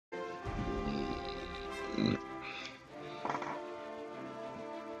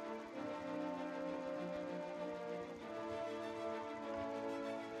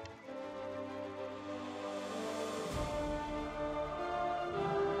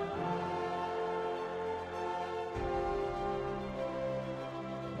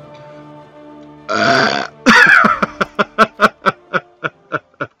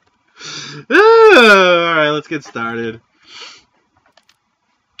Alright, let's get started.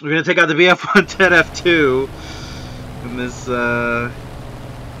 We're gonna take out the VF-110F2 in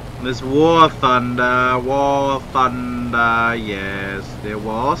this War Thunder, yes, the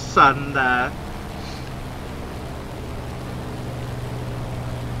War Thunder.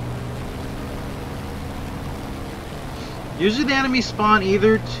 Usually the enemies spawn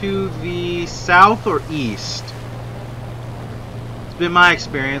either to the south or east. It's been my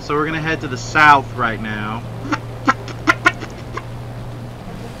experience, so we're gonna head to the south right now.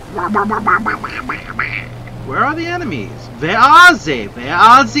 Where are the enemies? Where are they? Where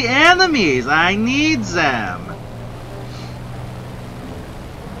are the enemies? I need them.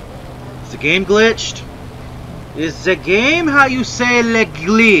 Is the game glitched? Is the game how you say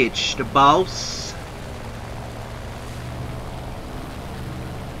glitched, boss?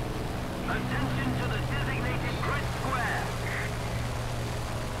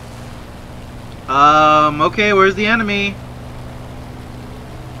 Okay, where's the enemy?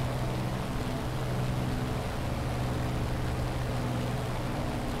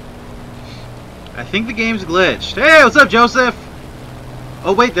 I think the game's glitched. Hey, what's up, Joseph?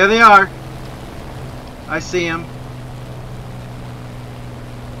 Oh, wait, there they are. I see him.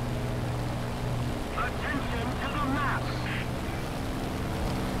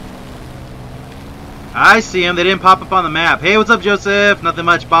 I see him. They didn't pop up on the map. Hey, what's up, Joseph? Nothing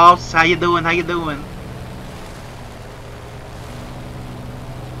much, boss. How you doing? How you doing?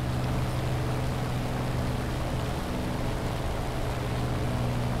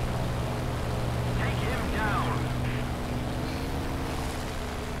 Take him down.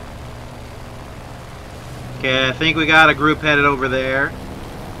 Okay, I think we got a group headed over there.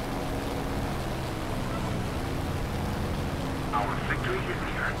 Our victory is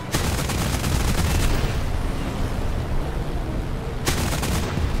near.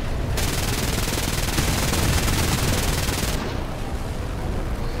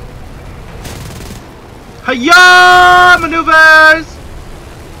 Hiya! Maneuvers!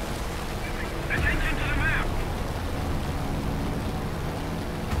 Attention to the map.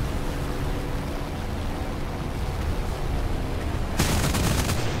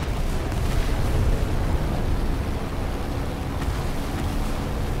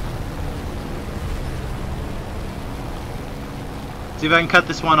 See if I can cut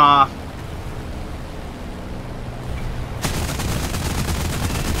this one off.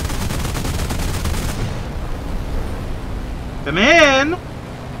 Come in!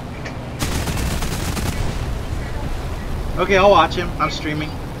 Okay, I'll watch him. I'm streaming.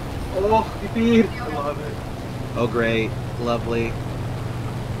 Oh, you feed. I love it. Oh, great. Lovely.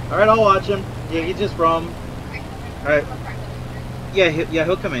 Alright, I'll watch him. Yeah, he just roamed. Alright. Yeah,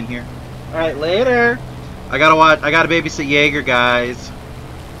 he'll come in here. Alright, later. I gotta babysit Jaeger, guys.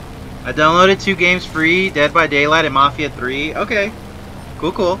 I downloaded 2 games free, Dead by Daylight and Mafia 3. Okay.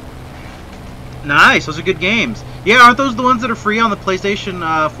 Cool, cool. Nice, those are good games. Yeah, aren't those the ones that are free on the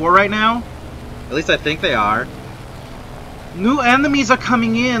PlayStation 4 right now? At least I think they are. New enemies are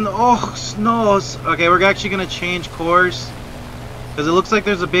coming in. Oh, snows. Okay, we're actually going to change course. Because it looks like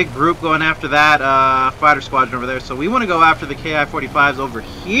there's a big group going after that fighter squadron over there. So we want to go after the KI-45s over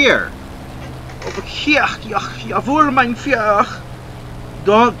here. Over here. Jawohl, mein Führer.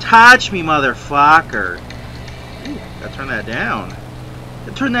 Don't touch me, motherfucker. Ooh, gotta turn that down.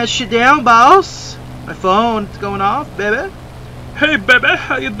 Turn that shit down, boss. My phone's going off, baby. Hey, baby,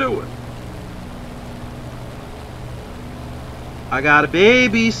 how you doing? I gotta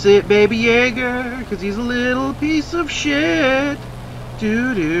babysit Baby Jaeger, because he's a little piece of shit.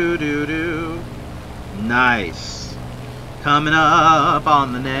 Do. Nice. Coming up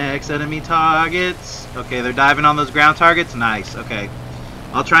on the next enemy targets. Okay, they're diving on those ground targets. Nice, okay.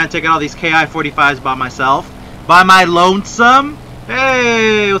 I'll try and take out all these KI-45s by myself. By my lonesome.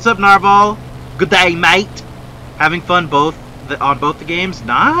 Hey, what's up, Narval? Good day, mate. Having fun on both the games?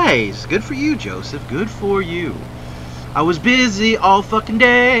 Nice. Good for you, Joseph. Good for you. I was busy all fucking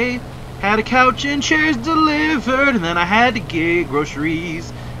day. Had a couch and chairs delivered, and then I had to get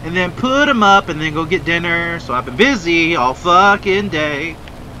groceries, and then put them up, and then go get dinner. So I've been busy all fucking day.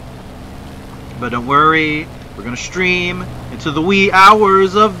 But don't worry, we're gonna stream into the wee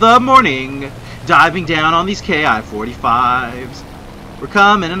hours of the morning, diving down on these KI-45s. We're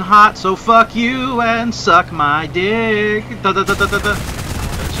coming in hot, so fuck you and suck my dick. Da da da da da da.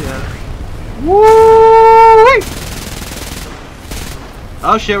 Gotcha. Woo!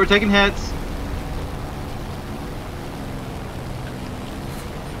 Oh shit, we're taking hits.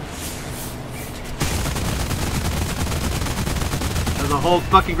 There's a whole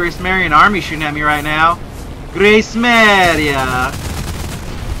fucking Grace Marian army shooting at me right now. Grace Maria.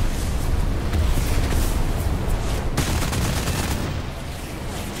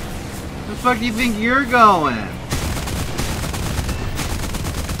 Where the fuck do you think you're going?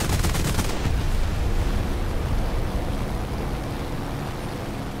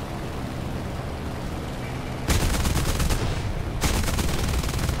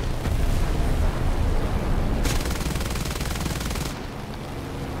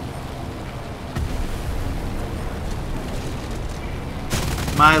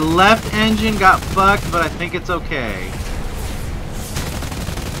 My left engine got fucked, but I think it's okay.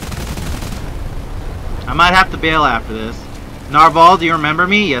 I might have to bail after this. Narval, do you remember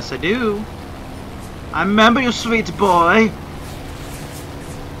me? Yes, I do. I remember you, sweet boy.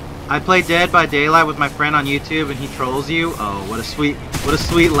 I play Dead by Daylight with my friend on YouTube, and he trolls you. Oh, what a sweet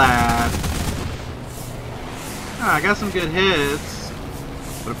lad. Oh, I got some good hits,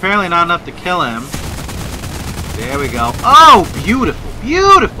 but apparently not enough to kill him. There we go. Oh, beautiful.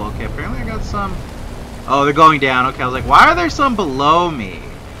 Beautiful. Okay, apparently I got some. Oh, they're going down. Okay, I was like, why are there some below me?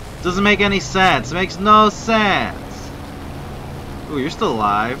 Doesn't make any sense. It makes no sense. Ooh, you're still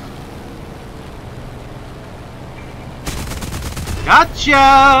alive.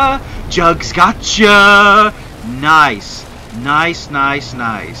 Gotcha! Jugs, gotcha! Nice. Nice, nice,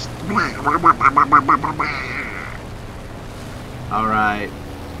 nice. Alright.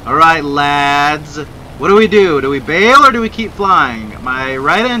 Alright, lads. What do we do? Do we bail or do we keep flying? My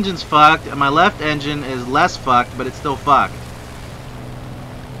right engine's fucked, and my left engine is less fucked, but it's still fucked.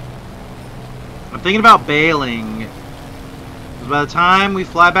 I'm thinking about bailing. Because by the time we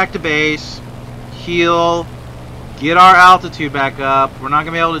fly back to base, heal, get our altitude back up, we're not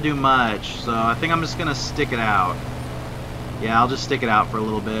going to be able to do much. So I think I'm just going to stick it out. Yeah, I'll just stick it out for a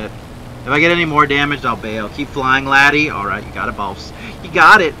little bit. If I get any more damage, I'll bail. Keep flying, laddie. Alright, you got it, boss. You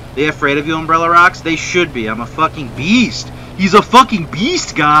got it. They afraid of you, Umbrellarocks? They should be. I'm a fucking beast. He's a fucking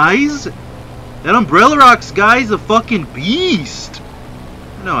beast, guys. That Umbrellarocks guy's a fucking beast.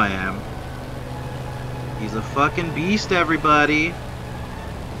 I know I am. He's a fucking beast, everybody.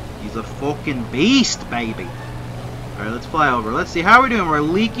 He's a fucking beast, baby. Alright, let's fly over. Let's see, how are we doing? We're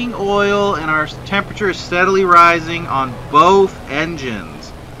leaking oil, and our temperature is steadily rising on both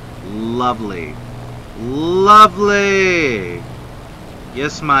engines. Lovely. Lovely.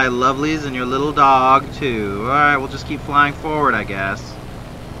 Yes, my lovelies, and your little dog, too. Alright, we'll just keep flying forward, I guess.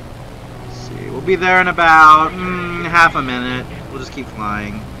 Let's see. We'll be there in about half a minute. We'll just keep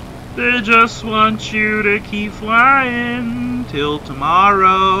flying. They just want you to keep flying till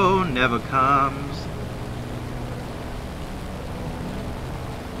tomorrow never comes.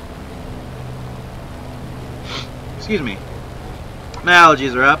 Excuse me. My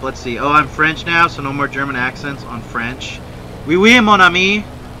allergies are up. Let's see. Oh, I'm French now, so no more German accents on French. Oui, oui, mon ami.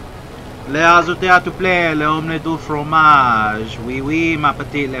 Les ajouter à tout plaît, le homme du fromage. Oui, oui, ma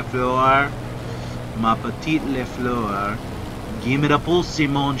petite les fleurs. Ma petite les fleurs. Give me the pussy,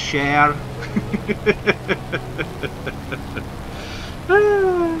 mon cher.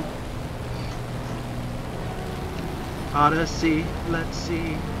 Odyssey, let's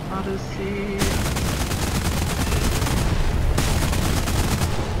see. Odyssey.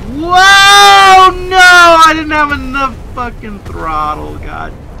 Whoa! No! I didn't have enough fucking throttle.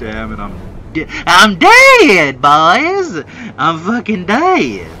 God damn it. I'm dead, boys! I'm fucking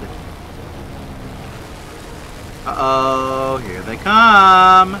dead. Uh-oh. Here they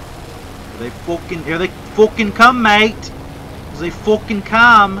come. Here they fucking come, mate. Here they fucking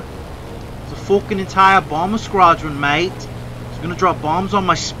come. It's a fucking entire bomber squadron, mate. It's gonna drop bombs on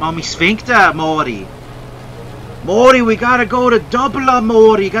my sphincter, Morty. Morty, we gotta go to Dublin,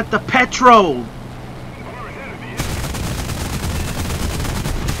 Morty. Got the petrol.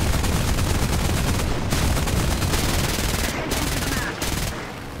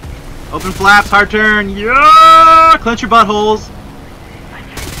 Open flaps, hard turn. Yeah! Clench your buttholes.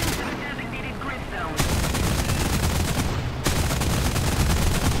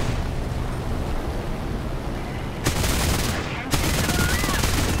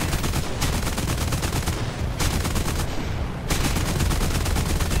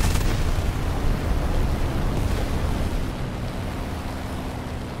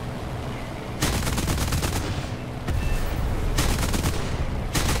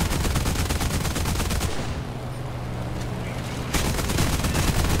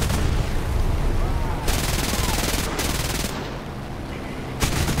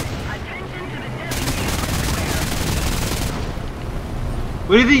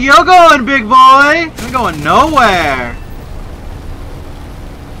 Where do you think you're going, big boy? I'm going nowhere.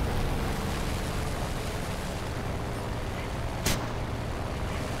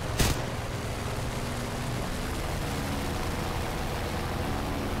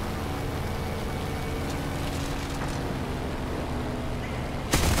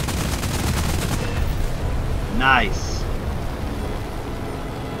 Nice.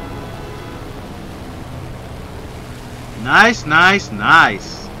 Nice, nice,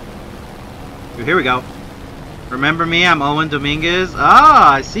 nice. Ooh, here we go. Remember me? I'm Owen Dominguez.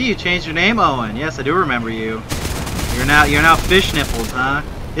 Ah, I see you changed your name, Owen. Yes, I do remember you. You're now Fish Nipples, huh?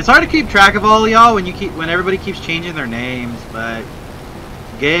 It's hard to keep track of all y'all when everybody keeps changing their names, but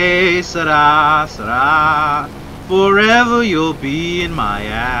gay sera sera, forever you'll be in my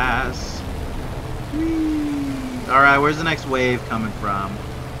ass. Alright, where's the next wave coming from?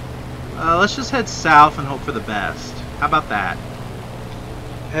 Let's just head south and hope for the best. How about that?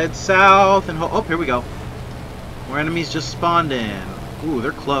 Head south and hope. Oh, here we go. More enemies just spawned in. Ooh,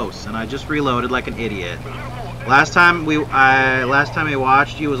 they're close, and I just reloaded like an idiot. Last time I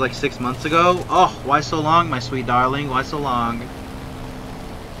watched you was like 6 months ago. Oh, why so long, my sweet darling? Why so long?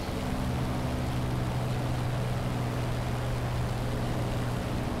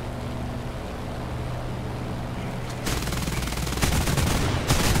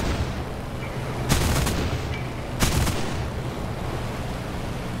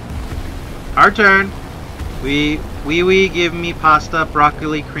 Our turn. We give me pasta,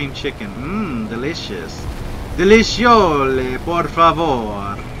 broccoli, cream chicken. Mmm, delicious. Deliciole, por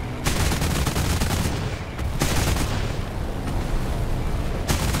favor.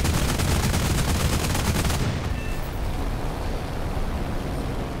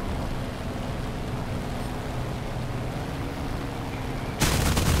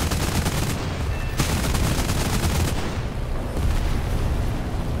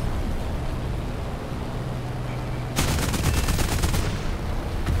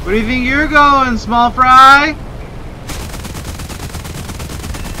 Where do you think you're going, small fry?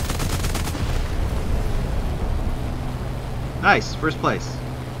 Nice, first place.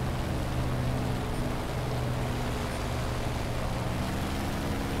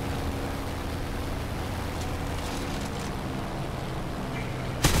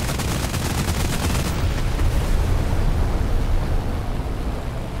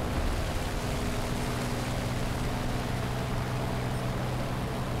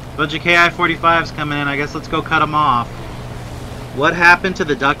 Bunch of KI-45s coming in. I guess let's go cut them off. What happened to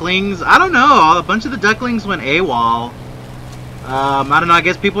the ducklings? I don't know. A bunch of the ducklings went AWOL. I don't know. I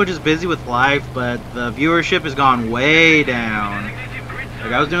guess people are just busy with life, but the viewership has gone way down.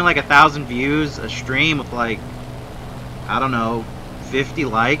 Like, I was doing like 1,000 views a stream with like, I don't know, 50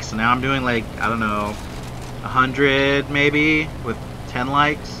 likes. And now I'm doing like, I don't know, 100 maybe with 10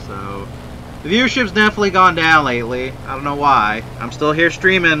 likes. So the viewership's definitely gone down lately. I don't know why. I'm still here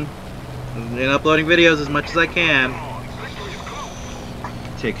streaming and uploading videos as much as I can.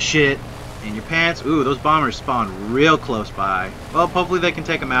 Take shit in your pants. Ooh, those bombers spawned real close by. Well, hopefully they can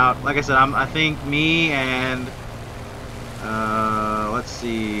take them out. Like I said, I think me and let's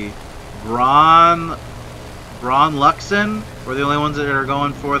see, Braun Luxon were the only ones that are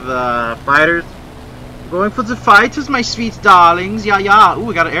going for the fighters. Going for the fighters, my sweet darlings. Yeah, yeah. Ooh,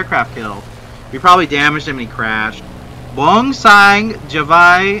 we got an aircraft kill. We probably damaged him and he crashed. Bong sang,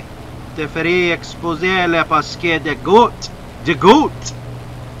 Javai, te ferai exposer le parce que de goutte. De go.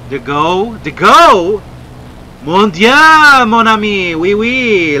 Mon Dieu, mon ami. Oui,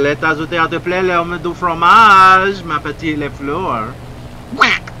 oui. Les ajouter te plaît l'homme du fromage, ma petite les fleurs.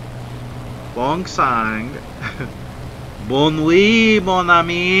 Whack. Bong sang. Bonne nuit, mon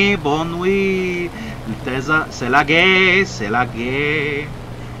ami. Bonne nuit. C'est la gay. C'est la gay.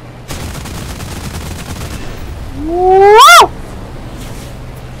 Woo!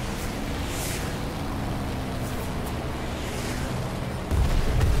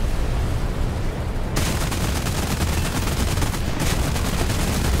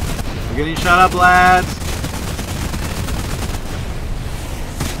 We're getting shot up, lads.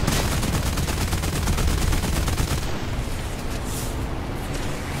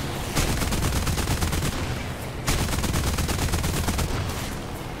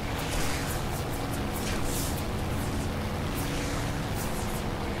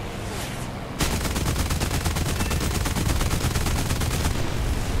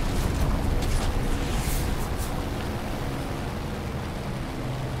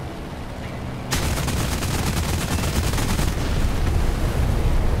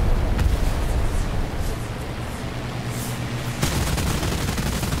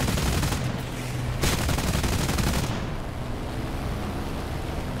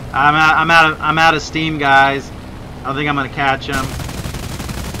 I'm out of steam, guys. I don't think I'm gonna catch him.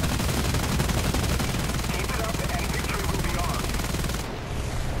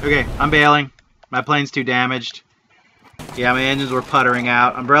 Okay, I'm bailing. My plane's too damaged. Yeah, my engines were puttering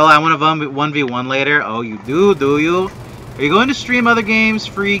out. Umbrella, I want to 1v1 later. Oh, you do you? Are you going to stream other games?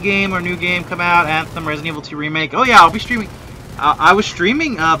 Free game or new game come out? Anthem, Resident Evil 2 Remake? Oh yeah, I'll be streaming. I was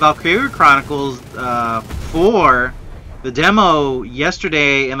streaming Valkyria Chronicles 4, the demo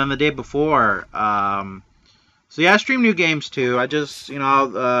yesterday and then the day before. So yeah, I stream new games too. I just, you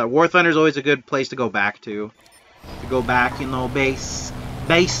know, War Thunder is always a good place to go back to. To go back, you know,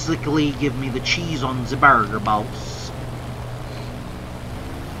 basically give me the cheese on the burger, boss.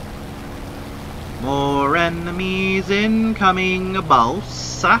 More enemies incoming,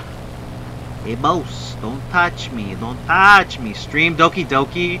 boss. Hey, boss, don't touch me, don't touch me. Stream Doki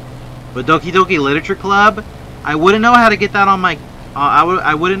Doki, but Doki Doki Literature Club. I wouldn't know how to get that on my.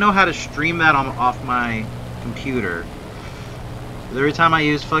 I wouldn't know how to stream that off my computer. Every time I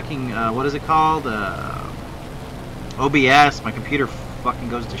use fucking what is it called? OBS, my computer fucking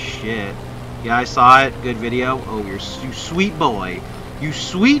goes to shit. Yeah, I saw it. Good video. Oh, you sweet boy. You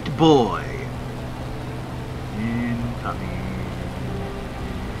sweet boy. Incoming.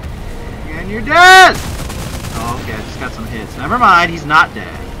 And you're dead! Oh, okay, I just got some hits. Never mind, he's not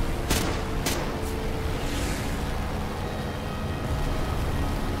dead.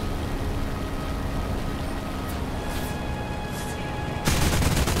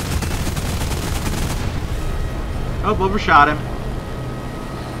 Oh, overshot him.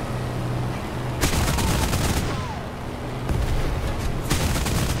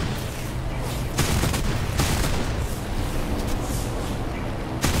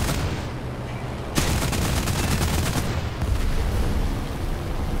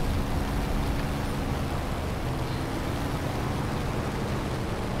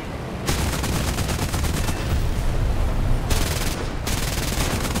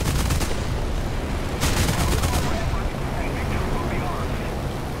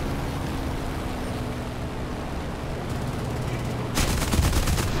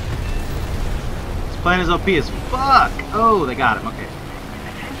 Plane is OP as fuck! Oh, they got him, okay.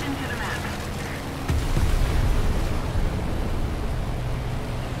 Attention to the map.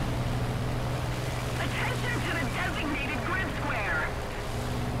 Attention to the designated grid square.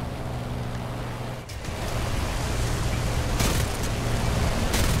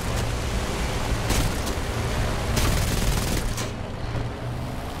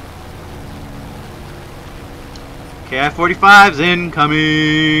 KI-45's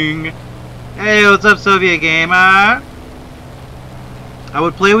incoming! Hey, what's up, Soviet Gamer? I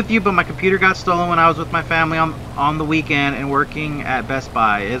would play with you, but my computer got stolen when I was with my family on the weekend and working at Best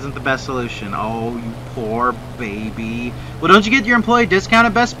Buy. Isn't the best solution. Oh, you poor baby. Well, don't you get your employee discount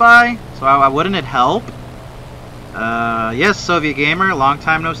at Best Buy? So wouldn't it help? Yes, Soviet Gamer. Long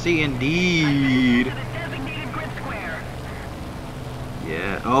time no see, indeed.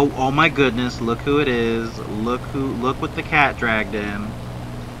 Yeah. Oh my goodness. Look who it is. Look what the cat dragged in.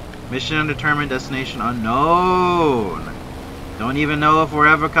 Mission undetermined, destination unknown. Don't even know if we're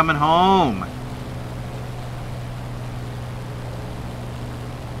ever coming home.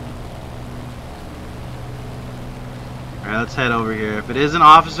 Alright, let's head over here. If it isn't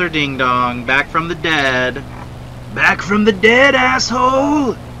Officer Ding Dong, back from the dead. Back from the dead,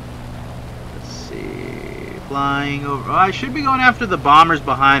 asshole! Let's see. Flying over. Oh, I should be going after the bombers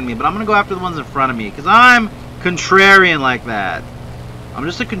behind me, but I'm going to go after the ones in front of me, because I'm contrarian like that. I'm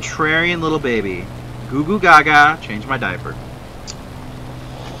just a contrarian little baby. Goo goo gaga, change my diaper.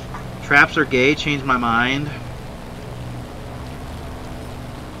 Traps are gay, change my mind.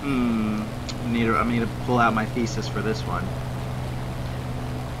 I need to pull out my thesis for this one.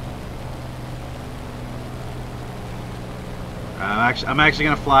 I'm actually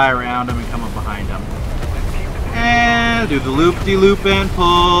gonna fly around him and come up behind him. And do the loop-de-loop and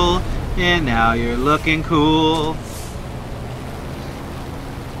pull. And now you're looking cool.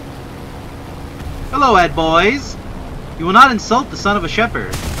 Hello, Ed boys. You will not insult the son of a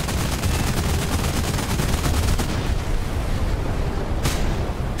shepherd.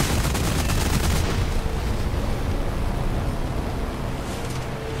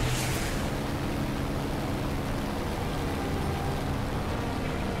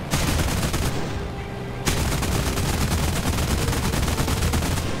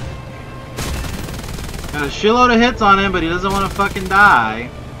 Got a shitload of hits on him, but he doesn't want to fucking die.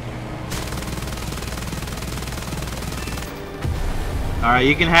 Alright,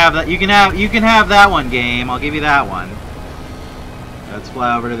 you can have that. You can have that one, game. I'll give you that one. Let's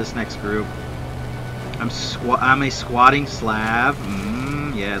fly over to this next group. I'm a squatting Slav.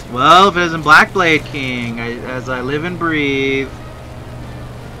 Yes. Well, if it isn't Black Blade King, as I live and breathe.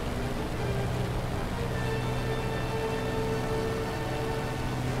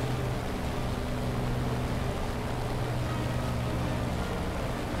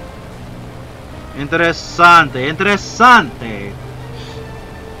 Interessante, interessante.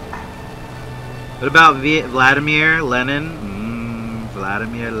 What about Vladimir Lenin?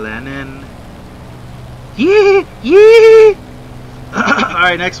 Vladimir Lenin. Yeah, yeah. All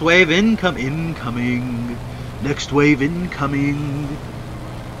right, next wave incoming. Next wave incoming.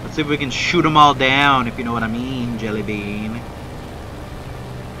 Let's see if we can shoot them all down, if you know what I mean, Jelly Bean.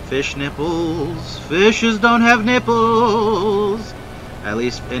 Fish nipples. Fishes don't have nipples. At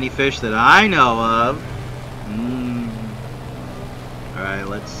least any fish that I know of. All right,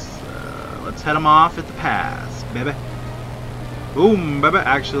 let's head them off at the pass, baby. Boom, baby.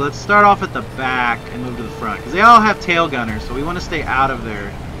 Actually, let's start off at the back and move to the front, because they all have tail gunners, so we want to stay out of their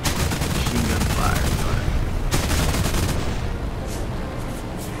machine gun fire.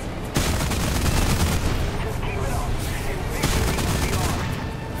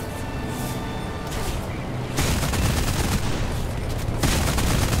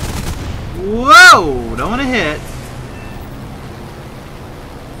 Whoa! Don't want to hit.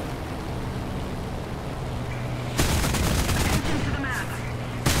 Attention to the map.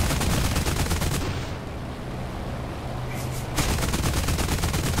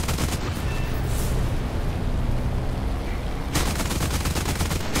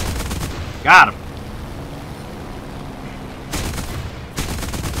 Got him.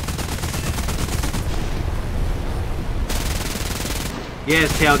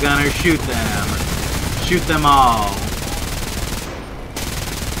 Yes, tail gunner, shoot them. Shoot them all.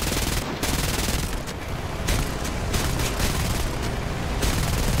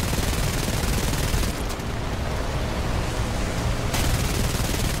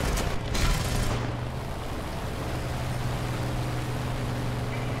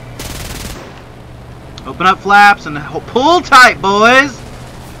 Open up flaps and pull tight, boys.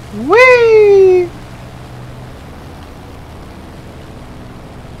 Whee!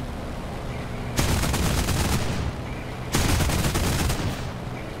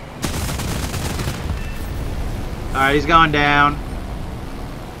 Alright, he's going down.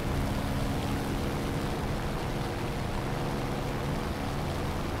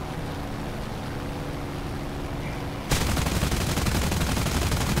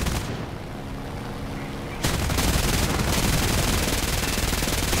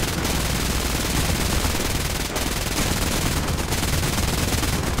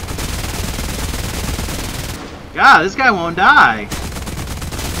 God, this guy won't die.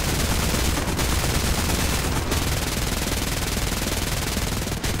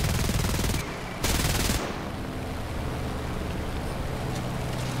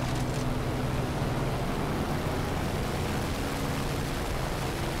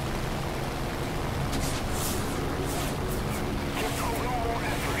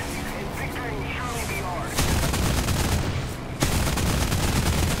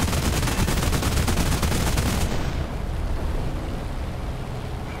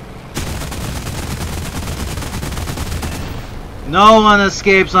 No one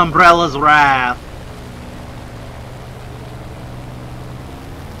escapes Umbrella's wrath.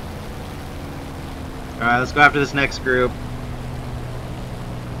 Alright, let's go after this next group.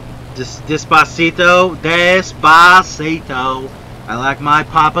 Despacito. Despacito. I like my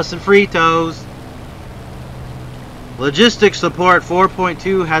papas and fritos. Logistics support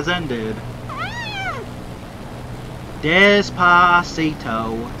 4.2 has ended.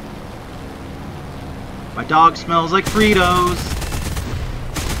 Despacito. My dog smells like Fritos.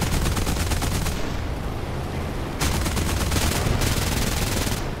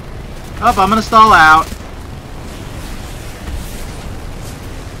 Oh, I'm gonna stall out.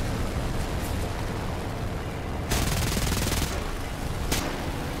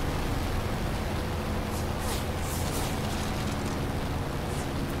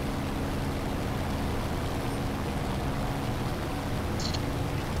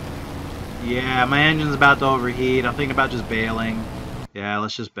 Yeah, my engine's about to overheat. I'm thinking about just bailing. Yeah,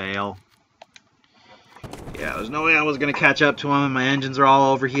 let's just bail. Yeah, there's no way I was going to catch up to them, and my engines are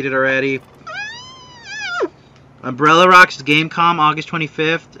all overheated already. Umbrellarocks Gamecom, August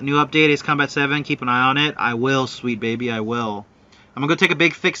 25th. New update is Combat 7. Keep an eye on it. I will, sweet baby, I will. I'm going to go take a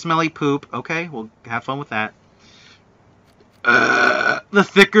big, thick, smelly poop. Okay, we'll have fun with that. The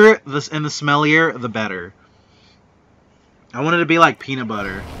thicker and the smellier, the better. I want it to be like peanut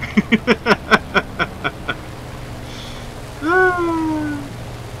butter.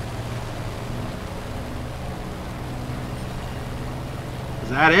 Is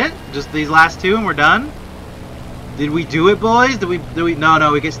That it? Just these last two and we're done? Did we do it, boys? Did we?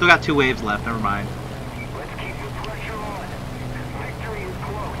 No, we still got 2 waves left. Never mind. Let's keep the pressure on. Victory is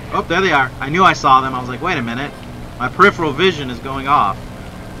close. Oh, there they are. I knew I saw them. I was like, wait a minute. My peripheral vision is going off.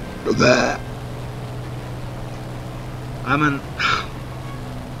 I'm an...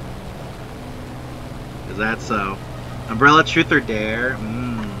 Is that so? Umbrella, truth or dare?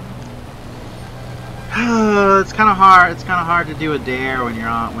 It's kind of hard. It's kind of hard to do a dare when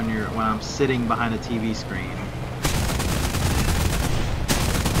I'm sitting behind a TV screen.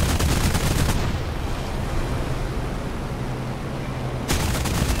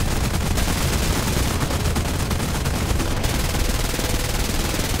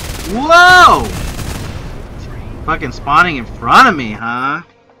 Whoa! Fucking spawning in front of me, huh?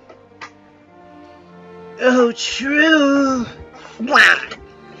 Oh, true.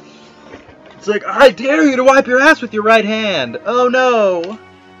 It's like, I dare you to wipe your ass with your right hand. Oh no.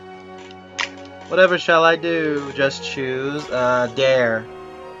 Whatever shall I do? Just choose. Dare.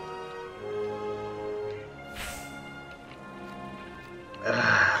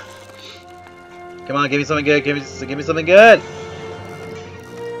 Come on, give me something good. Give me something good.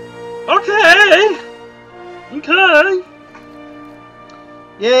 Okay. Okay.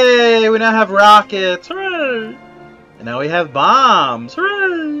 Yay, we now have rockets. Hooray. And now we have bombs.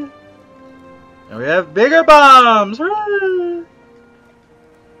 Hooray. And we have bigger bombs. Hooray.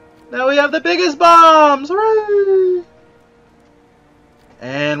 Now we have the biggest bombs. Hooray.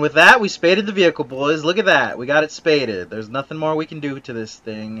 And with that, we spaded the vehicle, boys. Look at that. We got it spaded. There's nothing more we can do to this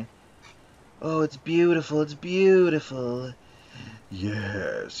thing. Oh, it's beautiful. It's beautiful.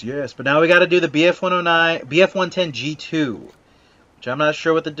 Yes, yes. But now we got to do the BF-109, BF-110 G2. Which I'm not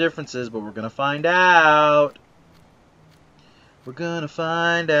sure what the difference is, but we're going to find out. We're going to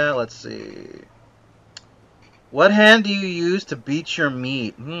find out. Let's see. What hand do you use to beat your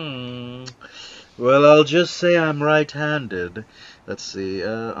meat? Well, I'll just say I'm right-handed. Let's see.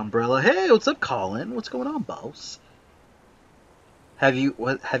 Umbrella. Hey, what's up, Colin? What's going on, boss? Have you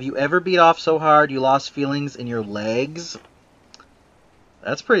ever beat off so hard you lost feelings in your legs?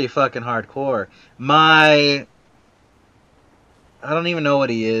 That's pretty fucking hardcore. I don't even know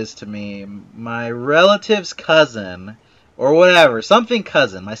what he is to me. My relative's cousin, or whatever, something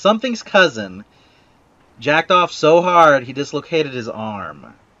cousin. My something's cousin jacked off so hard he dislocated his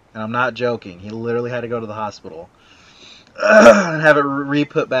arm. And I'm not joking. He literally had to go to the hospital and have it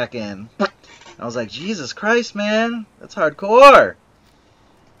re-put back in. I was like, Jesus Christ, man. That's hardcore.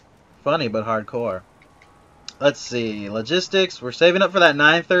 Funny, but hardcore. Let's see. Logistics. We're saving up for that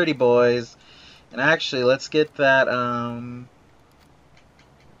 9:30, boys. And actually, let's get that,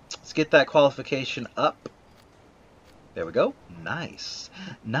 qualification up. There we go. Nice.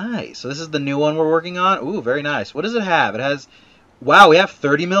 Nice. So this is the new one we're working on. Ooh, very nice. What does it have? It has... Wow, we have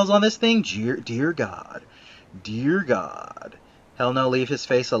 30 mils on this thing? Dear God. Dear God. Hell no, leave his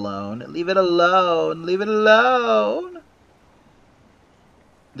face alone. Leave it alone. Leave it alone.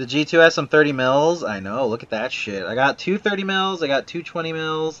 The G2 has some 30 mils. I know. Look at that shit. I got 2 30 mils. I got 2 20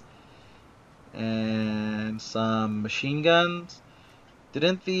 mils. And some machine guns.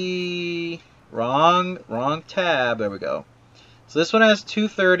 Didn't the... Wrong tab. There we go. So this one has 2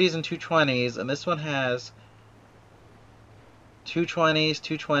 30s and 2 20s. And this one has 2 20s,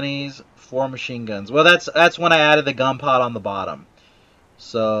 2 20s, 4 machine guns. Well, that's when I added the gun pod on the bottom.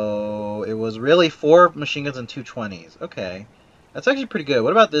 So it was really 4 machine guns and 2 20s. Okay. That's actually pretty good.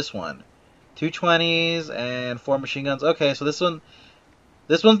 What about this one? 2 20s and 4 machine guns. Okay, so this one's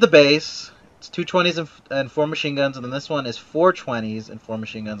the base. It's 2 20s and 4 machine guns, and then this one is 4 20s and 4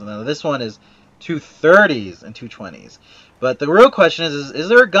 machine guns, and then this one is 2 30s and 2 20s. But the real question is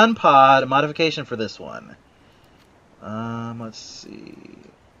there a gun pod modification for this one? Let's see.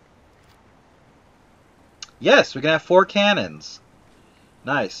 Yes, we can have 4 cannons.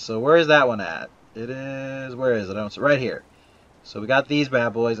 Nice. So where is that one at? It is... Where is it? I don't see. Right here. So we got these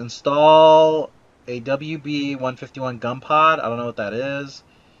bad boys. Install a WB-151 gun pod. I don't know what that is.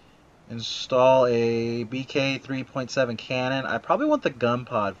 Install a BK 3.7 cannon. I probably want the gun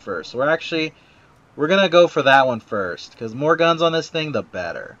pod first. So we're going to go for that one first. Because more guns on this thing, the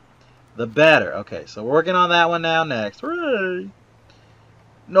better. The better. Okay, so we're working on that one now next. Hooray!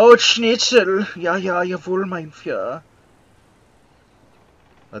 No Schnitzel. Ja, jawohl, mein Führer.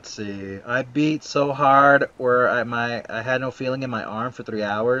 Let's see. I beat so hard where I had no feeling in my arm for 3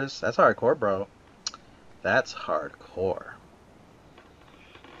 hours. That's hardcore, bro. That's hardcore.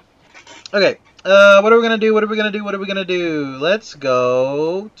 Okay. What are we gonna do? What are we gonna do? What are we gonna do? Let's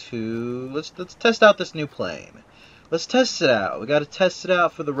go to... Let's test out this new plane. Let's test it out. We gotta test it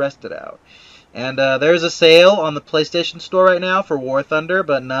out for the rest it out. And there's a sale on the PlayStation Store right now for War Thunder,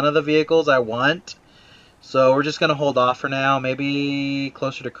 but none of the vehicles I want. So we're just going to hold off for now. Maybe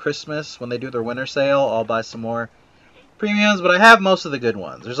closer to Christmas when they do their winter sale, I'll buy some more premiums. But I have most of the good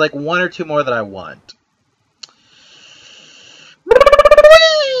ones. There's like 1 or 2 more that I want.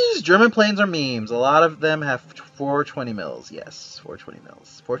 German planes are memes. A lot of them have 420 mils. Yes, 420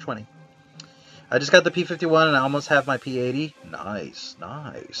 mils. 420. I just got the P-51 and I almost have my P-80. Nice,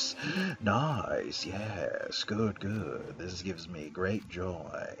 nice, nice. Yes, good, good. This gives me great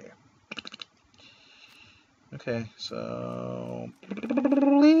joy. Okay, so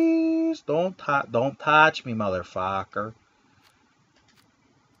please don't touch me, motherfucker.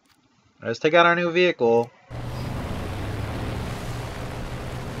 Let's take out our new vehicle.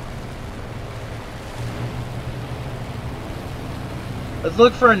 Let's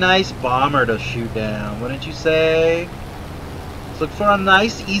look for a nice bomber to shoot down, wouldn't you say? Let's look for a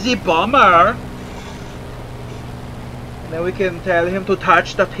nice, easy bomber. And then we can tell him to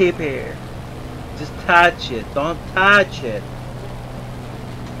touch the paper. Just touch it. Don't touch it.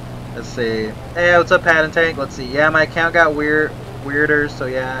 Let's see. Hey, what's up, Pat and Tank? Let's see. Yeah, my account got weirder, so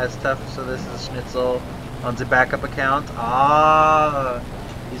yeah, it's tough. So this is Schnitzel on the backup account. Ah,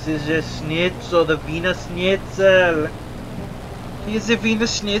 this is a Schnitzel, the Wiener Schnitzel. Here's the Wiener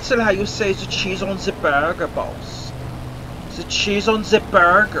Schnitzel, how you say the cheese on the burger, boss. The cheese on the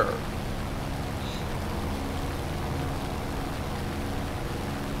burger.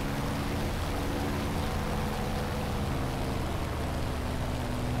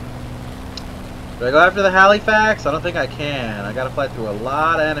 Do I go after the Halifax? I don't think I can. I gotta fly through a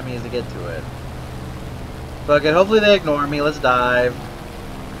lot of enemies to get to it. Fuck it, hopefully they ignore me. Let's dive.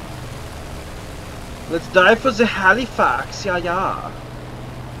 Let's dive for the Halifax, yeah, yeah.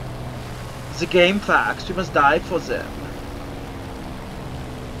 The game facts, we must dive for them.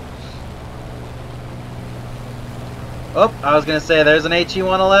 Oh, I was gonna say there's an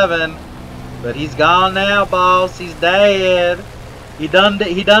HE-111, but he's gone now, boss. He's dead. He done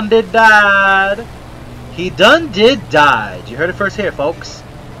did died. He done did died. You heard it first here, folks.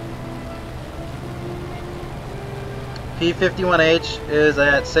 P-51H is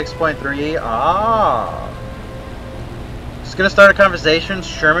at 6.3. Ah. Just gonna start a conversation.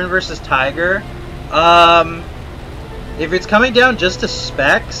 Sherman versus Tiger. If it's coming down just to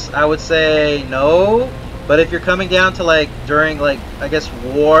specs, I would say no. But if you're coming down to like during like I guess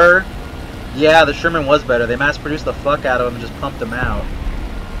war, yeah, the Sherman was better. They mass produced the fuck out of him and just pumped him out.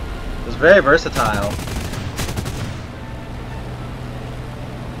 It was very versatile.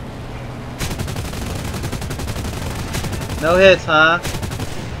 No hits, huh?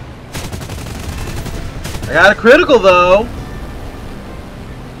 I got a critical, though.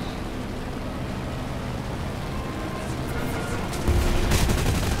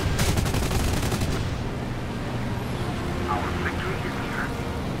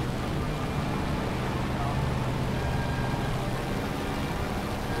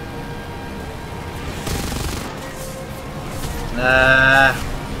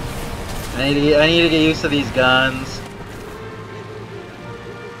 I need to get used to these guns.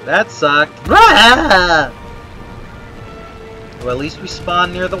 That sucked. Well, at least we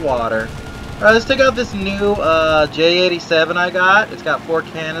spawned near the water. Alright, let's take out this new J87 I got. It's got 4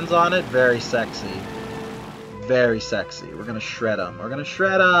 cannons on it. Very sexy. Very sexy. We're gonna shred them. We're gonna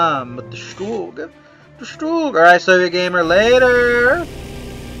shred them with the Stug. The Stug. Alright, Soviet Gamer, later!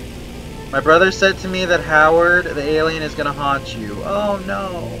 My brother said to me that Howard, the alien, is gonna haunt you. Oh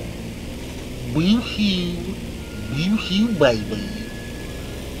no. Woohoo. Woohoo, baby.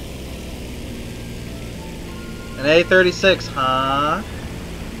 An A-36, huh?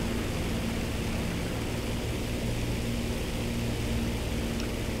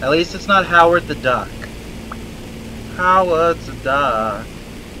 At least it's not Howard the Duck. Howard the Duck.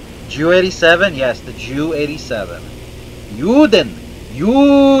 Jew 87? Yes, the Jew 87. Juden!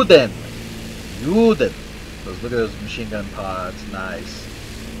 Juden! Juden! Look at those machine gun pods. Nice.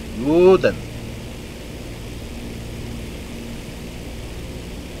 Juden!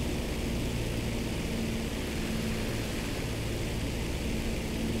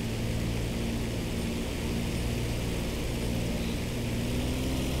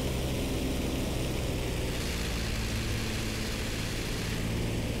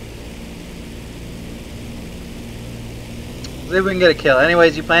 See if we can get a kill.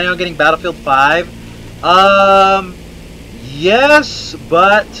 Anyways, you planning on getting Battlefield 5? Yes,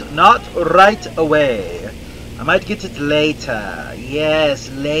 but not right away. I might get it later. Yes,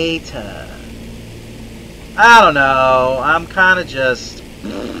 later. I don't know. I'm kind of just...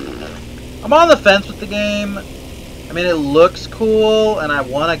 I'm on the fence with the game. I mean, it looks cool, and I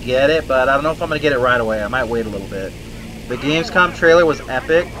want to get it, but I don't know if I'm going to get it right away. I might wait a little bit. The Gamescom trailer was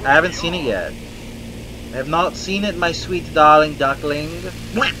epic. I haven't seen it yet. I have not seen it, my sweet darling duckling.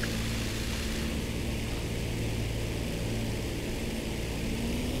 Mwah!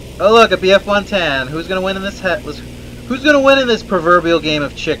 Oh look, a BF-110. Who's gonna win in this? Who's gonna win in this proverbial game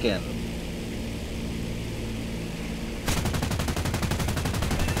of chicken?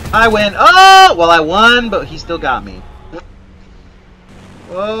 I win. Oh, well, I won, but he still got me.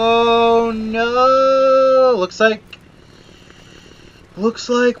 Oh no! Looks like. What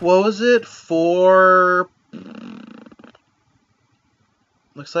was it?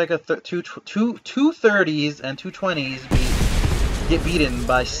 Looks like a two 230s and 220s get beaten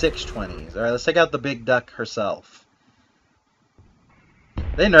by 620s. All right, let's take out the big duck herself.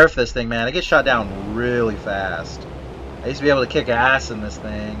 They nerfed this thing, man. It gets shot down really fast. I used to be able to kick ass in this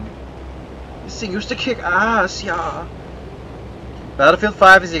thing. This thing used to kick ass, yeah. Battlefield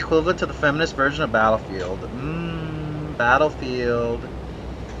 5 is the equivalent to the feminist version of Battlefield. Battlefield.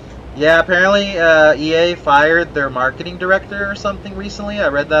 Yeah, apparently EA fired their marketing director or something recently. I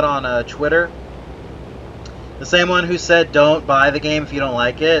read that on Twitter. The same one who said don't buy the game if you don't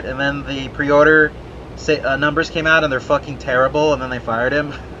like it, and then the pre-order numbers came out and they're fucking terrible, and then they fired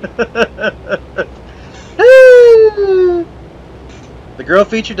him. The girl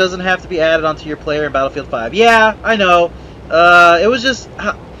feature doesn't have to be added onto your player in Battlefield 5. Yeah, I know. It was just...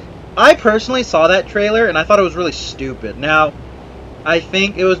 I personally saw that trailer, and I thought it was really stupid. Now, I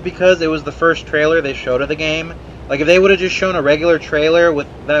think it was because it was the first trailer they showed of the game. Like, if they would have just shown a regular trailer with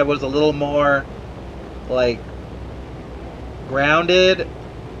that was a little more, like, grounded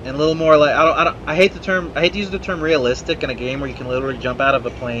and a little more like... I hate to use the term realistic in a game where you can literally jump out of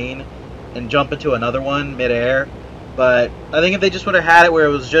a plane and jump into another one midair. But I think if they just would have had it where it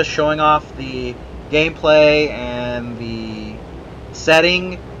was just showing off the gameplay and the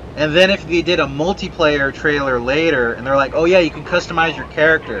setting, and then if they did a multiplayer trailer later and they're like, oh yeah, you can customize your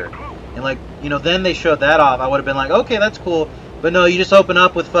character, and like, you know, then they showed that off, I would have been like, okay, that's cool. But no, you just open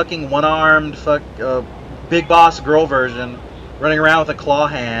up with fucking one-armed big boss girl version running around with a claw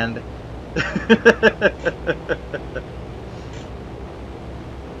hand.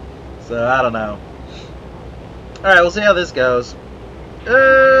 So I don't know. Alright, we'll see how this goes.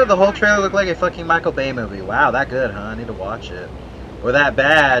 The whole trailer looked like a fucking Michael Bay movie. Wow, that good, huh? I need to watch it. Or that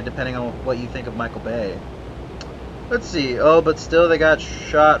bad, depending on what you think of Michael Bay. Let's see. Oh, but still they got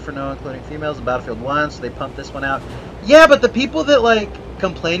shot for no including females in Battlefield 1, so they pumped this one out. Yeah, but the people that, like,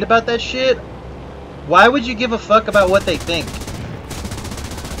 complained about that shit, why would you give a fuck about what they think?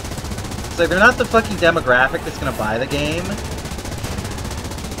 It's like, they're not the fucking demographic that's gonna buy the game.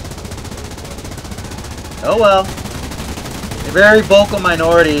 Oh well. A very vocal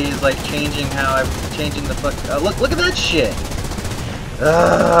minority is like changing the fuck. Look at that shit.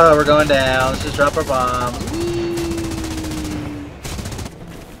 We're going down. Let's just drop our bomb.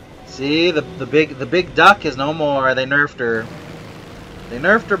 See, the big duck is no more. They nerfed her. They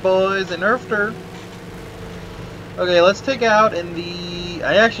nerfed her, boys. They nerfed her. Okay, let's take out in the.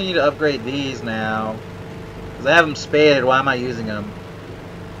 I actually need to upgrade these now because I have them spaded. Why am I using them?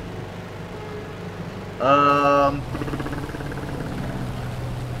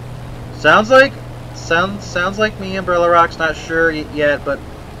 Sounds like me, Umbrellarocks, not sure yet, but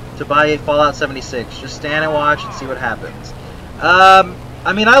to buy a Fallout 76. Just stand and watch and see what happens.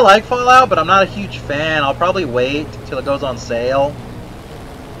 I mean, I like Fallout, but I'm not a huge fan. I'll probably wait till it goes on sale.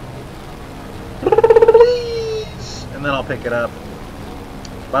 Please! And then I'll pick it up.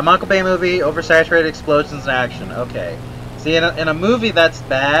 By Michael Bay movie, oversaturated explosions and action. Okay. See, in a movie that's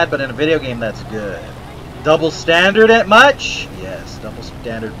bad, but in a video game that's good. Double standard at much? Yes, double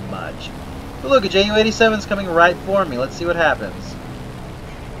standard much. But look, a JU-87 is coming right for me. Let's see what happens.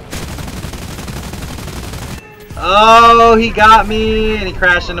 Oh, he got me, and he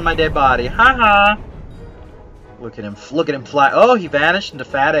crashed into my dead body. Haha. Look at him fly. Oh, he vanished into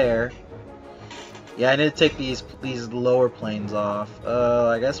fat air. Yeah, I need to take these lower planes off.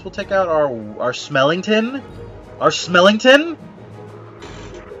 I guess we'll take out our Smellington. Our Smellington?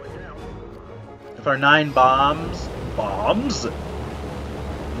 With our 9 bombs. Bombs?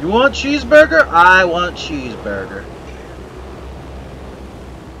 You want cheeseburger? I want cheeseburger.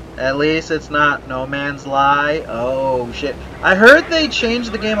 At least it's not No Man's Lie. Oh, shit. I heard they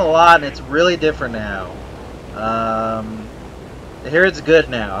changed the game a lot, and it's really different now. I hear it's good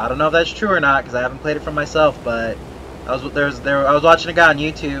now. I don't know if that's true or not, because I haven't played it for myself, but I was watching a guy on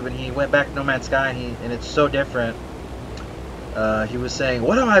YouTube, and he went back to No Man's Sky, and it's so different. He was saying,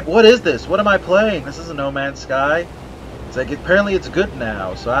 what is this? What am I playing? This isn't No Man's Sky. It's like, apparently it's good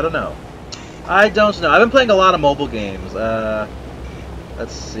now, so I don't know. I don't know. I've been playing a lot of mobile games.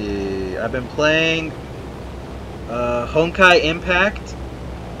 Let's see. I've been playing Honkai Impact.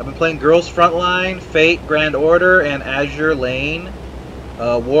 I've been playing Girls Frontline, Fate Grand Order, and Azure Lane.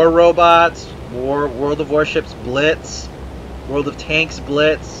 War Robots, World of Warships Blitz, World of Tanks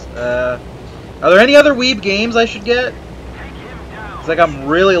Blitz. Are there any other Weeb games I should get? It's like I'm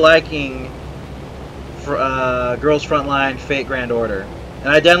really liking Girls Frontline, Fate Grand Order. And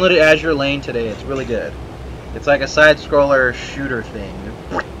I downloaded Azure Lane today. It's really good. It's like a side-scroller shooter thing.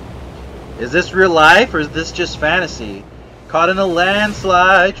 Is this real life or is this just fantasy? Caught in a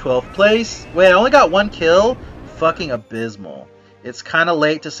landslide, 12th place. Wait, I only got 1 kill? Fucking abysmal. It's kind of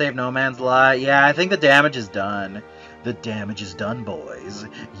late to save No Man's Lie. Yeah, I think the damage is done. The damage is done, boys.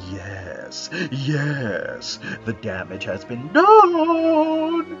 Yes, yes, the damage has been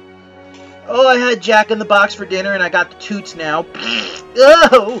done. Oh, I had Jack in the Box for dinner and I got the toots now.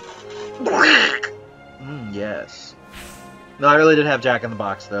 Oh! Yes. No, I really did have Jack in the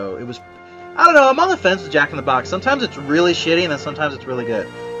Box, though. It was... I don't know, I'm on the fence with Jack in the Box. Sometimes it's really shitty and then sometimes it's really good.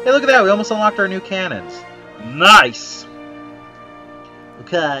 Hey, look at that. We almost unlocked our new cannons. Nice!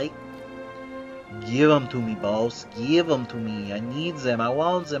 Okay. Give them to me, boss. Give them to me. I need them. I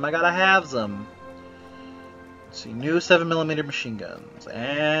want them. I gotta have them. Let's see. New 7mm machine guns.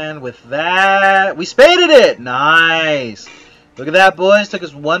 And with that, we spaded it! Nice! Look at that, boys. Took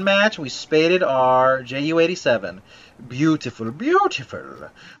us 1 match. We spaded our JU-87. Beautiful, beautiful.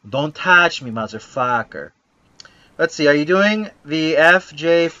 Don't touch me, motherfucker. Let's see. Are you doing the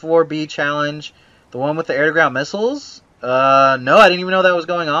FJ4B challenge? The one with the air-to-ground missiles? No, I didn't even know that was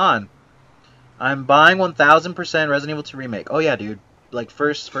going on. I'm buying 1000% Resident Evil 2 Remake. Oh, yeah, dude. Like,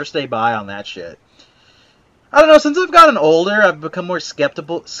 first day buy on that shit. I don't know, since I've gotten older, I've become more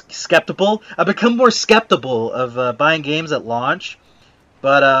skeptical. I've become more skeptical of buying games at launch.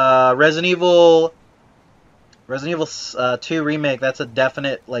 But Resident Evil 2 Remake, that's a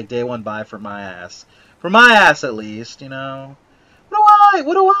definite like day one buy for my ass. For my ass, at least, you know.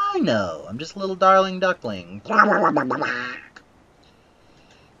 What do I know? I'm just a little darling duckling.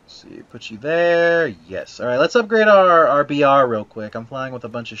 See, put you there. Yes. All right, let's upgrade our BR real quick. I'm flying with a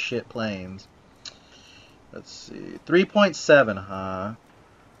bunch of shit planes. Let's see. 3.7, huh?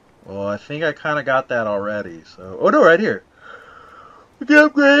 Well, I think I kind of got that already. So, oh no, right here. We can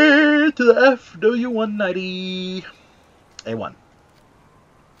upgrade to the FW190 A1.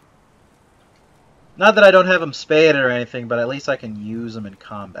 Not that I don't have them spaded or anything, but at least I can use them in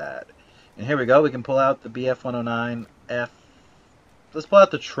combat. And here we go. We can pull out the BF-109F. Let's pull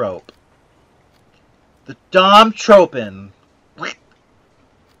out the trope. The Dom Tropin.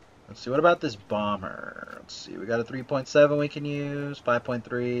 Let's see, what about this bomber? Let's see, we got a 3.7 we can use.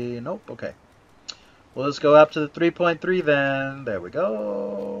 5.3. Nope, okay. Well, let's go up to the 3.3 then. There we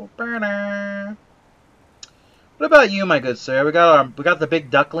go. Burner. What about you, my good sir? We got the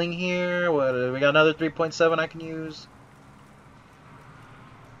big duckling here. We got another 3.7 I can use.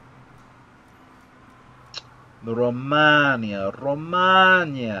 Romania.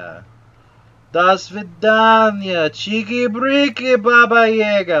 Das vidanya. Cheeky breaky Baba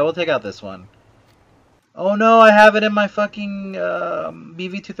Yaga. We'll take out this one. Oh no, I have it in my fucking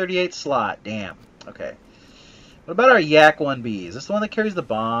BV-238 slot. Damn. Okay. What about our Yak 1B? Is this the one that carries the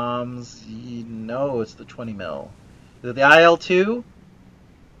bombs? No, it's the 20 mil. Is it the IL-2?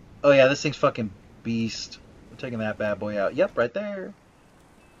 Oh yeah, this thing's fucking beast. I'm taking that bad boy out. Yep, right there.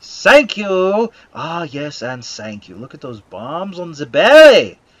 Thank you! Ah, yes, and thank you. Look at those bombs on the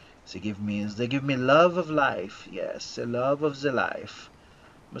belly! They give me love of life. Yes, the love of the life.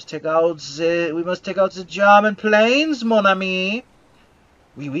 We must take out the German planes, mon ami.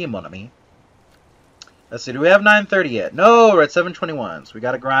 Oui, mon ami. Let's see, do we have 930 yet? No, we're at 721, so we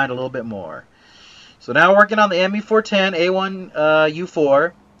got to grind a little bit more. So now we're working on the ME410 A1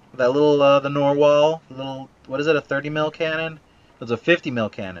 U4. That little, the Norwal, little, what is it, a 30 mil cannon? It's a 50 mil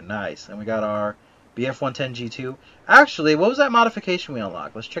cannon, nice. And we got our BF-110 G2. Actually, what was that modification we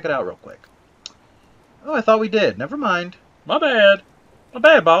unlocked? Let's check it out real quick. Oh, I thought we did. Never mind. My bad. My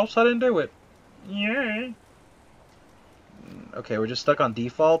bad, boss. I didn't do it. Yeah. Okay, we're just stuck on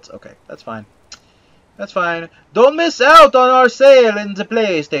default. Okay, that's fine. That's fine. Don't miss out on our sale in the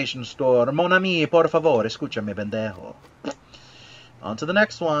PlayStation Store. Mon ami, por favor, escúchame, pendejo. On to the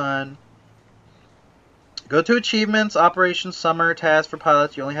next one. Go to Achievements, Operation Summer, Task for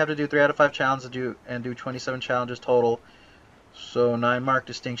Pilots. You only have to do 3 out of 5 challenges and do 27 challenges total. So 9 marked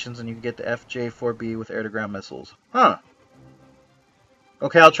distinctions, and you can get the FJ4B with air-to-ground missiles. Huh.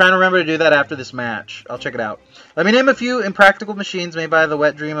 Okay, I'll try and remember to do that after this match. I'll check it out. Let me name a few impractical machines made by the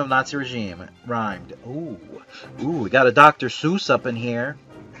wet dream of Nazi regime. Rhymed. Ooh, we got a Dr. Seuss up in here.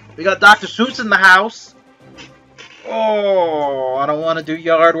 We got Dr. Seuss in the house. Oh, I don't want to do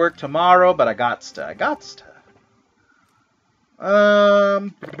yard work tomorrow, but I got to.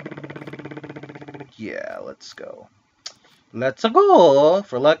 Yeah, let's go. Let's go.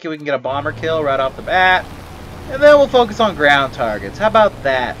 If we're lucky, we can get a bomber kill right off the bat, and then we'll focus on ground targets. How about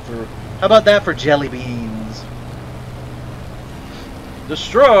that for jelly beans?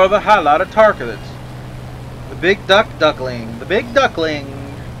 Destroy the highlighted targets. The big duckling. The big duckling.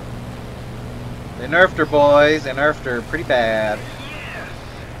 They nerfed her, boys. They nerfed her pretty bad.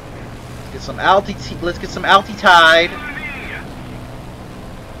 Let's get some altitude.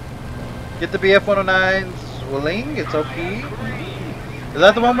 Get the BF-109's Willing. It's OP. Is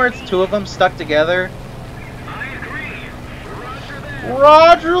that the one where it's two of them stuck together?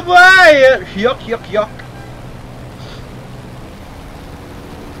 Roger that! Yuck, yuck, yuck.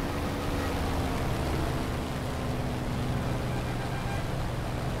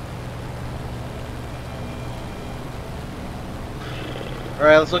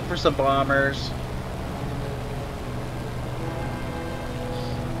 Alright, let's look for some bombers.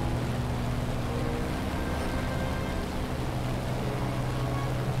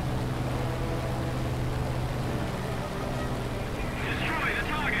 Destroy the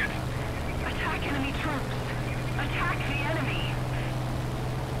target. Attack enemy troops. Attack the enemy.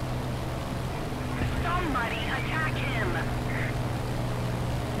 Somebody attack him.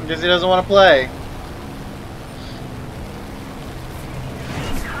 Because he doesn't want to play.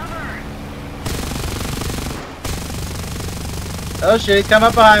 Oh shit, he's coming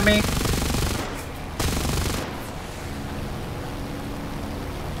up behind me.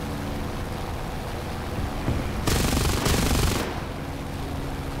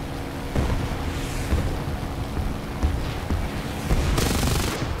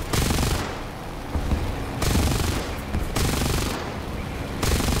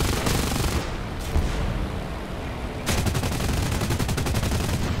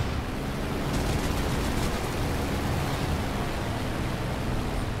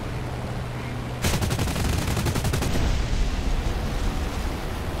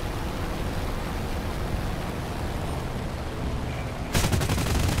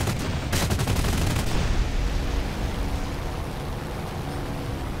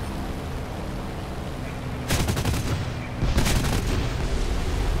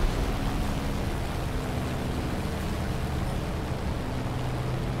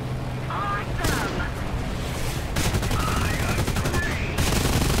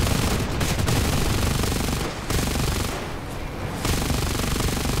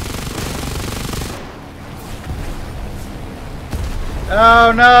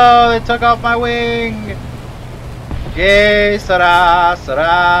 Oh no, they took off my wing! Yay, Sarah,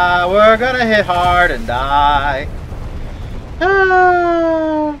 Sarah, we're gonna hit hard and die.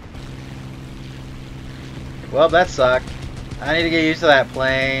 Ah. Well, that sucked. I need to get used to that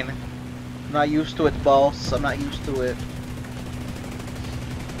plane. I'm not used to it, boss. I'm not used to it.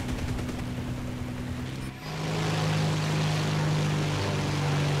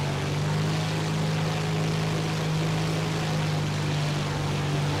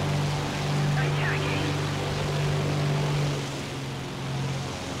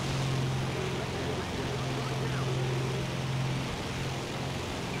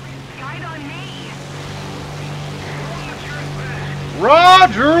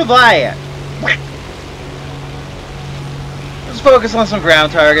 Roger that! Let's focus on some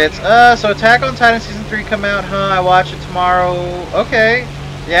ground targets. So Attack on Titan Season 3 come out, huh? I watch it tomorrow. Okay.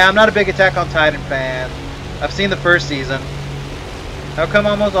 Yeah, I'm not a big Attack on Titan fan. I've seen the first season. How come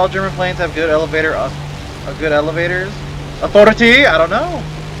almost all German planes have good elevators? Authority? I don't know.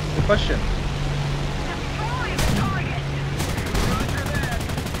 Good question.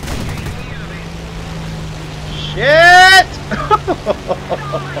 Shit!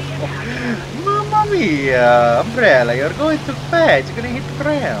 Mamma mia! Umbrella, you're going too fast. You're gonna hit the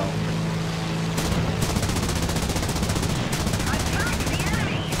ground.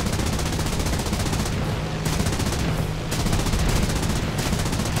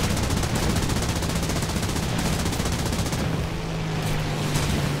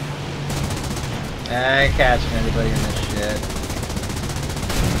 I ain't catching anybody in this shit.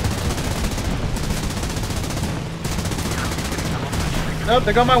 Nope,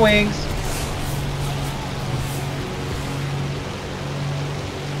 there go my wings.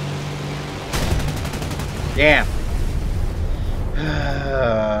 Damn.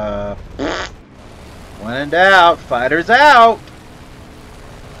 When in doubt, fighters out.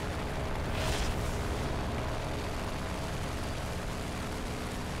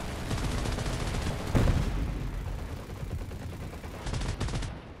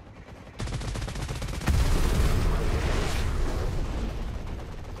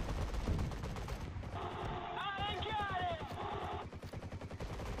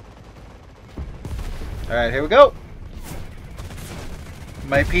 Alright, here we go.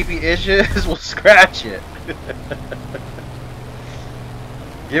 My pee-pee itches will scratch it.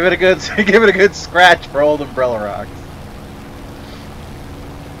 give it a good scratch for old Umbrellarocks.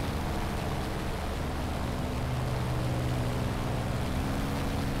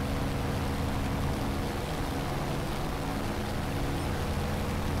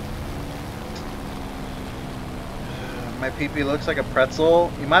 My pee-pee looks like a pretzel.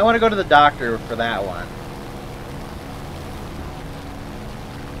 You might want to go to the doctor for that one.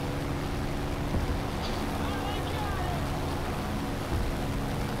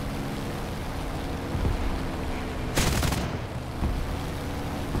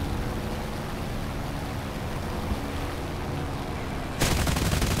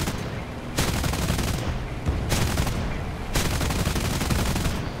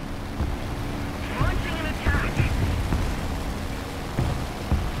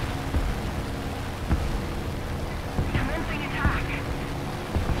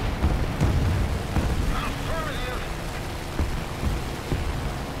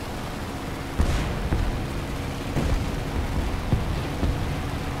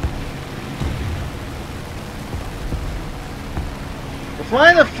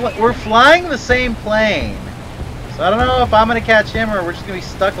 We're flying the same plane, so I don't know if I'm gonna catch him or we're just gonna be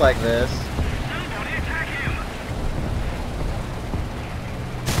stuck like this. Somebody attack him!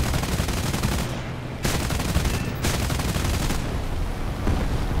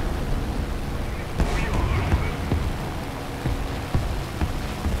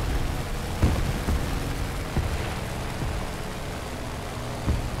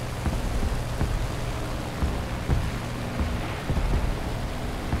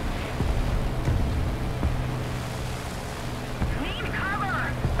 Need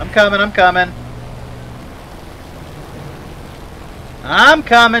cover! I'm coming. I'm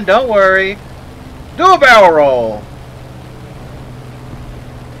coming, don't worry. Do a barrel roll.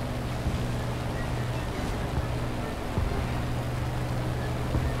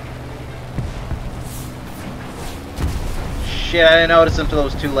 Shit, I didn't notice until it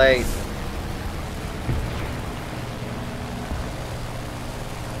was too late.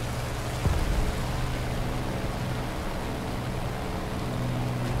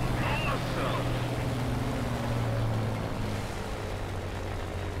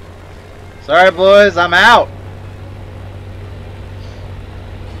 Sorry, boys, I'm out.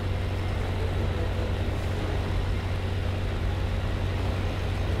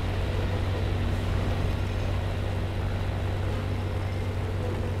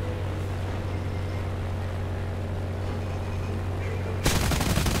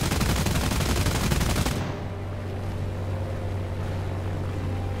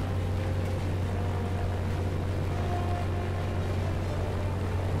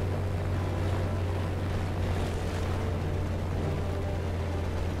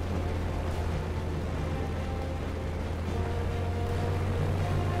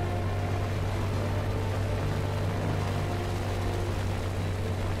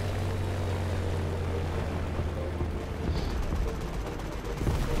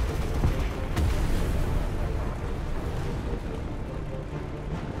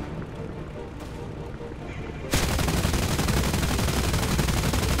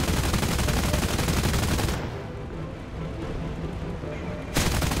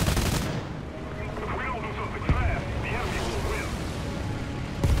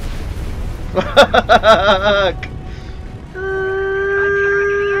 Fuck!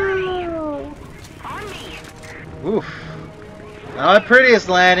 Oof. Not my prettiest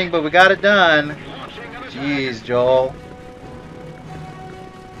landing, but we got it done. Jeez, Joel.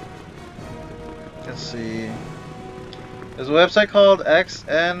 Let's see. There's a website called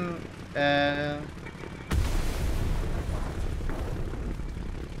XN and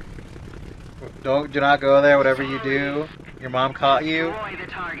do not go there. Whatever you do, your mom caught you.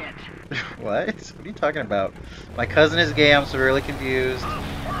 What? What are you talking about? My cousin is gay. I'm severely confused.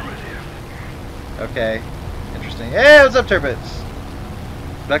 Okay, interesting. Hey, what's up, Turbits?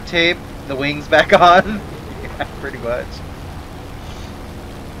 Duct tape the wings back on. Yeah, pretty much.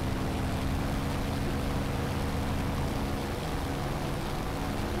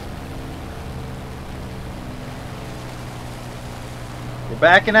 We're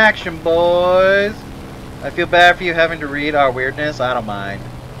back in action, boys. I feel bad for you having to read our weirdness. I don't mind.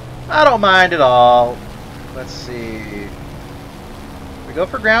 I don't mind at all. Let's see. We go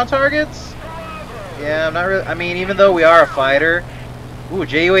for ground targets? Yeah, I'm not really. I mean, even though we are a fighter. Ooh,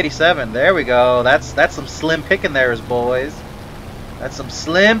 JU-87. There we go. That's some slim picking there's, boys. That's some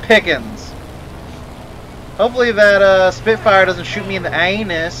slim pickings. Hopefully that Spitfire doesn't shoot me in the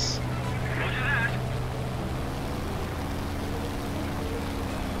anus.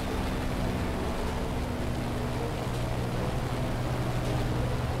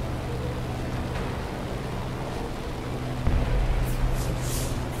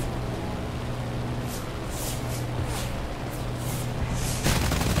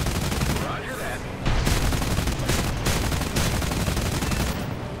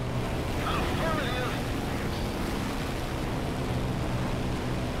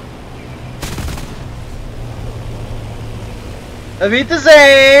 Avita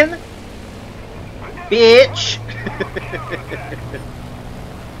Zane! Bitch!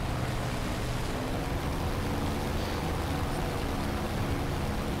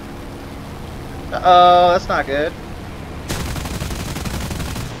 Uh-oh, that's not good.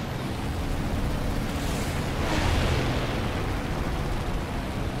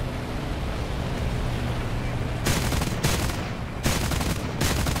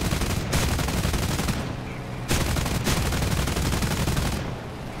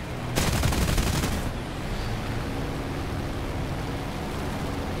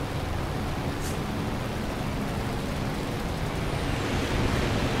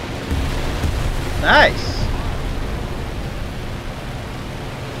 Nice.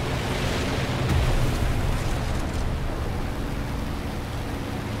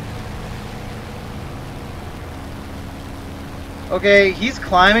 Okay, he's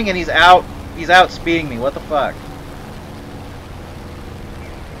climbing and he's out speeding me. What the fuck?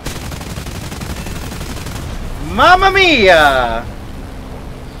 Mamma mia!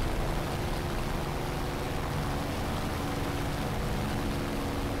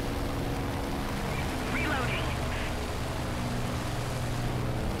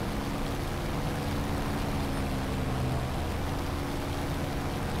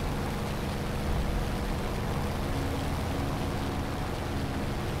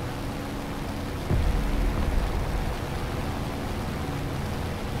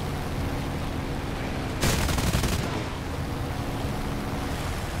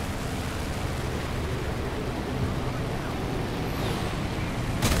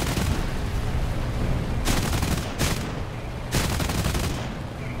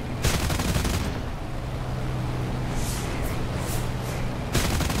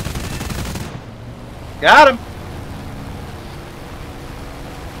 Got him.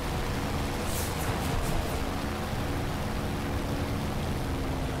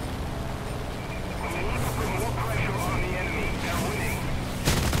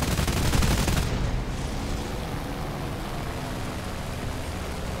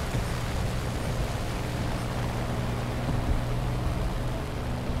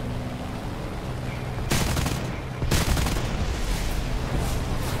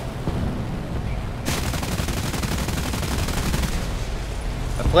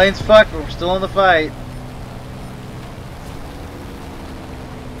 The plane's fucked, but we're still in the fight.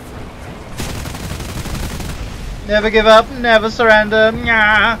 Never give up, never surrender.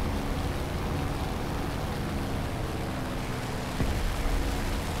 Nyah.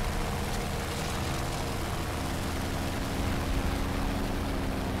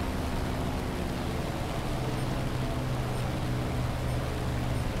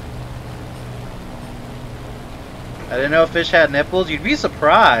 I didn't know fish had nipples. You'd be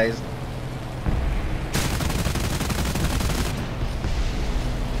surprised.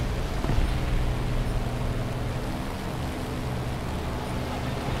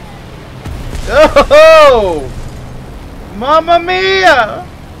 Oh! Mamma mia!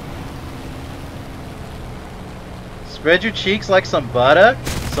 Spread your cheeks like some butter.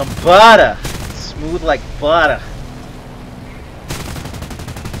 Some butter. Smooth like butter.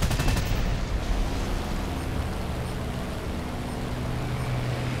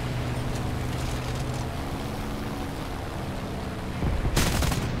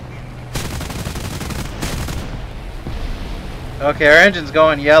 Okay, our engine's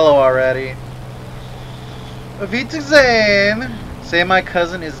going yellow already. Avita Zane! Say my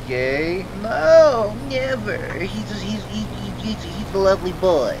cousin is gay? No, never. He's a lovely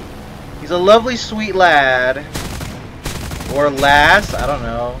boy. He's a lovely, sweet lad. Or lass, I don't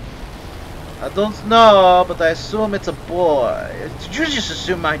know. I don't know, but I assume it's a boy. Did you just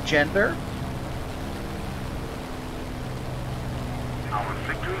assume my gender? Our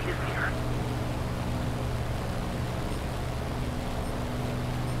victory is near.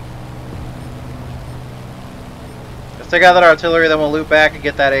 Let's take out that artillery, then we'll loop back and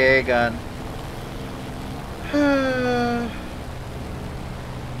get that AA gun.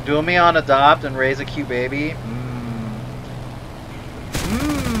 Duel me on adopt and raise a cute baby?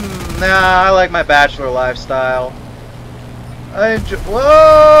 Nah, I like my bachelor lifestyle. I enjoy—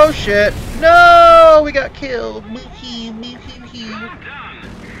 whoa, shit. No, we got killed.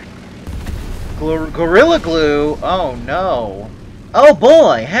 Gorilla glue? Oh, no. Oh,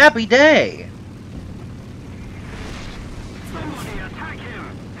 boy, happy day. Somebody attack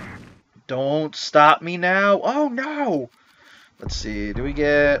him! Don't stop me now. Oh, no. Let's see. Do we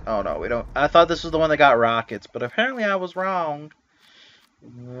get— oh, no, we don't. I thought this was the one that got rockets, but apparently I was wrong.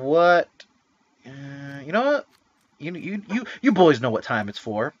 What? You know what? You boys know what time it's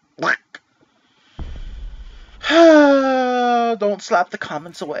for. Don't slap the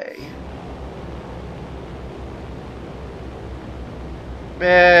comments away.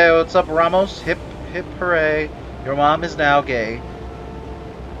 Hey, what's up, Ramos? Hip, hip, hooray. Your mom is now gay.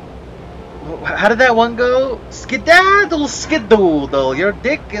 How did that one go? Skedaddle, skedoodle. Your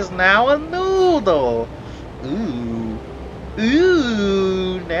dick is now a noodle. Ooh.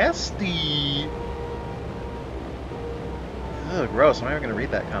 Ooh, nasty. Oh, gross. I'm not even going to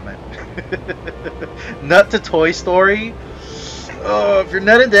read that comment. Nut to Toy Story? Oh, if you're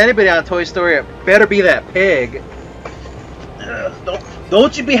nutting to anybody on Toy Story, it better be that pig.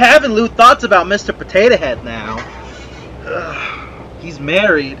 Don't you be having lewd thoughts about Mr. Potato Head now. He's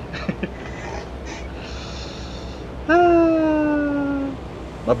married.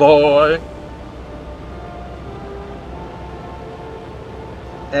 My boy.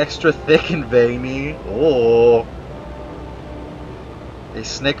 Extra thick and veiny. Oh. A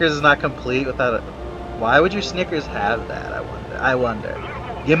Snickers is not complete without a... Why would your Snickers have that? I wonder.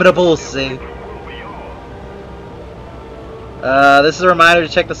 Give me the bullseye. This is a reminder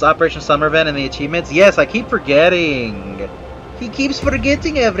to check this Operation Summer event and the achievements. Yes, I keep forgetting. He keeps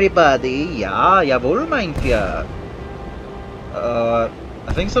forgetting everybody. Ja, jawohl, meint ya. I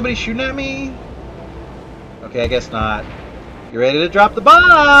think somebody's shooting at me. Okay, I guess not. You ready to drop the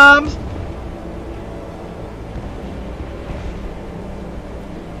bombs?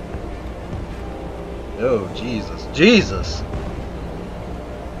 Oh, Jesus. Jesus!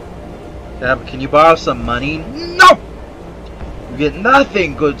 Can you borrow some money? No! You get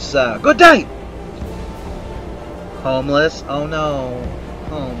nothing, good sir. Good day! Homeless? Oh no.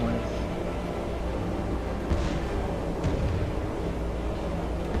 Homeless.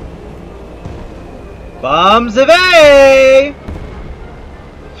 Bombs away!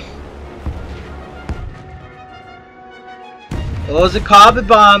 It was a carpet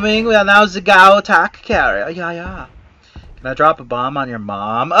bombing. Well, now it's a Gao attack carrier. Yeah. Can I drop a bomb on your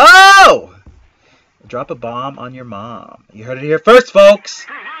mom? Oh! Drop a bomb on your mom. You heard it here first, folks.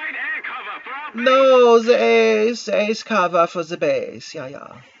 Provide air cover for our No, the ace cover for the base. Yeah. Nice.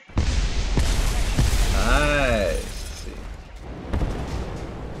 Let's see.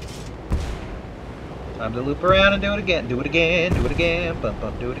 Time to loop around and do it again. Do it again. Do it again.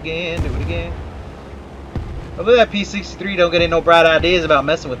 Bump. Do it again. Do it again. Hopefully that P63 don't get any no bright ideas about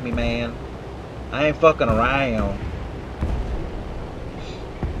messing with me, man. I ain't fucking around.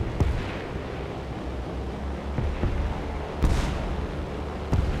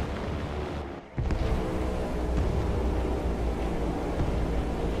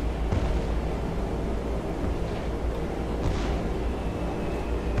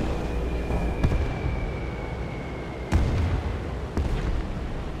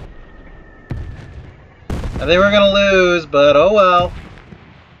 I think we're gonna lose, but oh well.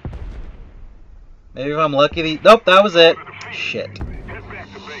 Maybe if I'm lucky. Nope, that was it. Shit.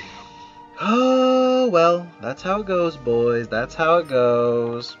 Oh well, that's how it goes, boys. That's how it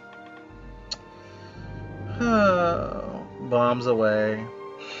goes. Oh, bombs away.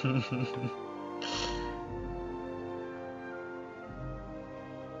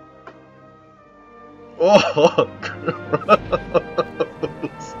 Oh, gross.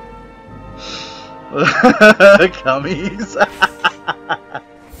 Gummies.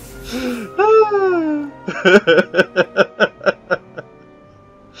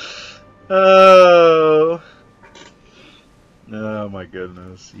 Oh. Oh my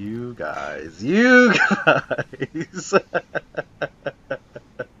goodness. You guys.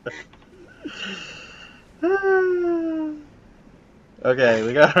 Okay,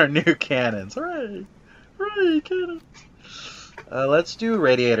 we got our new cannons. Hooray! Hooray, cannons! Let's do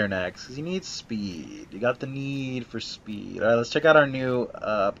Radiator next, because you need speed. You got the need for speed. Alright, let's check out our new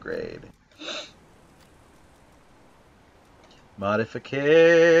upgrade.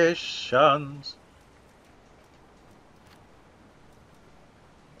 Modifications.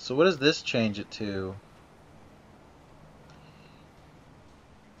 So what does this change it to?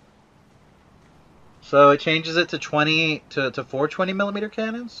 So it changes it to 20 to 420 millimeter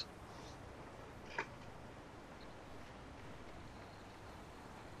cannons?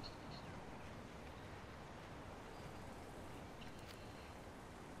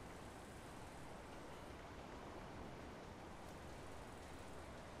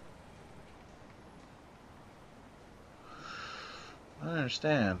 I don't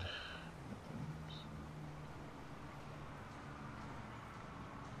understand.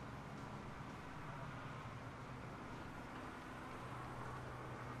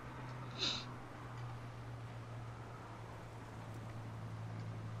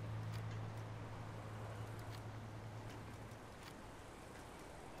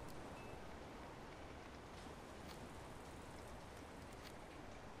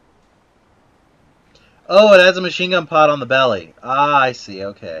 Oh, it has a machine gun pod on the belly. Ah, I see.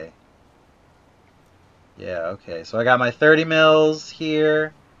 Okay. Yeah, okay. So I got my 30 mils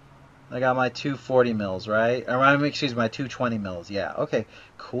here. I got my 240 mils, right? Or excuse me, my 220 mils. Yeah. Okay.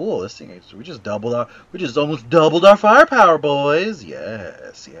 Cool. This thing is we just almost doubled our firepower, boys.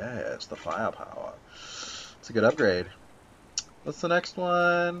 Yes, yes, the firepower. It's a good upgrade. What's the next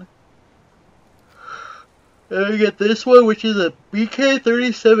one? And we get this one, which is a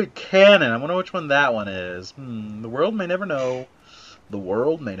BK-37 cannon. I wonder which one that one is. The world may never know. The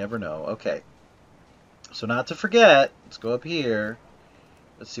world may never know. Okay. So not to forget, let's go up here.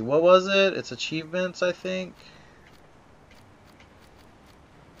 Let's see, what was it? It's achievements, I think.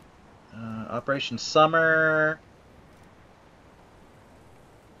 Operation Summer.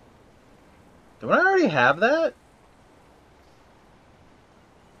 Don't I already have that?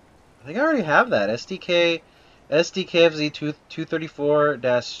 I think I already have that. SDKFZ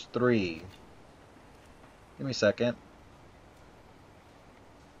 234-3. Give me a second.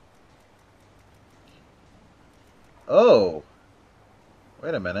 Oh.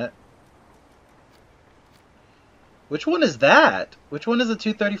 Wait a minute. Which one is that? Which one is the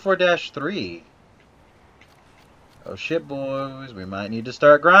 234-3? Oh shit, boys. We might need to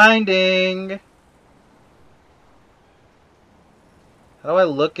start grinding. How do I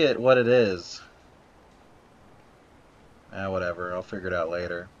look at what it is? Whatever. I'll figure it out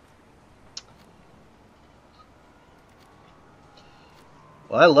later.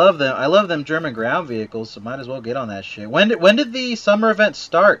 Well, I love them. I love them German ground vehicles, so might as well get on that shit. When did the summer event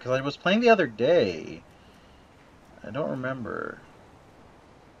start? Because I was playing the other day. I don't remember.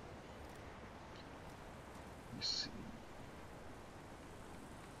 Let me see.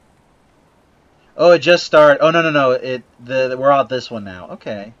 Oh, it just started. Oh no. We're on this one now.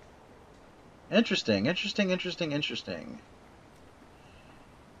 Okay. Interesting. How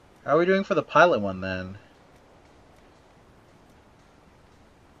are we doing for the pilot one then?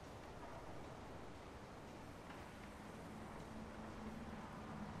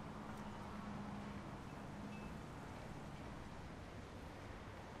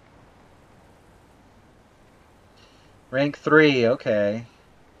 Rank 3, okay.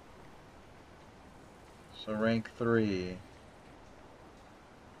 So rank 3.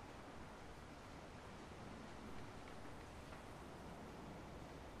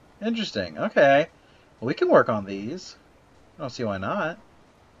 Interesting, okay. Well, we can work on these. I don't see why not.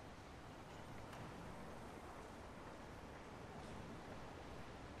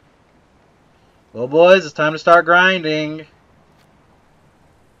 Well, boys, it's time to start grinding.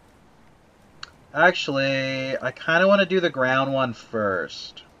 Actually, I kind of want to do the ground one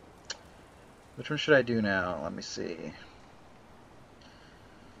first. Which one should I do now? Let me see.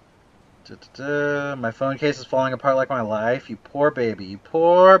 My phone case is falling apart like my life. You poor baby. You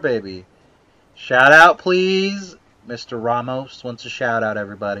poor baby. Shout out, please. Mr. Ramos wants a shout out,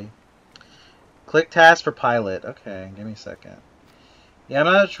 everybody. Click task for pilot. Okay, give me a second. Yeah, I'm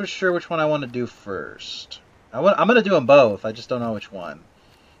not sure which one I want to do first. I'm going to do them both. I just don't know which one.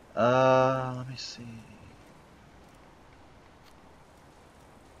 Let me see.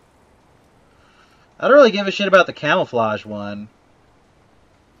 I don't really give a shit about the camouflage one.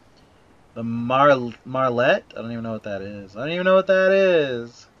 The Marlette? I don't even know what that is.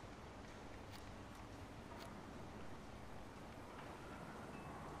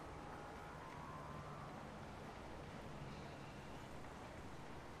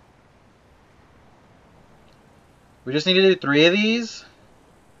 We just need to do 3 of these?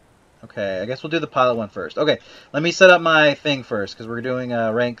 Okay, I guess we'll do the pilot one first. Okay, let me set up my thing first, because we're doing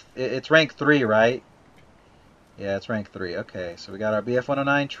rank... It's rank 3, right? Yeah, it's rank 3. Okay, so we got our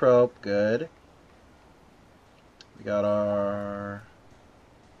BF-109 trope. Good. We got our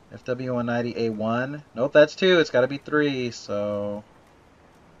FW-190A1. Nope, that's 2. It's got to be 3, so...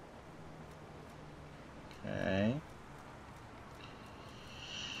 Okay.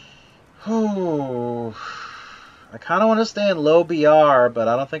 Oh, I kind of want to stay in low BR, but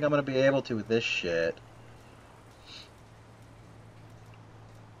I don't think I'm going to be able to with this shit.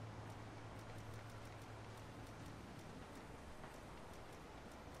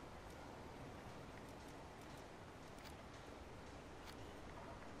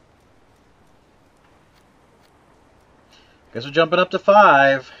 Guess we're jumping up to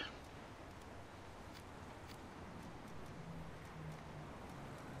 5.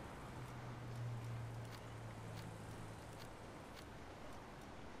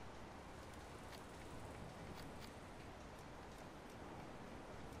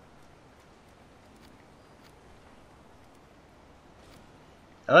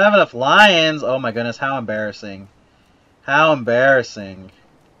 I don't have enough lions. Oh my goodness, how embarrassing. How embarrassing.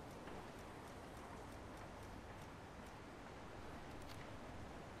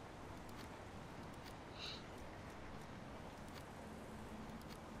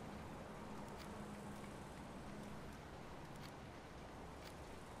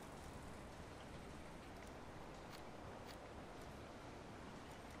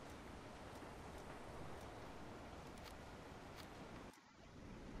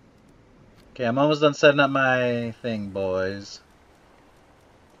 Okay, I'm almost done setting up my thing, boys.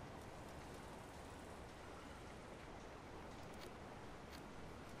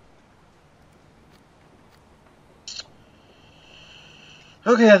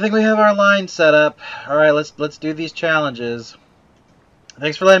 Okay, I think we have our line set up. All right, let's do these challenges.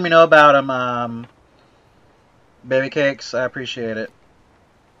 Thanks for letting me know about them, baby cakes. I appreciate it.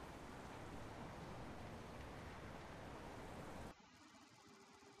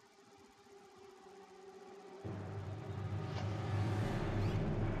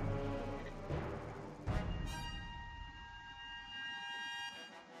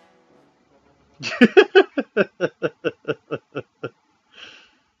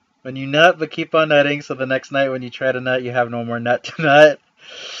 When you nut, but keep on nutting, so the next night when you try to nut, you have no more nut to nut.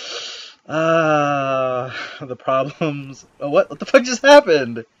 The problems. Oh, what the fuck just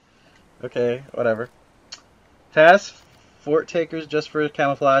happened? Okay, whatever. Task fort takers just for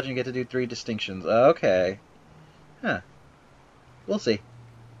camouflage, and you get to do 3 distinctions. Okay. Huh. We'll see.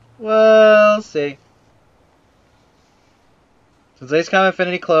 We'll see. Since Ace Com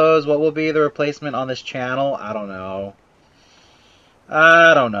Infinity closed, what will be the replacement on this channel? I don't know.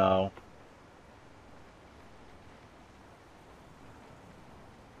 I don't know.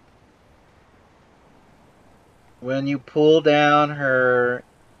 When you pull down her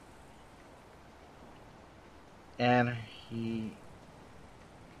and he...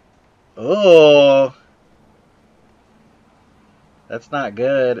 Oh! That's not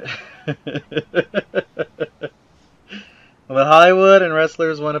good. But Hollywood and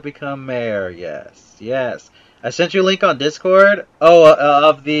wrestlers want to become mayor. Yes, yes. I sent you a link on Discord. Oh,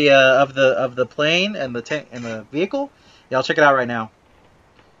 of the plane and the tank and the vehicle. Yeah, I'll check it out right now.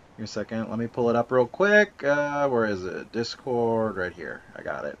 Give me a second. Let me pull it up real quick. Where is it? Discord, right here. I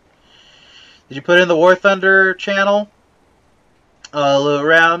got it. Did you put it in the War Thunder channel? All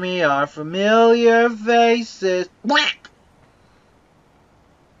around me are familiar faces. Whack!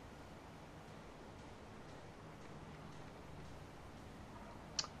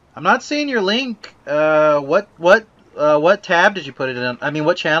 I'm not seeing your link. What tab did you put it in? I mean,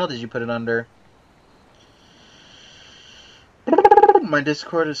 what channel did you put it under? My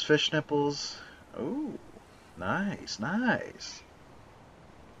Discord is fish nipples. Ooh, nice, nice.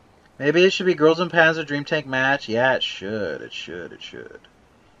 Maybe it should be Girls and Panzer Dream Tank match. Yeah, it should. It should. It should.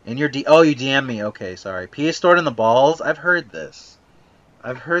 In your oh, you DM me. Okay, sorry. Pee is stored in the balls. I've heard this.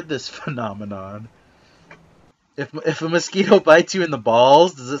 I've heard this phenomenon. If a mosquito bites you in the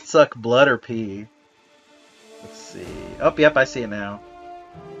balls, does it suck blood or pee? Let's see. Oh, yep, I see it now.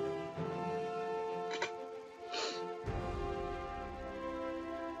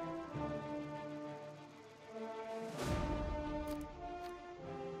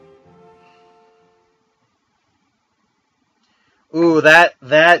 Ooh,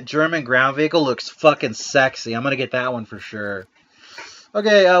 that German ground vehicle looks fucking sexy. I'm gonna get that one for sure.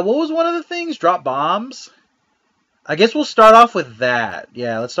 Okay, what was one of the things? Drop bombs? I guess we'll start off with that.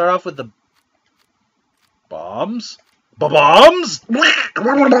 Yeah, let's start off with the bombs. Bombs?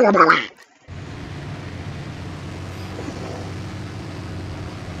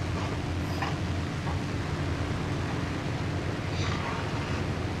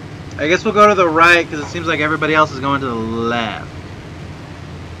 I guess we'll go to the right because it seems like everybody else is going to the left.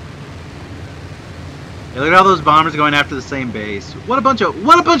 Yeah, look at all those bombers going after the same base. What a bunch of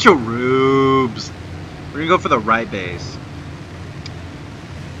rubes. We're gonna go for the right base.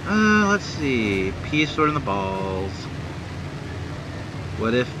 Let's see. P stored in the balls.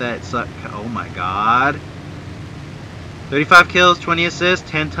 What if that suck? Oh my god. 35 kills, 20 assists,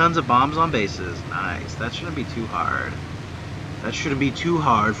 10 tons of bombs on bases. Nice. That shouldn't be too hard. That shouldn't be too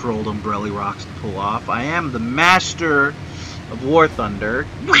hard for old Umbrellarocks to pull off. I am the master of War Thunder.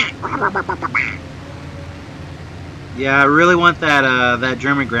 Yeah, I really want that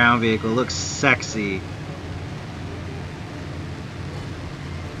German ground vehicle. It looks sexy.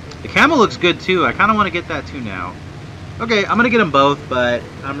 The camo looks good too. I kind of want to get that too now. Okay, I'm going to get them both, but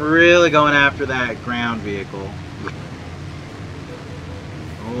I'm really going after that ground vehicle.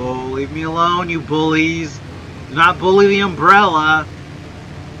 Oh, leave me alone, you bullies. Do not bully the umbrella.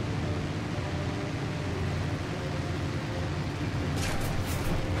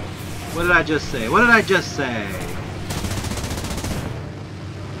 What did I just say? What did I just say?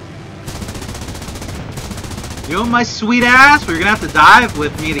 You know my sweet ass? Well, you're gonna have to dive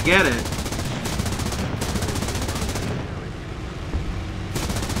with me to get it.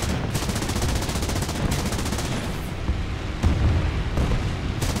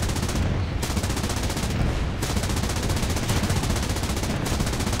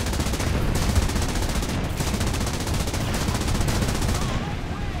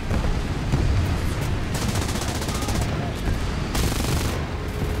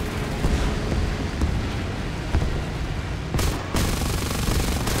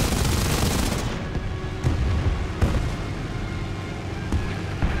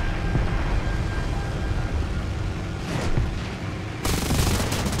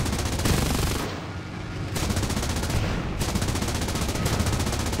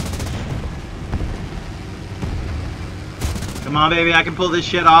 Come on, baby, I can pull this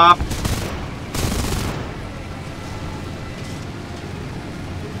shit off.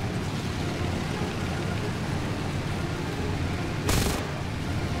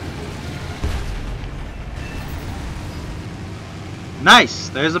 Nice.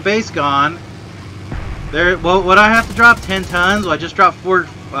 There's a base gone. There. Well, would I have to drop 10 tons? Well, I just dropped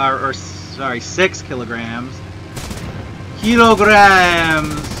 6 kilograms.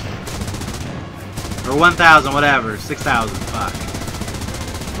 Kilograms. Or 1,000, whatever. 6,000. Fuck.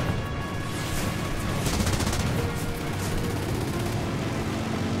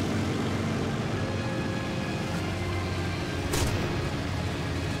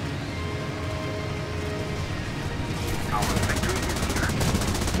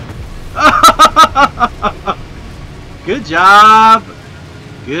 Good job.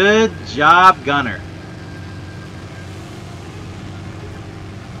 Good job, Gunner.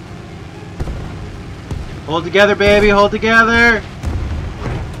 Hold together, baby. Hold together.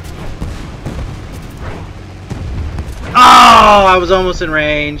 Oh, I was almost in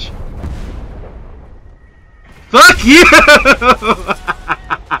range. Fuck you!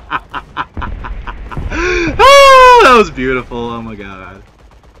 Oh, that was beautiful. Oh my god.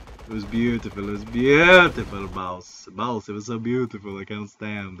 It was beautiful. It was beautiful, boss. Boss, it was so beautiful. I can't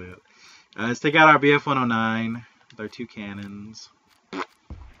stand it. Let's take out our BF-109 with our 2 cannons.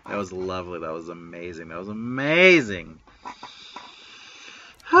 That was lovely. That was amazing. That was amazing.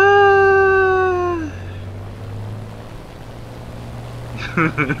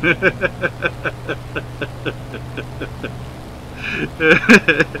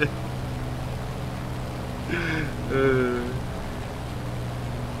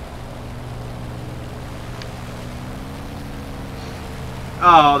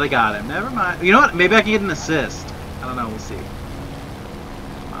 Oh, they got him. Never mind. You know what? Maybe I can get an assist. I don't know. We'll see.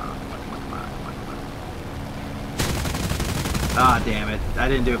 Ah, damn it. I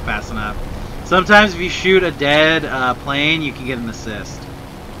didn't do it fast enough. Sometimes if you shoot a dead plane, you can get an assist.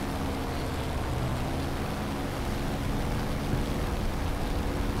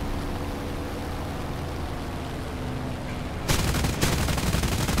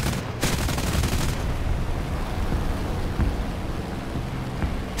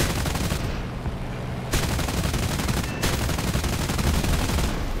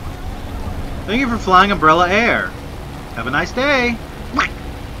 Thank you for flying Umbrella Air. Have a nice day.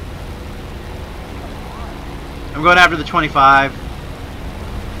 I'm going after the 25.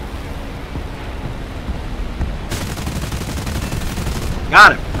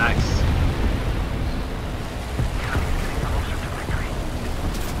 Got him. Nice.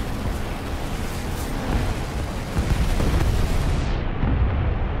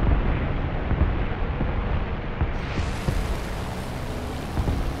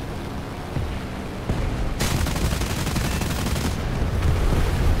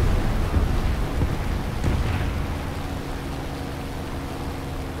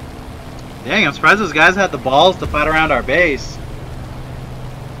 Dang, I'm surprised those guys had the balls to fight around our base.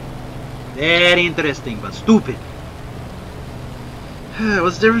 Very interesting, but stupid.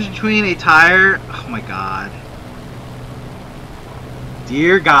 What's the difference between a tire? Oh my god.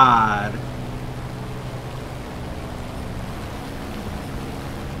 Dear God.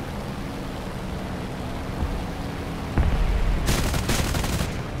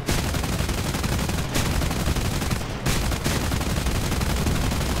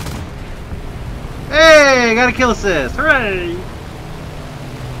 Hey, got a kill assist. Hooray!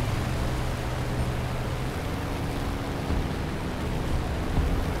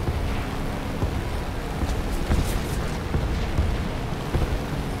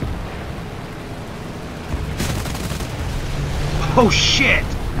 Oh shit!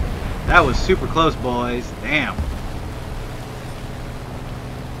 That was super close, boys. Damn.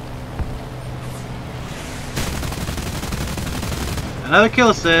 Another kill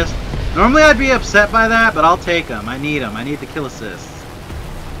assist. Normally I'd be upset by that, but I'll take them. I need them. I need the kill assists.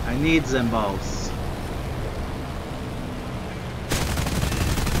 I need them balls.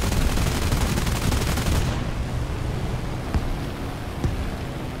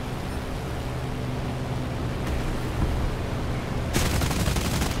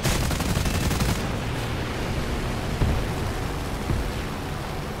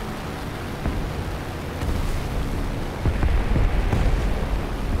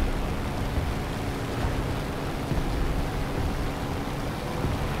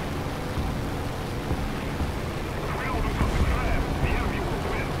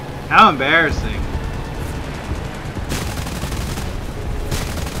 How embarrassing.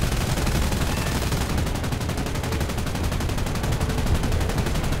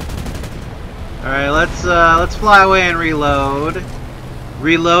 Alright, let's fly away and reload.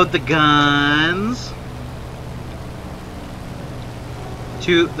 Reload the guns.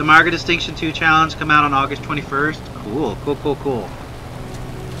 The Margaret Distinction 2 challenge come out on August 21st. Cool, cool, cool, cool.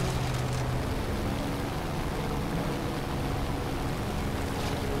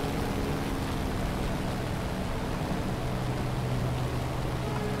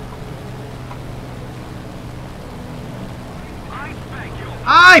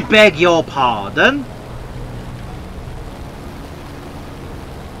 I beg your pardon.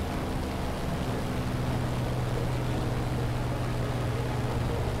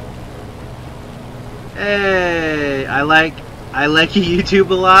 Hey, I like YouTube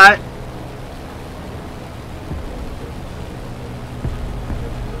a lot.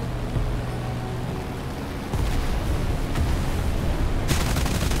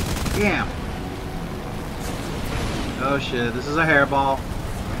 Damn. Oh shit, this is a hairball.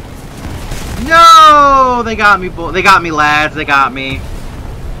 No! They got me, they got me, lads. They got me.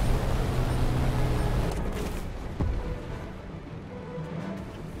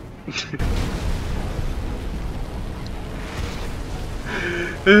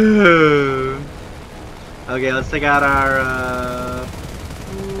 Okay, let's take out our.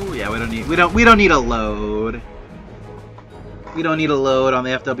 Ooh, yeah, we don't need a load. We don't need a load on the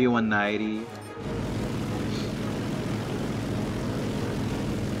FW190.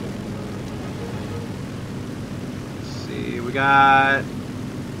 We got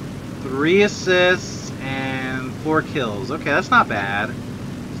 3 assists and 4 kills. Okay, that's not bad.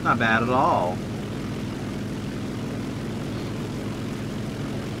 It's not bad at all.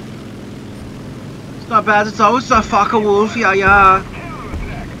 It's not bad. It's always a fucking wolf, yeah, yeah.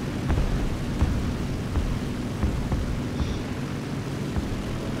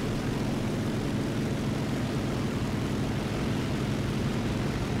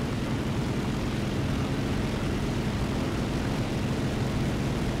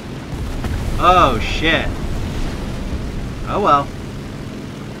 Oh shit. Oh well.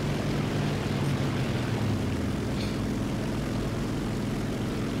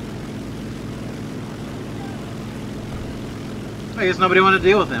 I guess nobody wanted to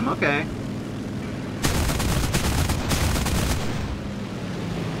deal with him. Okay.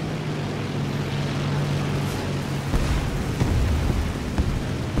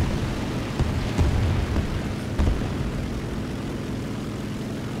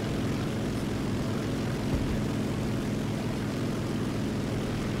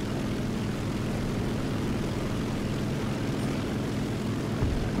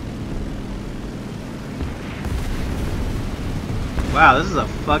 Wow, this is a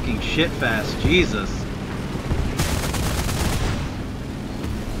fucking shit fest. Jesus.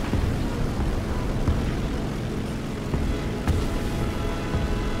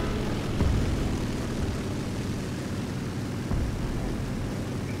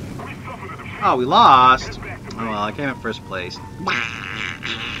 Oh, we lost. Oh well, I came in first place.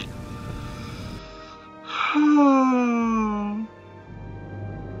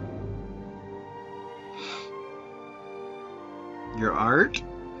 Your art?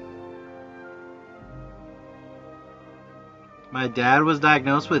 My dad was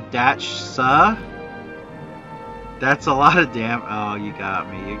diagnosed with DATSA? That's a lot of damn. Oh, you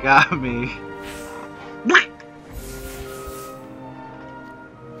got me. You got me.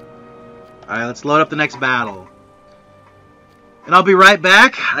 Alright, let's load up the next battle. And I'll be right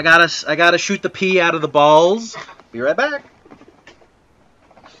back. I gotta shoot the pee out of the balls. Be right back.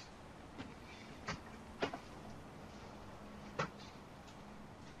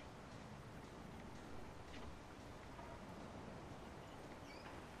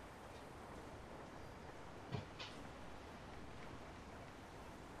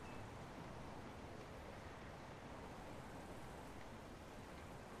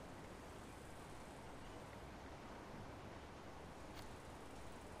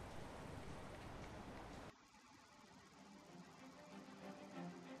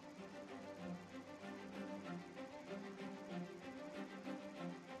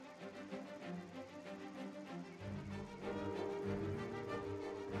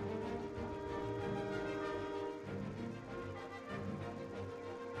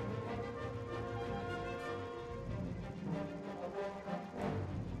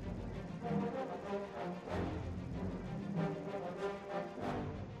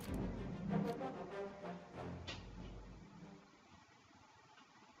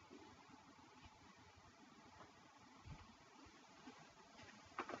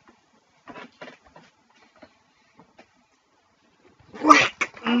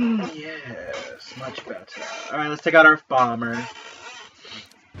 Yes, much better. Alright, let's take out our bomber.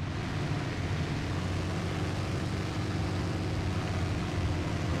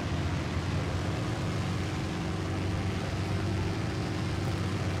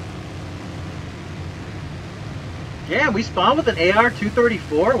 Yeah, we spawned with an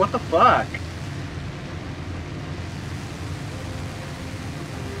AR-234? What the fuck?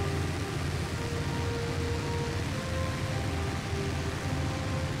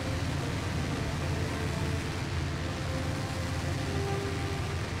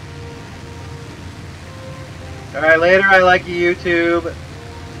 Alright, later, I like you, YouTube.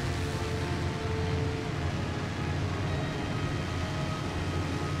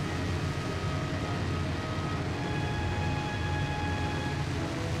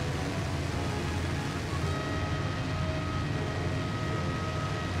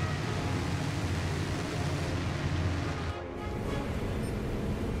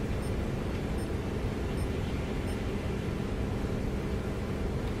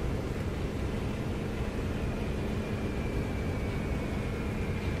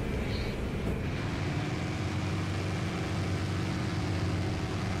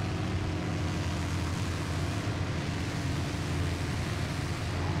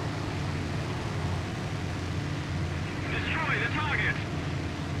 Destroy the target.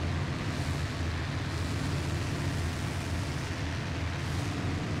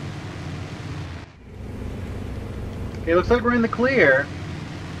 Okay, looks like we're in the clear.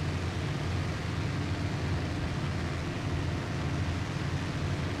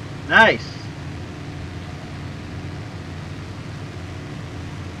 Nice.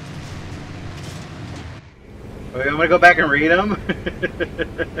 Wait, I'm gonna go back and read them.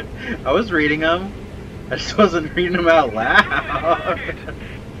 I was reading them. I just wasn't reading them out loud.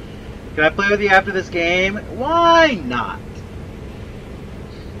 Can I play with you after this game? Why not?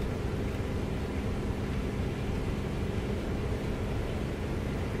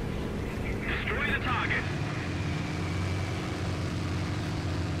 Destroy the target.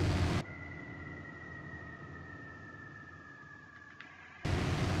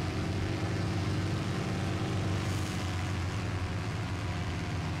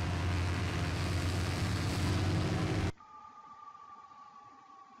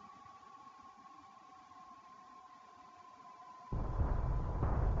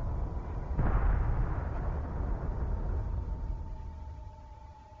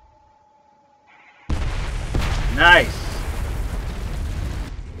 Nice.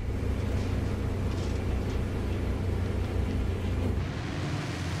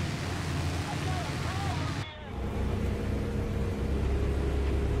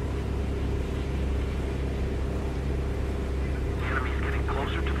 The enemy's getting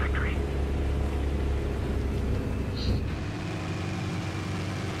closer to victory.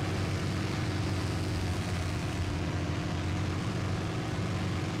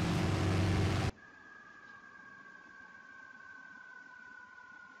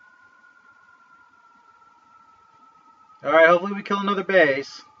 Alright, hopefully we kill another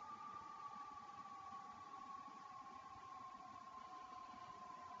base.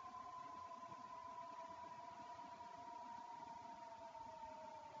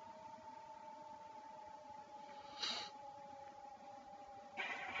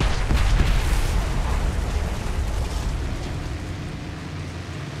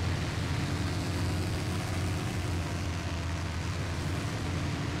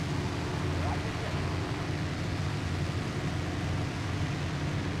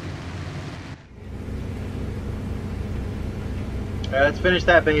 Alright, let's finish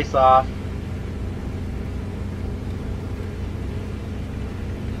that base off.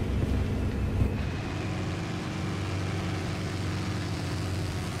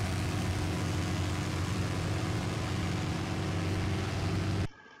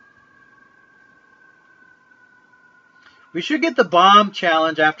 We should get the bomb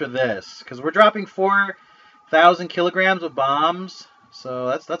challenge after this, because we're dropping 4,000 kilograms of bombs, so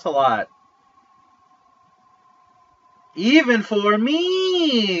that's a lot. Even for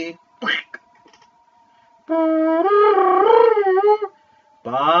me!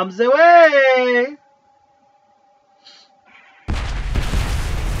 Bombs away!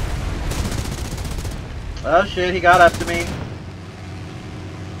 Oh shit, he got up to me.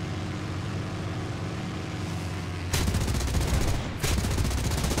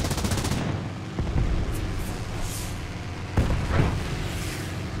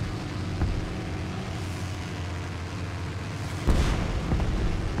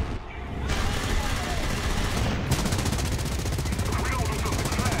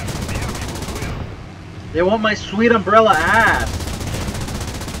 They want my sweet umbrella ass.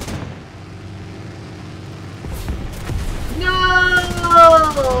 No,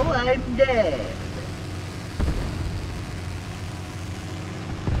 I'm dead.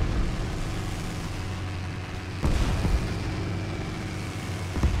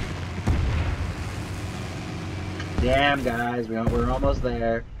 Damn, guys, we're almost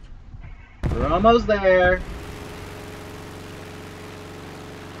there. We're almost there.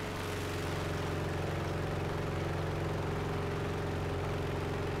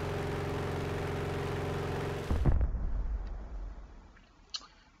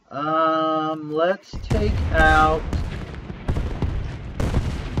 Let's take out.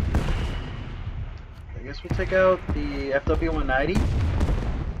 I guess we'll take out the FW-190.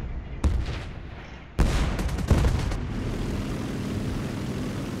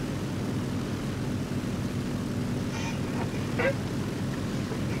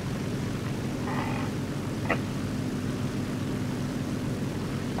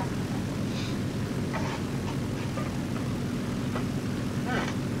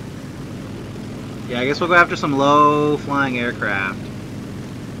 Yeah, I guess we'll go after some low-flying aircraft.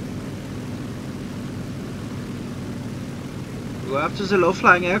 Go after the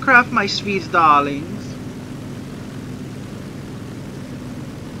low-flying aircraft, my sweet darlings.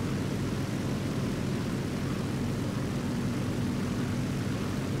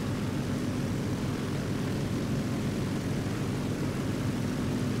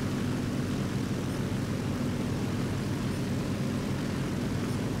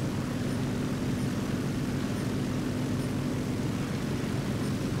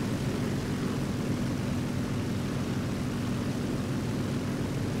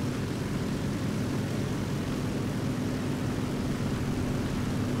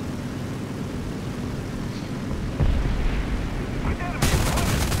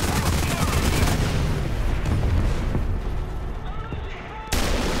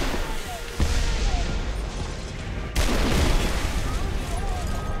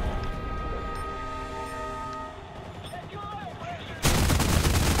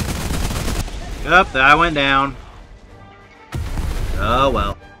 Up, that went down. Oh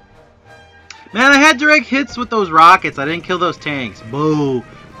well. Man, I had direct hits with those rockets. I didn't kill those tanks. Boo.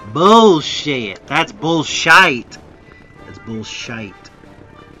 Bullshit. That's bullshite. That's bullshite.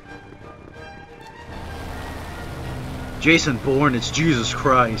 Jason Bourne, it's Jesus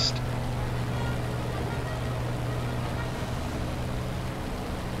Christ.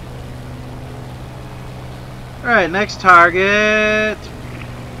 Alright, next target.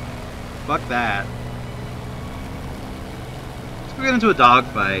 Fuck that. Let's go get into a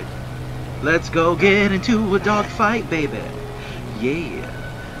dogfight. Let's go get into a dogfight, baby. Yeah.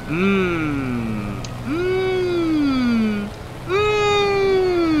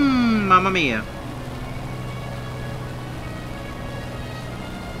 Mamma mia.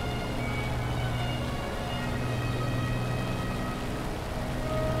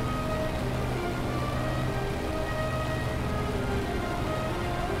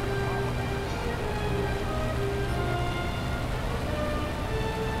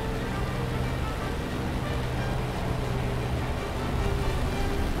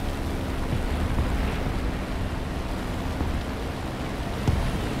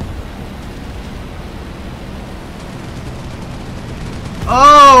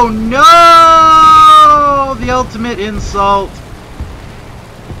 Oh no! The ultimate insult.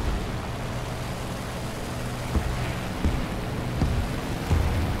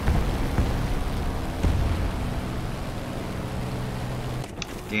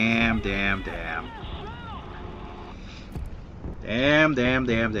 Damn, damn, damn. Damn, damn,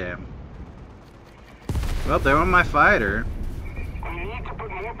 damn, damn. Well, there went my fighter. We need to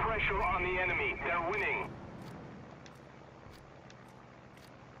put more pressure on the enemy. They're winning.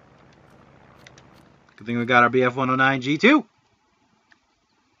 Good thing we got our BF-109 G2.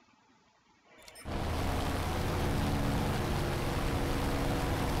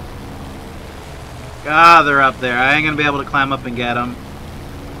 Ah, they're up there. I ain't gonna be able to climb up and get them.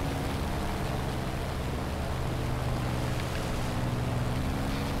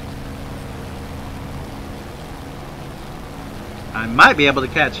 I might be able to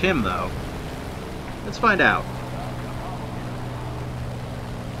catch him, though. Let's find out.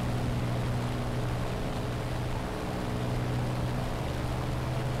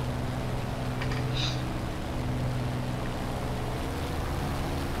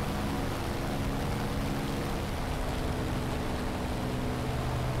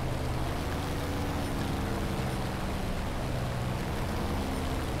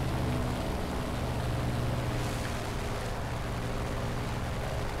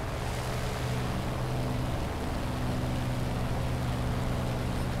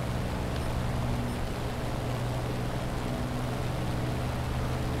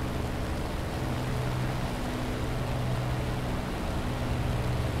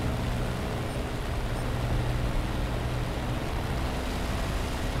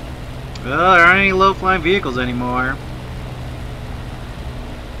 Well, there aren't any low-flying vehicles anymore.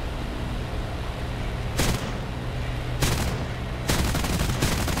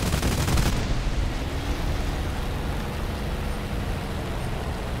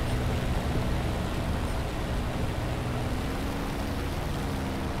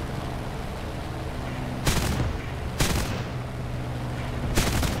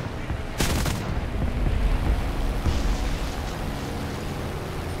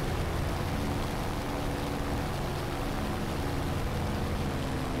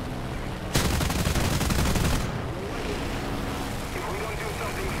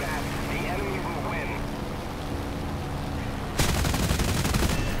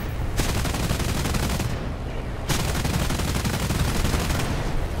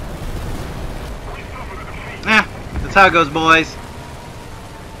 That's how it goes, boys.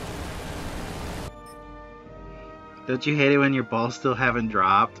 Don't you hate it when your balls still haven't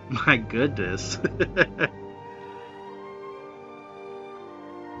dropped? My goodness.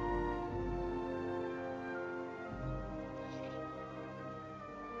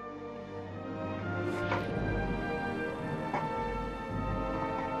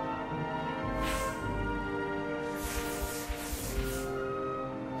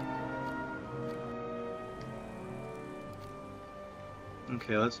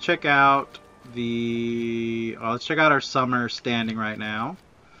 Okay, let's check out the... Oh, let's check out our summer standing right now.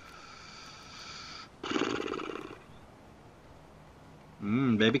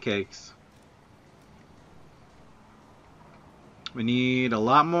 Baby cakes. We need a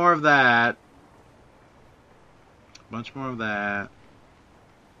lot more of that. A bunch more of that.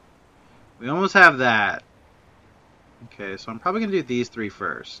 We almost have that. Okay, so I'm probably going to do these three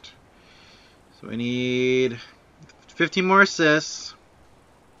first. So we need 15 more assists.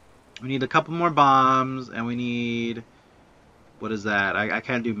 We need a couple more bombs, and we need... What is that? I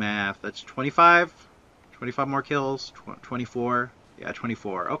can't do math. That's 25? 25 more kills? 24? Yeah,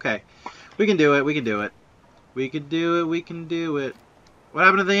 24. Okay. We can do it. We can do it. We can do it. We can do it. What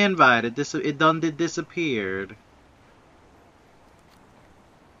happened to the invite? It done disappeared.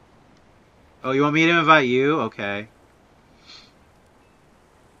 Oh, you want me to invite you? Okay.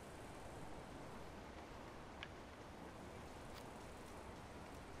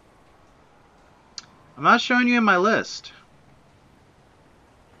 I'm not showing you in my list.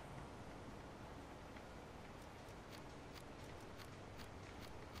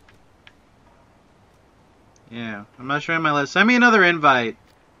 Yeah, I'm not showing my list. Send me another invite.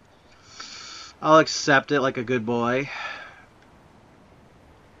 I'll accept it like a good boy.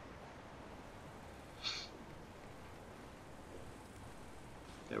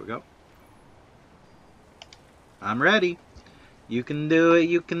 There we go. I'm ready. You can do it,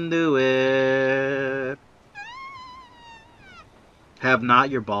 you can do it. Have not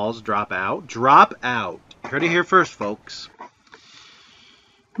your balls drop out. Drop out. You heard it here first, folks.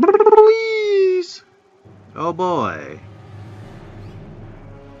 Please. Oh boy.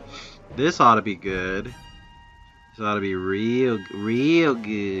 This ought to be good. This ought to be real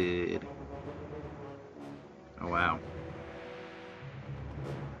good. Oh wow.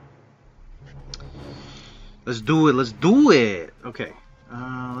 Let's do it. Let's do it. Okay.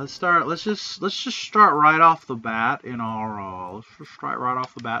 Let's start. Let's just start right off the bat in our. Let's just start right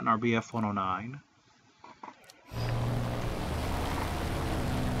off the bat in our BF 109.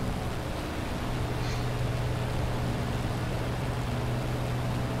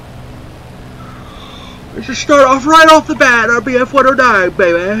 Let's just start off right off the bat in our BF 109,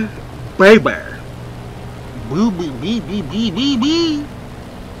 baby. Baby. Boo boo bee bee bee bee bee.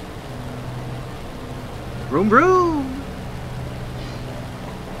 Vroom vroom.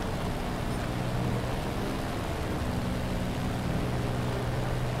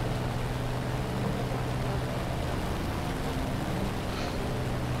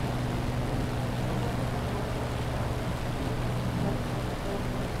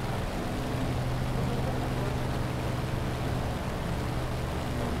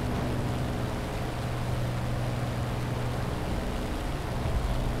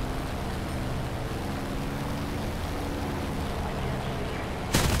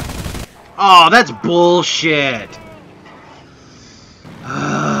 Oh, that's bullshit.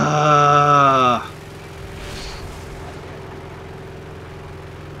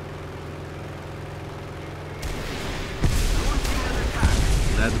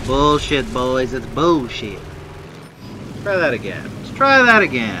 That's bullshit, boys. It's bullshit. Let's try that again. Let's try that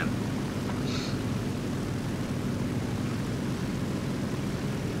again.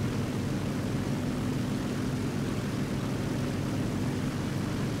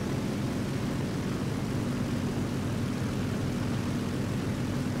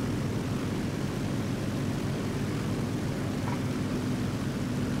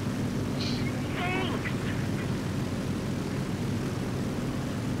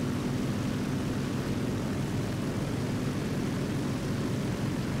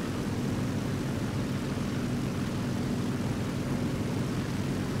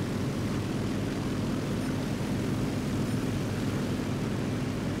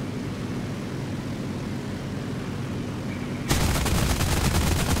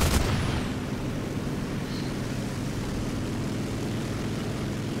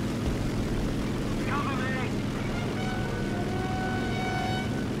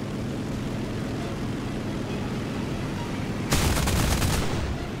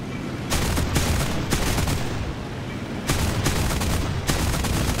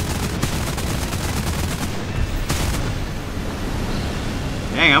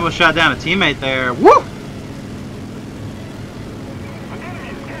 Dang, I almost shot down a teammate there. Woo!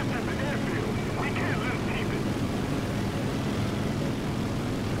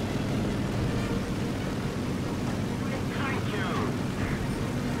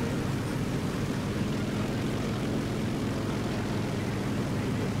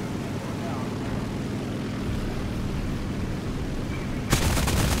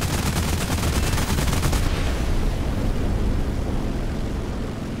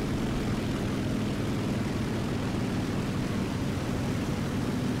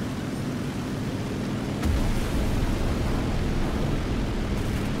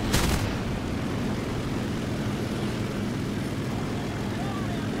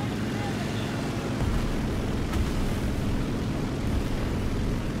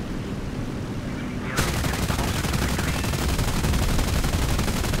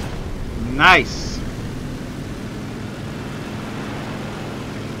 Nice.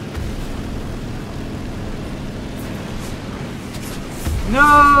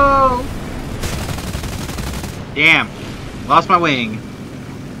 No! Damn. Lost my wing.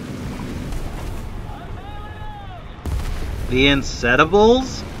 The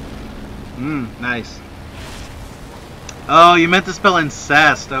Insedibles? Nice. Oh, you meant to spell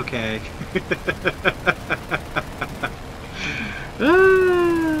incest. Okay.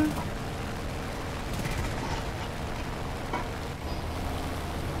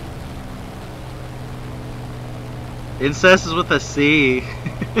 Incest is with a C.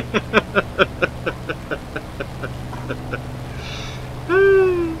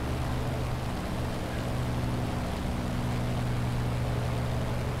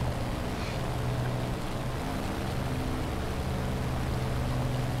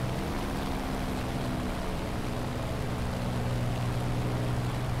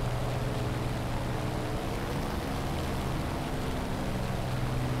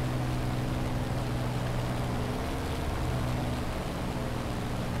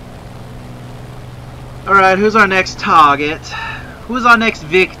 Alright, who's our next target? Who's our next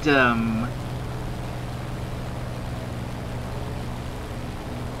victim?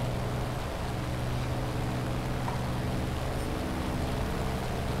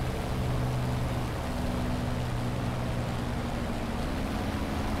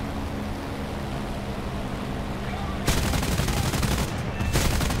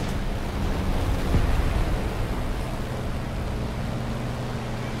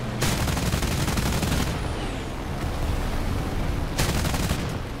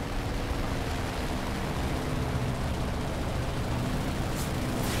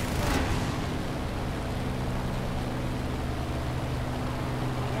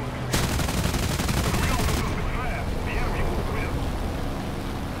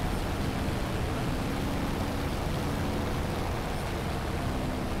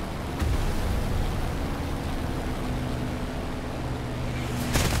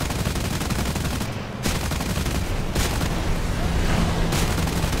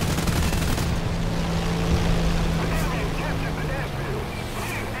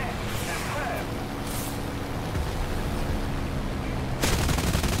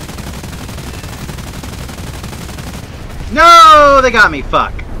 No, they got me.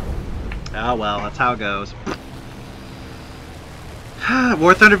 Fuck. Oh well, that's how it goes.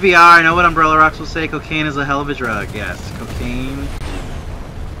 War Thunder VR. I know what Umbrellarocks will say. Cocaine is a hell of a drug. Yes, cocaine.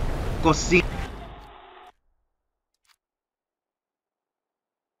 Cocaine.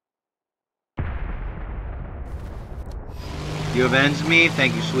 You avenged me.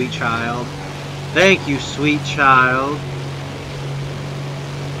 Thank you, sweet child. Thank you, sweet child.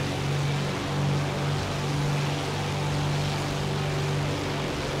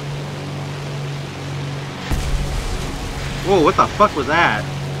 Whoa, what the fuck was that?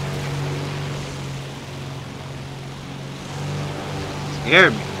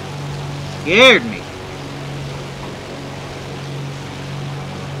 Scared me. Scared me.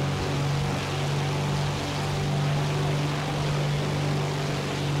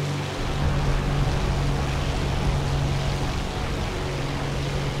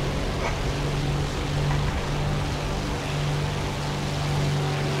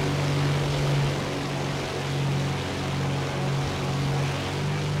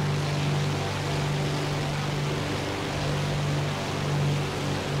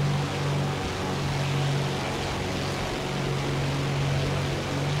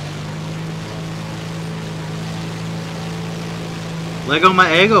 Lego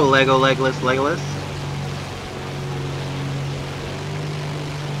my ego, Lego legless, Legolas.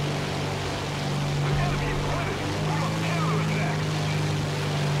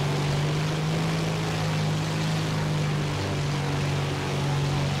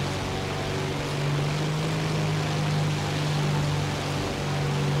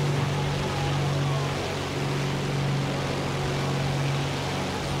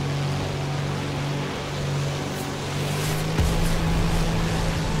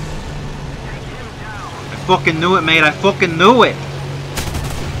 fucking knew it, mate. I fucking knew it.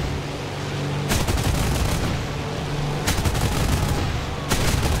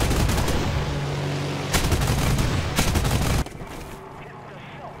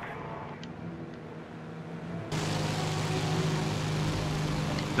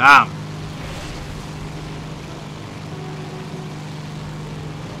 Damn.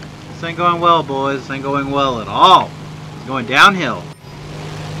 This ain't going well, boys. This ain't going well at all. It's going downhill.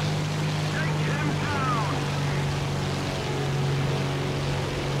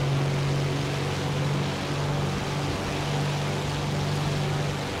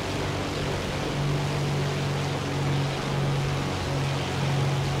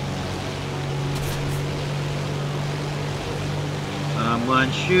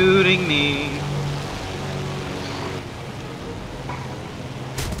 Someone shooting me.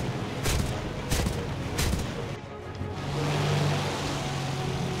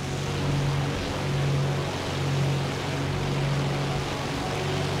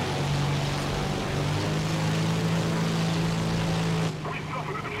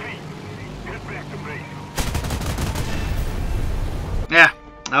 Yeah,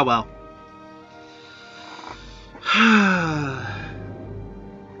 oh well.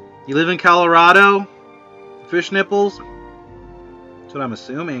 You live in Colorado? Fish nipples? That's what I'm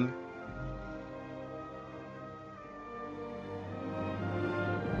assuming.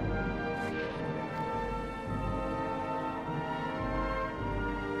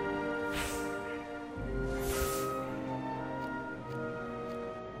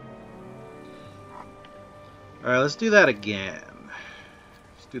 Alright, let's do that again.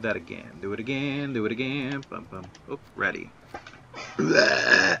 Let's do that again. Do it again, do it again. Bum, bum. Oh, ready.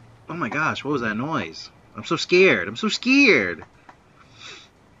 Oh my gosh, what was that noise? I'm so scared. I'm so scared.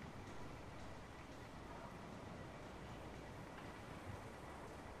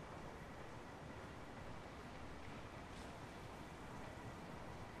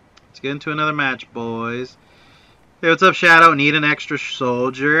 Let's get into another match, boys. Hey, what's up, Shadow? Need an extra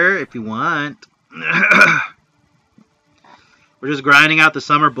soldier if you want. We're just grinding out the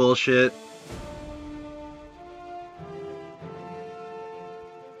summer bullshit.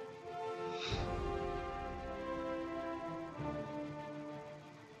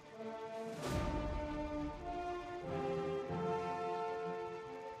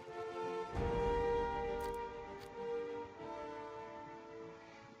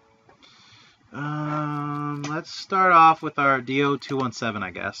 Let's start off with our DO-217,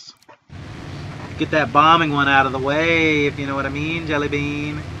 I guess. Get that bombing one out of the way, if you know what I mean, Jelly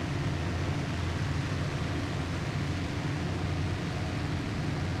Bean.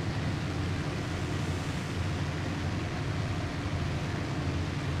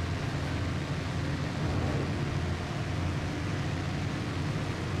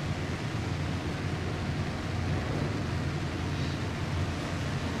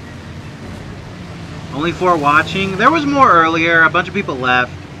 Only 4 watching. There was more earlier. A bunch of people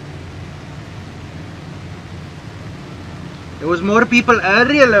left. There was more people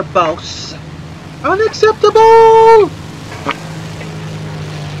earlier, boss. Unacceptable!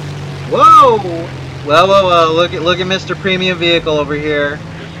 Whoa! Whoa, whoa, whoa. Look at Mr. Premium Vehicle over here.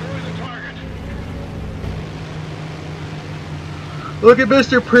 Look at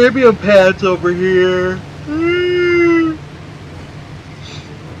Mr. Premium Pants over here.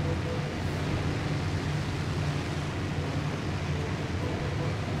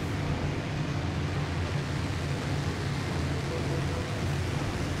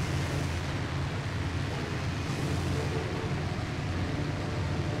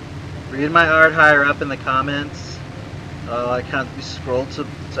 Read my art higher up in the comments. I can't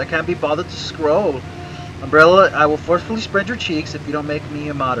be bothered to scroll. Umbrella, I will forcefully spread your cheeks if you don't make me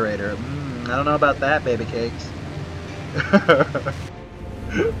a moderator. I don't know about that, baby cakes.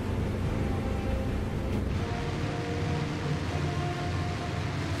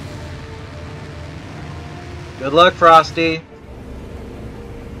 Good luck, Frosty.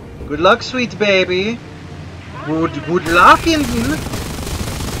 Good luck, sweet baby. Good luck in...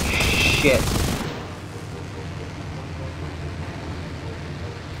 Shit.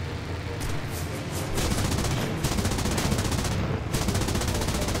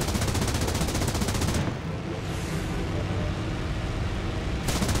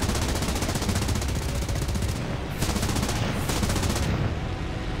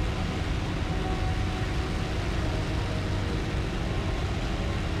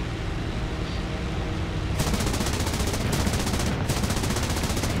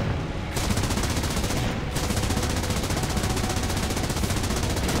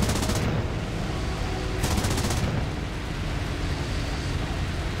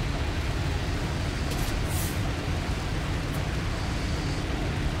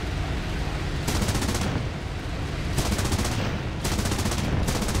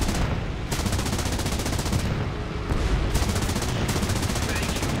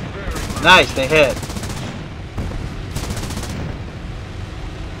 Nice, they hit.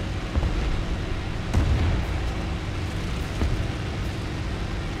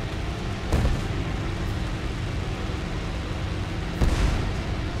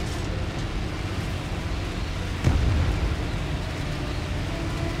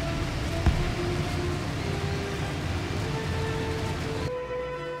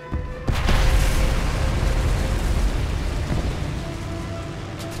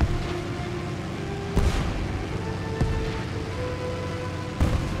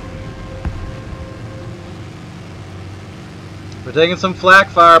 We're taking some flak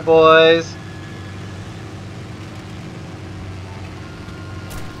fire, boys.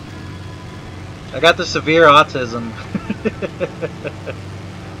 I got the severe autism.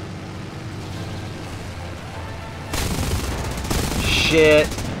 Shit.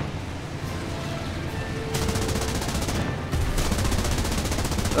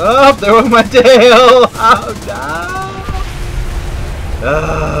 Oh, there went my tail. Oh, no.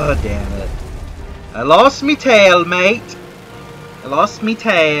 Oh, damn it. I lost me tail, mate. I lost me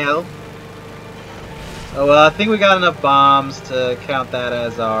tail. Oh, well, I think we got enough bombs to count that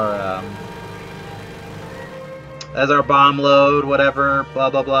as our bomb load, whatever,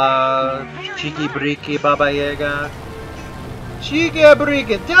 blah, blah, blah. Cheeky breeky baba yaga. Cheeky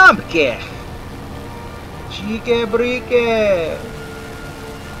breeky dumpke. Cheeky breeky.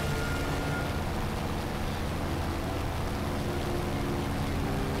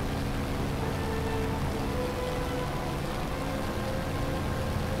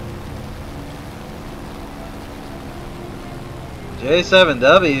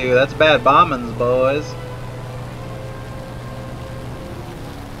 J7W, that's bad bombings, boys.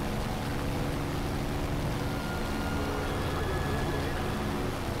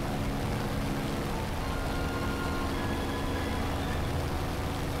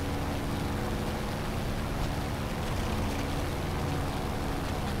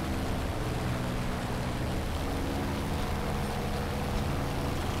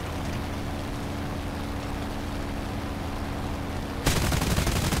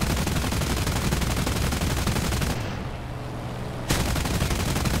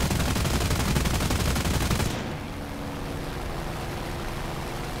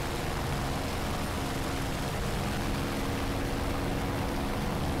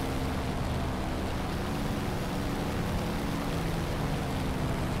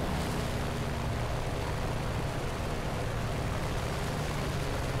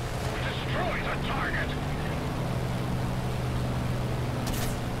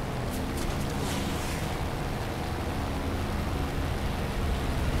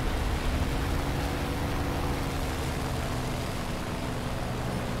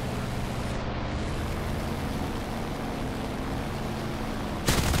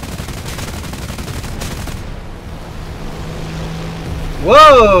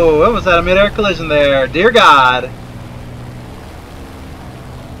 Whoa! Almost had a mid-air collision there. Dear God.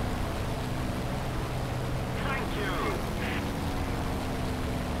 Thank you.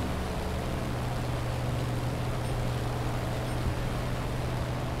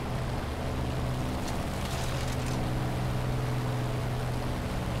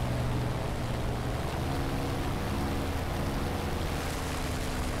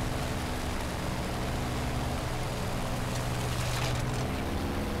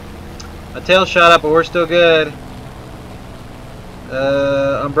 My tail shot up, but we're still good.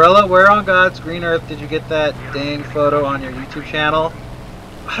 Umbrella, where on God's green earth did you get that dang photo on your YouTube channel?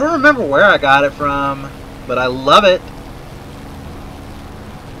 I don't remember where I got it from, but I love it.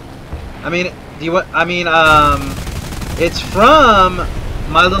 I mean, it's from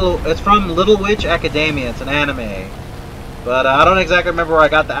Little Witch Academia. It's an anime, but I don't exactly remember where I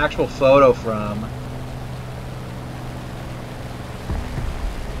got the actual photo from.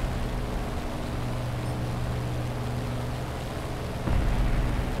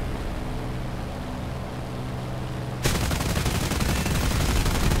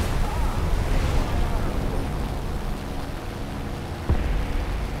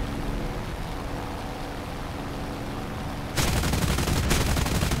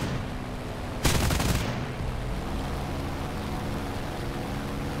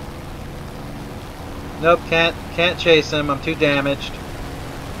 Nope, can't chase him. I'm too damaged.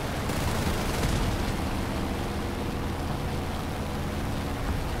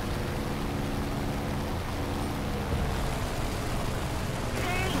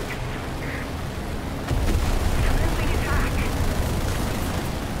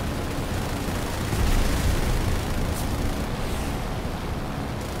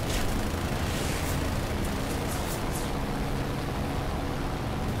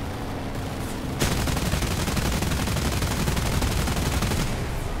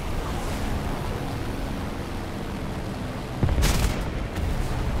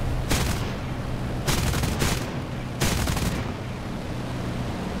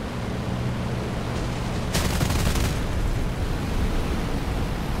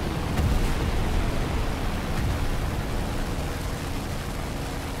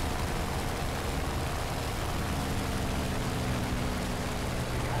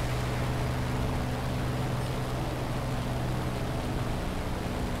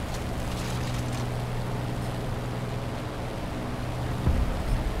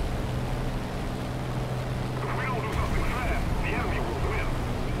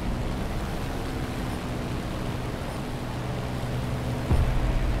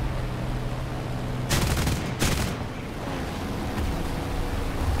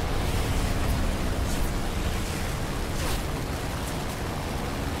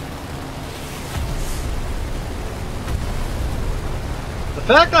 The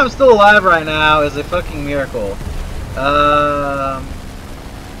fact I'm still alive right now is a fucking miracle.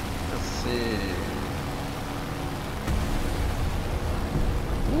 Let's see.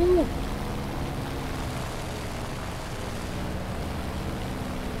 Woo.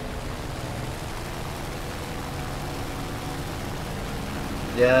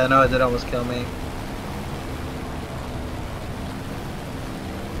 Yeah, no, it did almost kill me.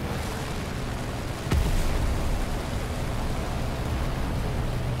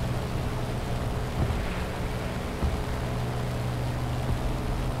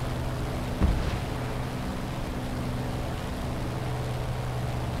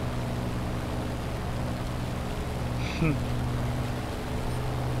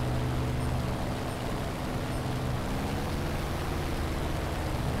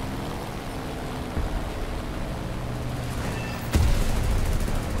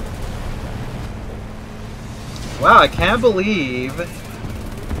 Wow, I can't believe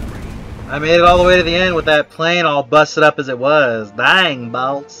I made it all the way to the end with that plane all busted up as it was. Dang,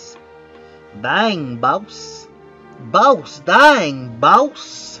 boss. Dang, boss. Boss, dang,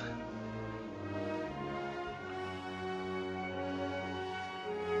 boss.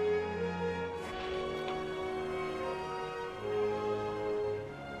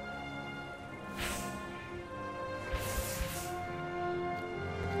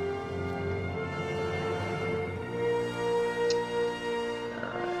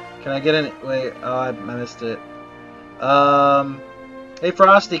 Can I get in? Wait, oh, I missed it. Hey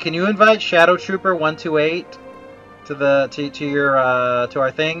Frosty, can you invite Shadow Trooper 128 to the to your to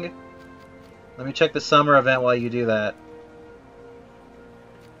our thing? Let me check the summer event while you do that.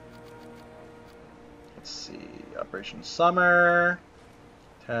 Let's see, Operation Summer,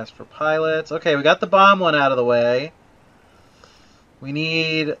 task for pilots. Okay, we got the bomb one out of the way. We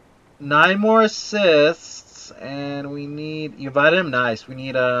need 9 more assists, and we need. You invited him, nice. We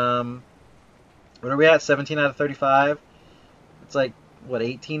need what are we at? 17 out of 35. It's like what,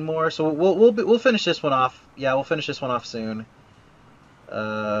 18 more. So we'll finish this one off. Yeah, we'll finish this one off soon.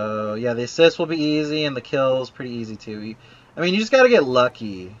 Yeah, the assists will be easy, and the kills pretty easy too. I mean, you just gotta get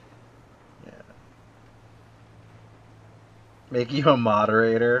lucky. Yeah. Make you a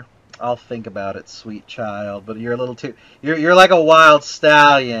moderator. I'll think about it, sweet child. But you're a little too. You're like a wild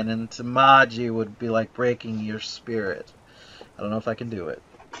stallion, and to mod you would be like breaking your spirit. I don't know if I can do it.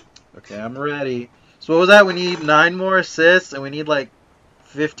 Okay, I'm ready. So what was that? We need 9 more assists, and we need like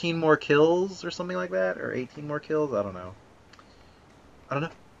 15 more kills or something like that, or 18 more kills. I don't know. I don't know.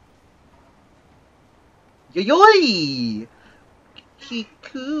 Yoy!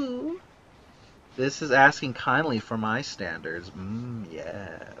 Kiku. This is asking kindly for my standards.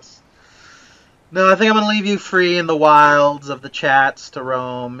 Yes. No, I think I'm going to leave you free in the wilds of the chats to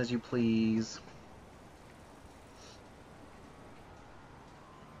roam as you please.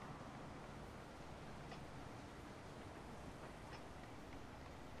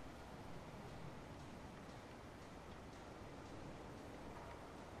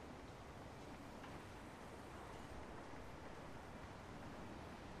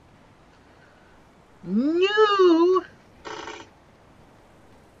 No!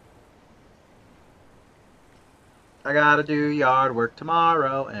 I gotta do yard work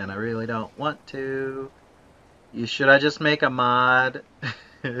tomorrow, and I really don't want to. Should I just make a mod?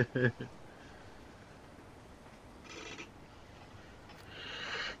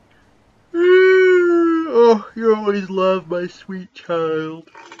 Oh, you always love my sweet child.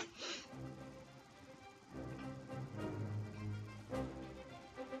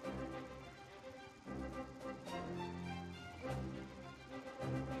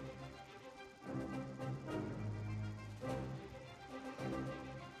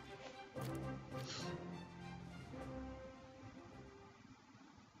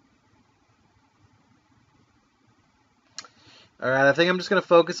 Alright, I think I'm just going to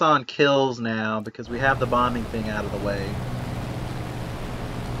focus on kills now because we have the bombing thing out of the way.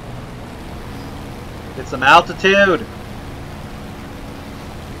 Get some altitude!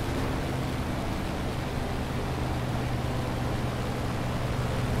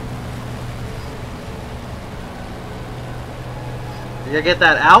 We gotta get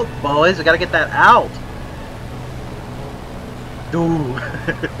that out, boys. We gotta get that out. Ooh.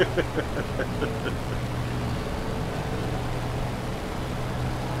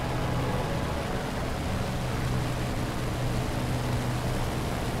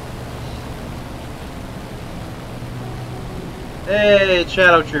 Hey,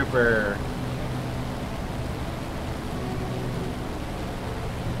 Shadow Trooper.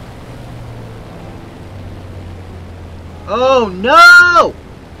 Oh no!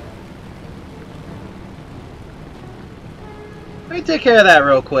 Let me take care of that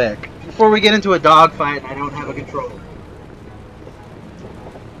real quick before we get into a dogfight and I don't have a control.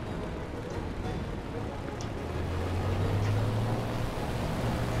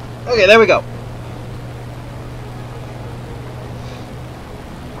 Okay, there we go.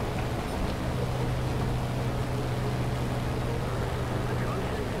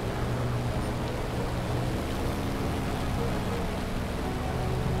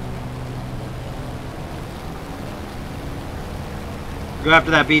 Go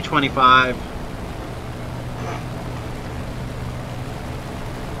after that B-25.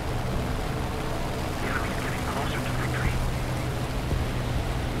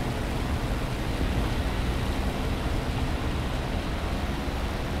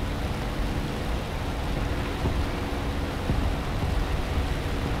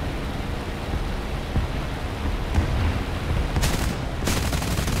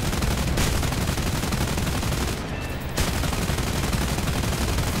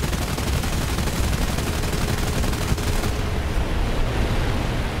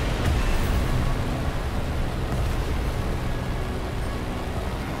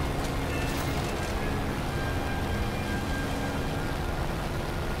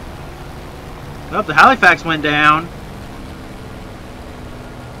 Oh, the Halifax went down.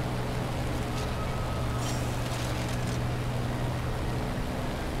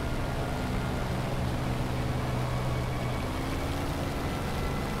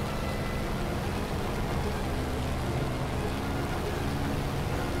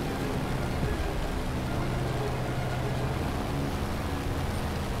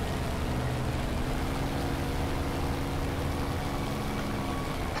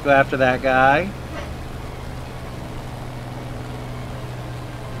 Let's go after that guy.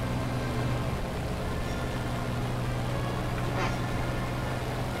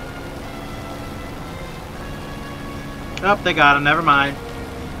 Oh, they got him. Never mind.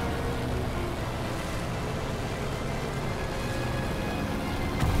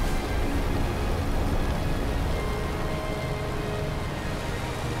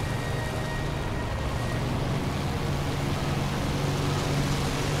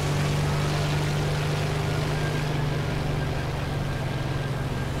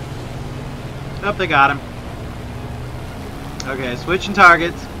 Oh, they got him. Okay, switching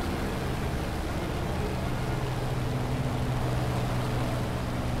targets.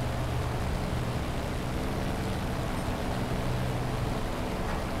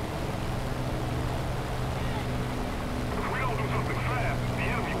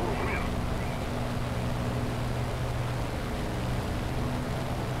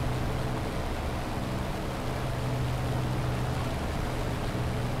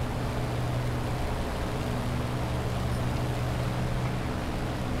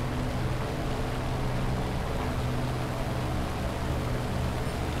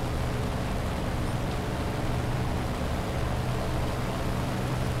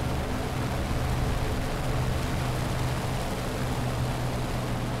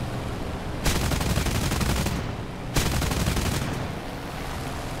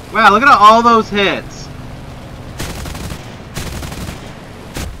 Wow, look at all those hits.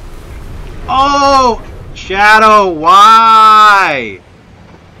 Oh! Shadow, why?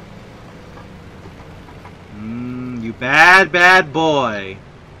 You bad, bad boy.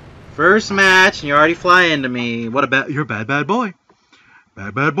 First match and you already fly into me. What about you're a bad, bad boy.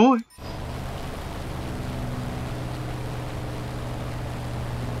 Bad, bad boy.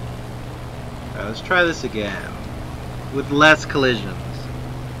 Alright, let's try this again. With less collisions.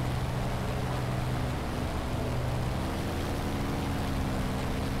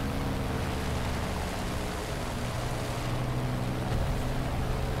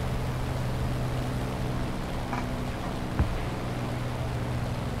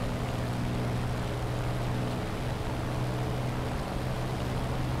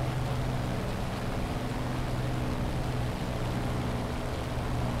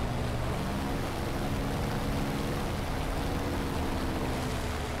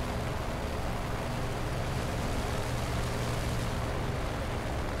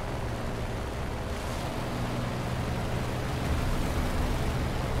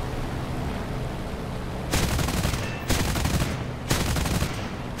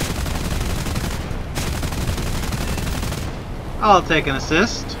 I'll take an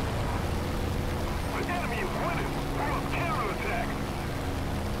assist.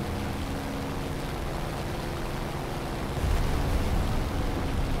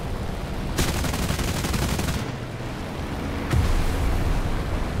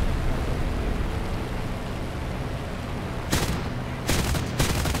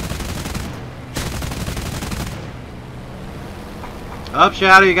 Up,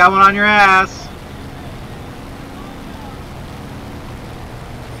 Shadow, you got one on your ass.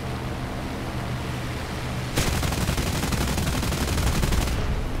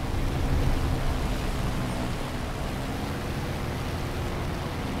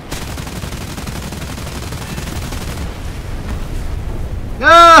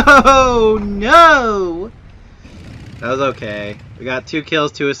 No! No! That was okay. We got 2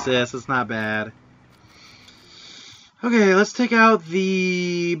 kills, 2 assists. It's not bad. Okay, let's take out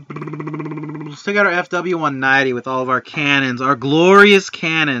the... Let's take out our FW-190 with all of our cannons. Our glorious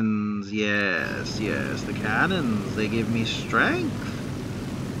cannons. Yes, yes, the cannons. They give me strength.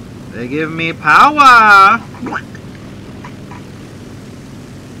 They give me power.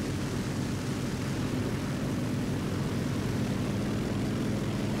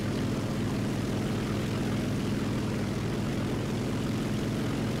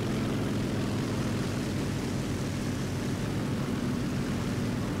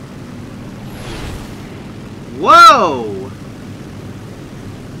 Whoa!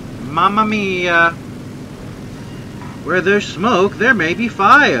 Mamma mia. Where there's smoke, there may be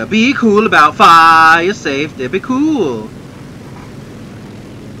fire. Be cool about fire safety. Be cool.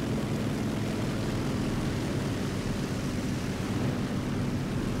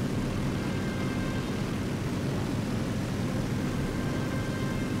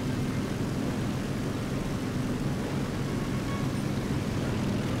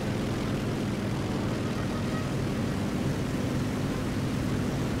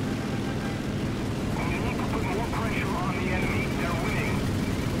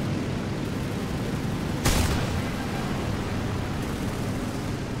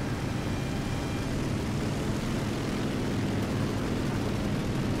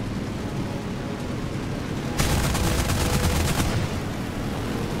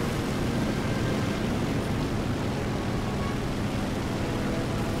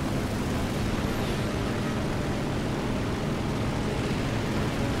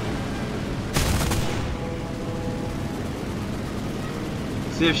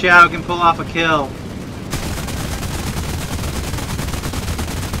 See if Shadow can pull off a kill.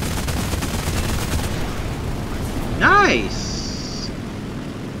 Nice!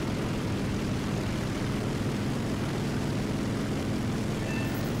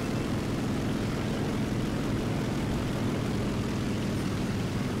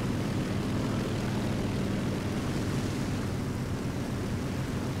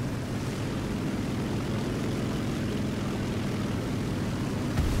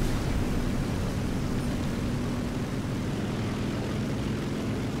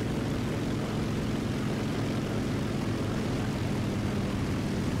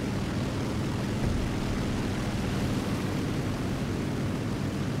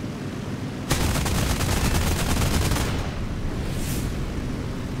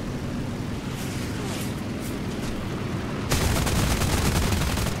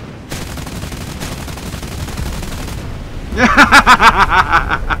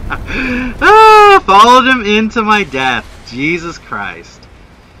 Followed him into my death. Jesus Christ.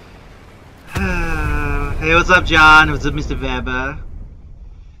 Hey, what's up, John? What's up, Mr. Weber?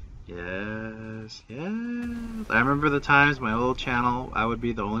 Yes, yes. I remember the times my old channel, I would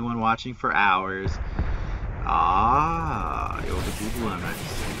be the only one watching for hours. Ah, you're the good one, I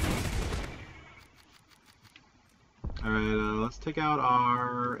see. Alright, let's take out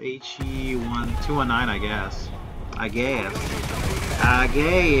our HE-219, I guess. I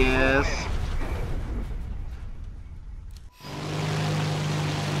guess.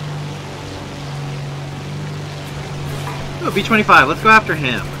 Oh, B-25, let's go after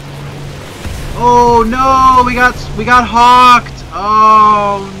him. Oh no, we got hawked.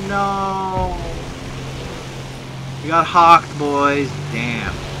 Oh no. We got hawked, boys.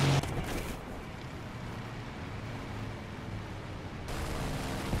 Damn.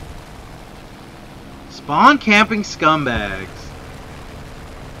 Spawn camping scumbags.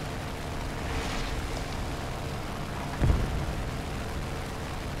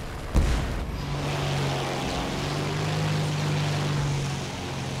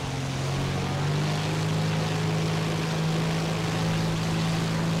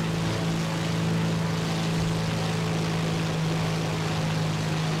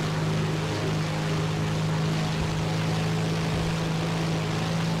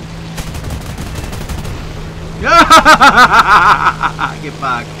 Get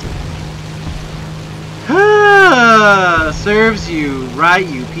fucked. Serves you right,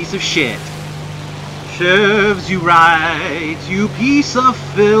 you piece of shit. Serves you right, you piece of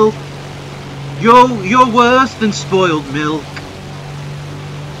filth. You're worse than spoiled milk.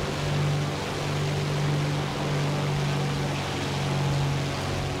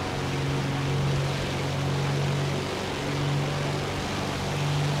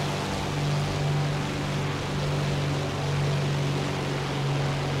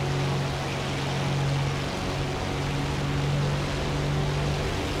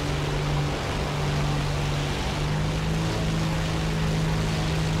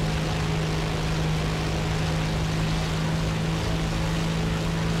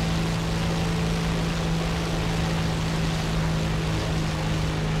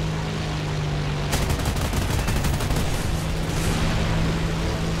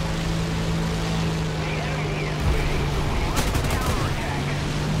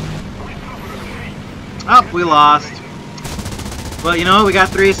 Oh, we lost. But you know, we got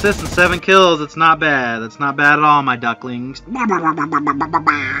 3 assists and 7 kills. It's not bad. That's not bad at all, my ducklings.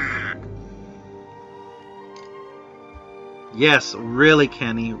 Yes, really,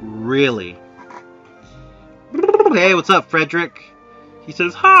 Kenny. Really. Hey, what's up, Frederick? He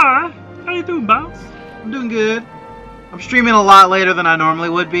says, hi. How you doing, boss? I'm doing good. I'm streaming a lot later than I normally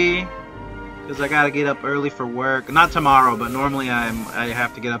would be. Because I gotta get up early for work. Not tomorrow, but normally I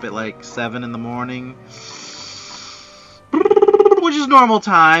have to get up at like 7 in the morning. Which is normal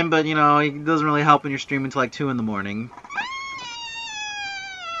time, but you know, it doesn't really help when you're streaming till like 2 in the morning.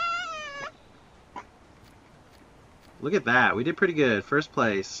 Look at that. We did pretty good. First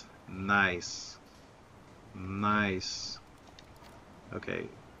place. Nice. Nice. Okay.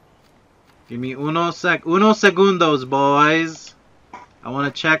 Give me unos segundos, boys. I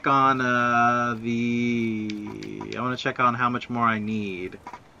want to check on I want to check on how much more I need.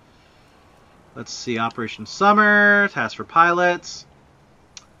 Let's see. Operation Summer. Task for pilots.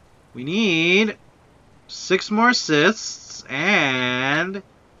 We need 6 more assists and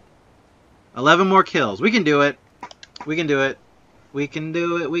 11 more kills. We can do it. We can do it. We can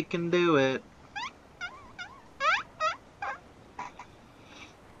do it. We can do it.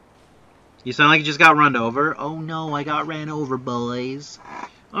 You sound like you just got run over. Oh no, I got ran over, boys.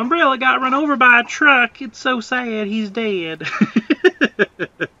 Umbrella got run over by a truck. It's so sad. He's dead.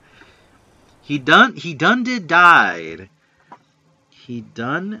 He done did died. He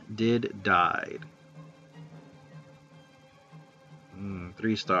done did died.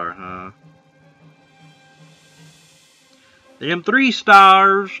 3-star, huh? Them 3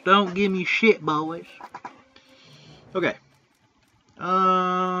 stars don't give me shit, boys. Okay.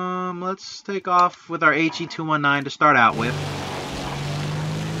 Let's take off with our HE-219 to start out with.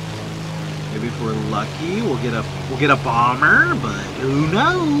 Maybe if we're lucky, we'll get a bomber, but who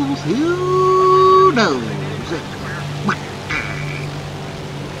knows? Who knows?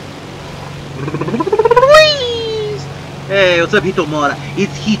 Hey, what's up, Hitomura?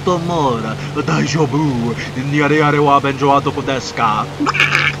 It's Hitomura. Daijoubu. Yare yare wa benjo wa doko desu ka?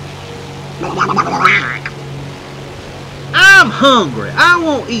 I'm hungry. I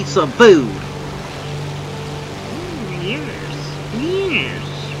want to eat some food. Yes. Yes.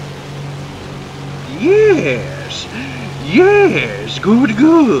 Yes. Yes. Good,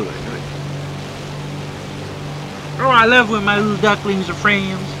 good. Oh, I love when my little ducklings are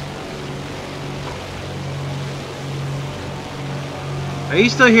friends. Are you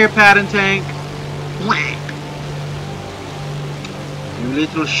still here, Pattern Tank? You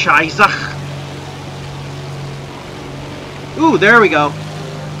little scheissach. Ooh, there we go.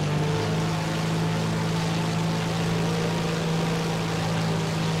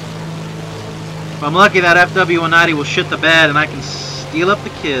 If I'm lucky, that FW-190 will shit the bed and I can steal up the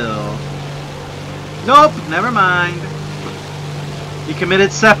kill. Nope, never mind. He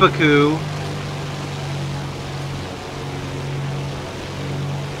committed seppuku.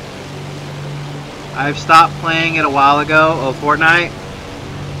 I've stopped playing it a while ago. Oh, Fortnite?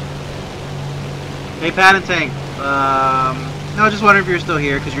 Hey, Pattern Tank. No, just wondering if you're still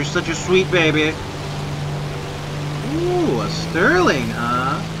here, because you're such a sweet baby. Ooh, a Sterling,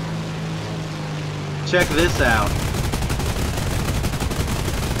 huh? Check this out.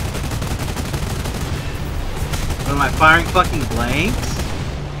 What, am I firing fucking blanks?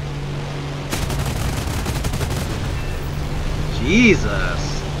 Jesus.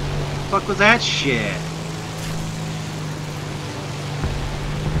 What the fuck was that shit?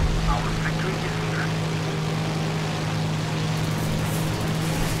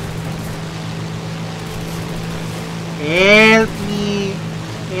 Help me!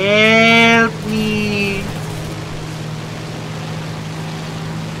 Help me!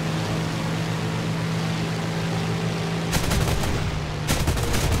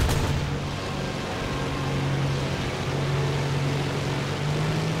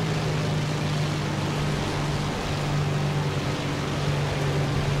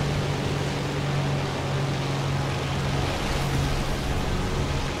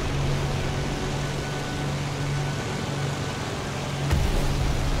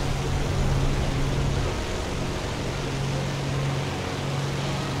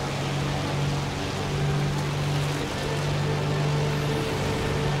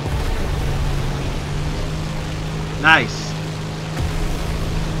 Nice.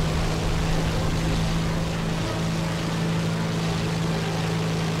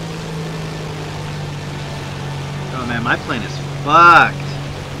 Oh man, my plane is fucked.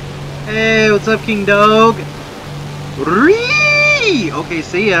 Hey, what's up, King Dog? Ree! Okay,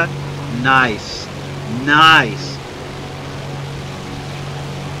 see ya. Nice. Nice.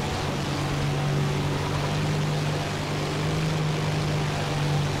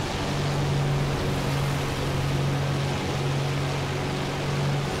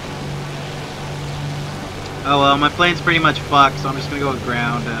 Oh well, my plane's pretty much fucked, so I'm just gonna go with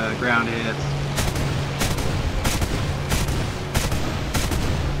ground hits.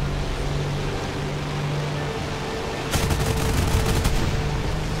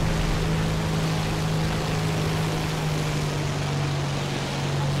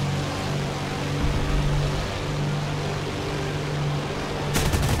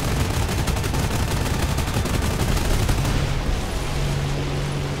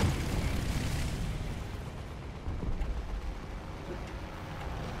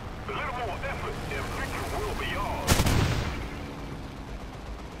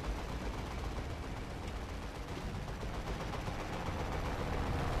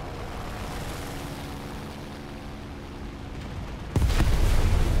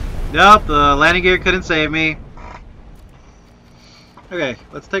 Nope, the landing gear couldn't save me. Okay,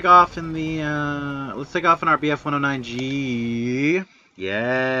 let's take off in the let's take off in our BF-109G.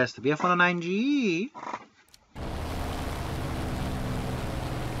 Yes, the BF-109G.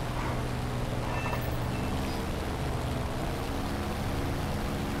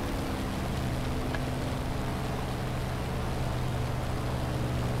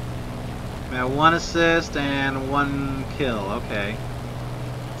 We have 1 assist and 1 kill. Okay.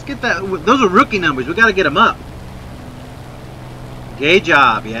 Let's get that. Those are rookie numbers. We gotta get them up. Gay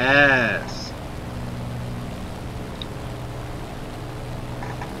job, yes.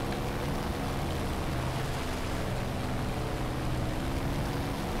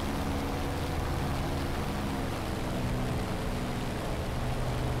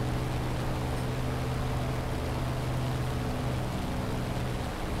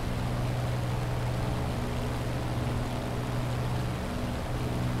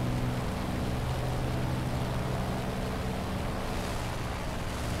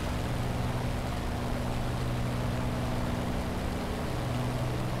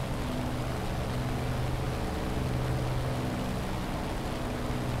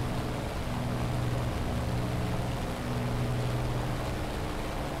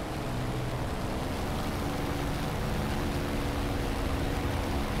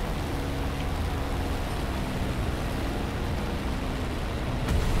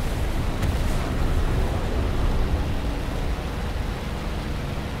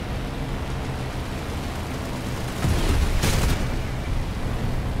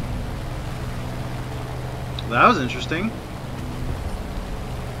 That was interesting.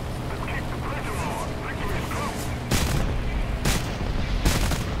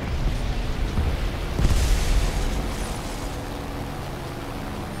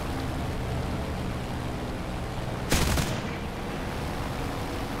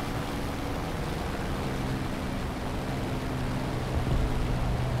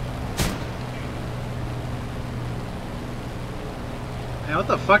 Man, what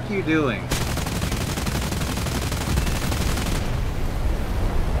the fuck are you doing?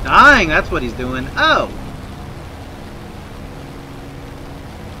 Dying, that's what he's doing. Oh!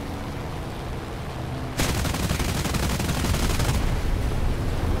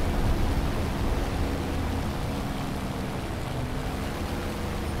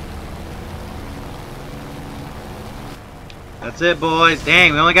 That's it, boys.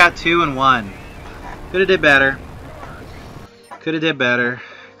 Dang, we only got 2 and 1. Coulda did better. Coulda did better.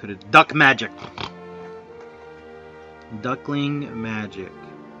 Coulda duck magic. Duckling magic.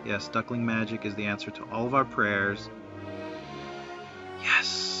 Yes, duckling magic is the answer to all of our prayers.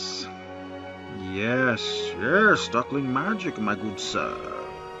 Yes. Yes, yes, duckling magic, my good sir.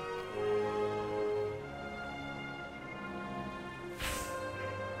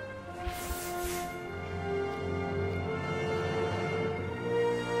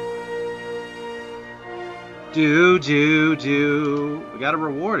 Do. We got a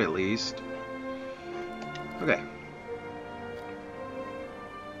reward at least. Okay.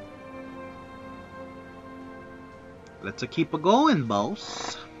 Let's keep it going,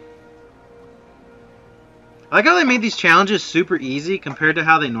 boss. I like how they made these challenges super easy compared to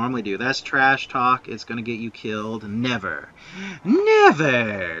how they normally do. That's trash talk. It's gonna get you killed. Never.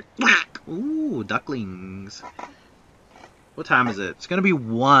 Never! Ooh, ducklings. What time is it? It's gonna be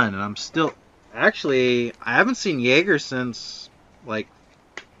 1, and I'm still... Actually, I haven't seen Jaeger since, like,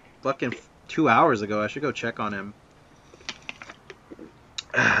 fucking 2 hours ago. I should go check on him.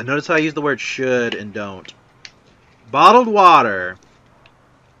 Notice how I use the word should and don't. Bottled water.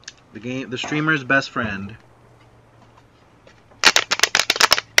 The streamer's best friend.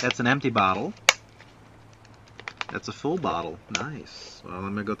 That's an empty bottle. That's a full bottle. Nice. Well, I'm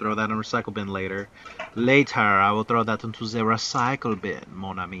gonna go throw that in a recycle bin later. Later, I will throw that into the recycle bin,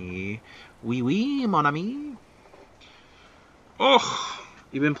 mon ami. Oui, mon ami. Oh,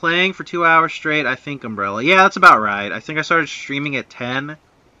 You've been playing for 2 hours straight, I think, Umbrella. Yeah, that's about right. I think I started streaming at 10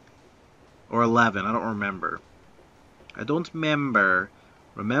 or 11. I don't remember. I don't remember.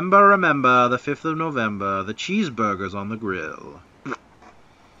 Remember, the 5th of November, the cheeseburgers on the grill.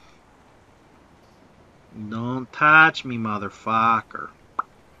 Don't touch me, motherfucker.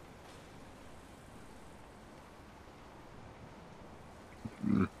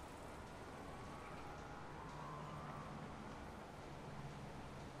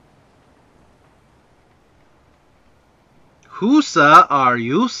 Whosa are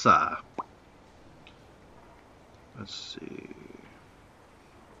yousa? Let's see.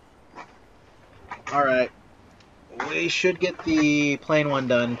 Alright. We should get the plain one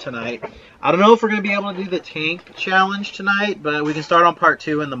done tonight. I don't know if we're going to be able to do the tank challenge tonight, but we can start on part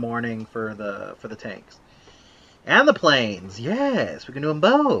 2 in the morning for the tanks. And the planes. Yes, we can do them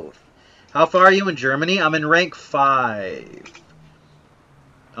both. How far are you in Germany? I'm in rank 5.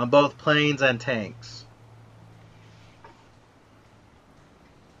 On both planes and tanks.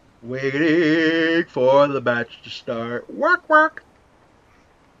 Waiting for the match to start. Work, work.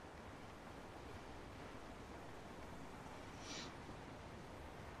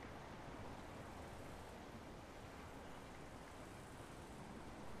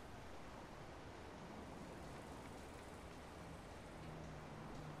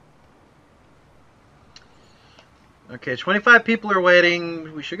 Okay, 25 people are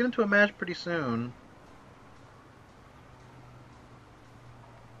waiting. We should get into a match pretty soon.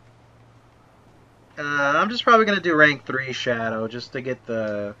 I'm just probably gonna do rank 3 Shadow just to get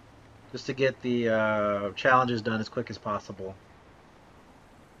the challenges done as quick as possible.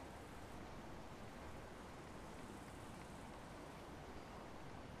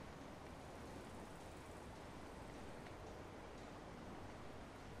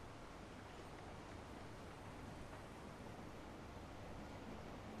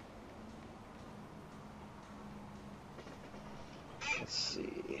 Let's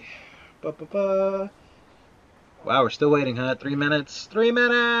see. Ba-ba-ba. Wow, we're still waiting, huh? 3 minutes. 3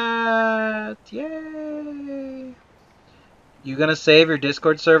 minutes! Yay! You gonna save your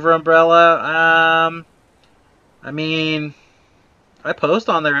Discord server, Umbrella? I mean, I post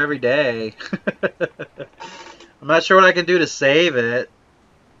on there every day. I'm not sure what I can do to save it.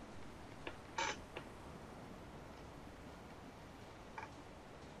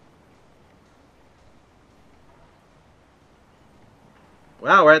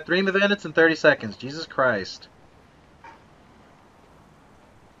 Wow, we're at 3 minutes and 30 seconds. Jesus Christ.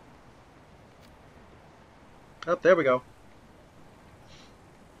 Oh, there we go.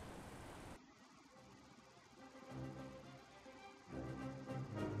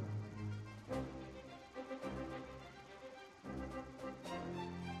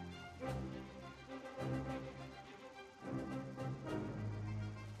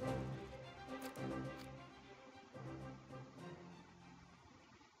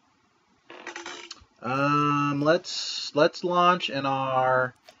 Let's launch in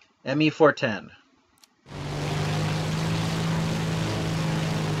our ME410.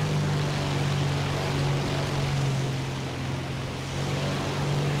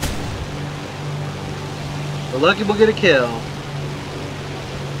 We're lucky we'll get a kill.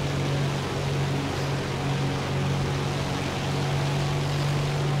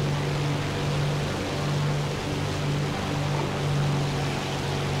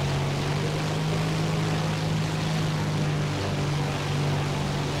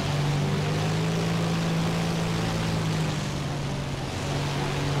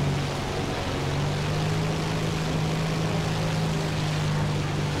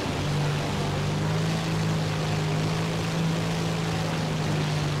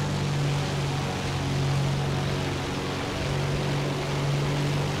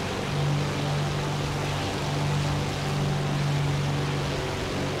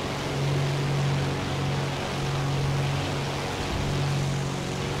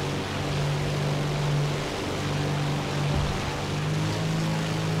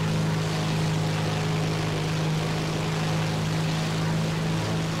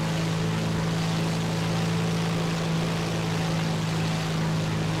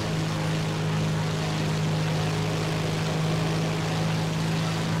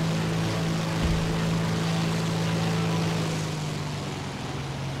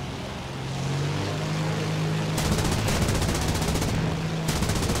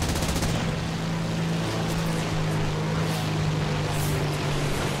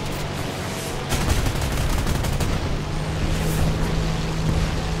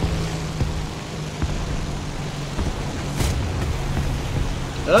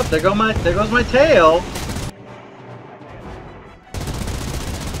 Oh, there goes my tail.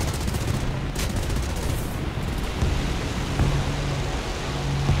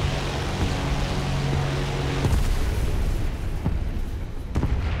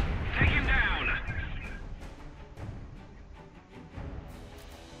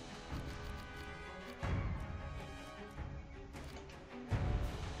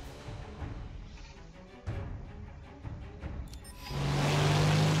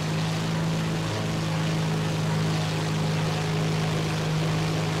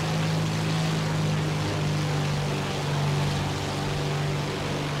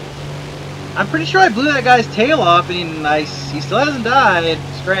 I'm pretty sure I blew that guy's tail off, and he still hasn't died.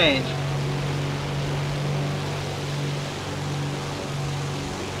 Strange.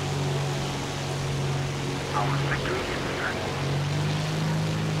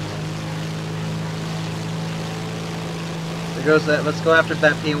 There goes that. Let's go after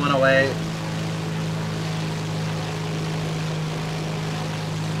that P108.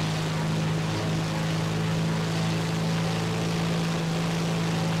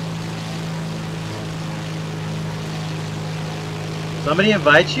 Somebody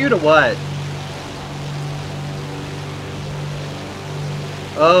invites you to what?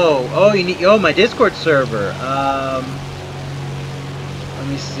 Oh, you need my Discord server. Let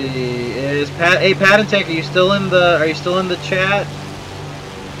me see. Is Hey Pat and Tech, are you still in the chat?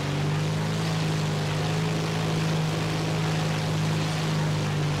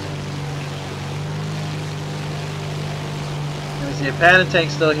 Let me see. If Pat and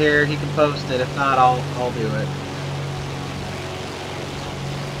Tank's still here, he can post it. If not, I'll do it.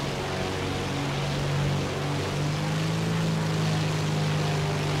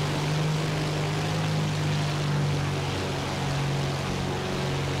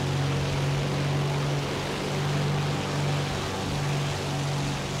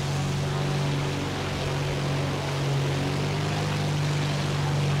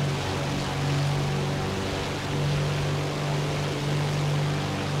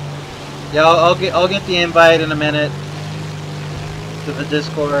 Yeah, I'll get the invite in a minute to the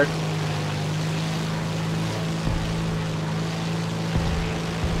Discord.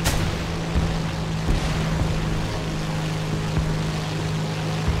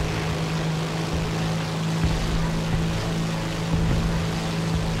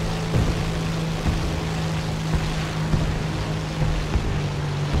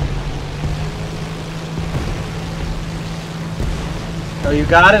 Oh, you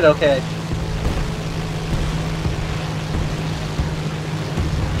got it? Okay.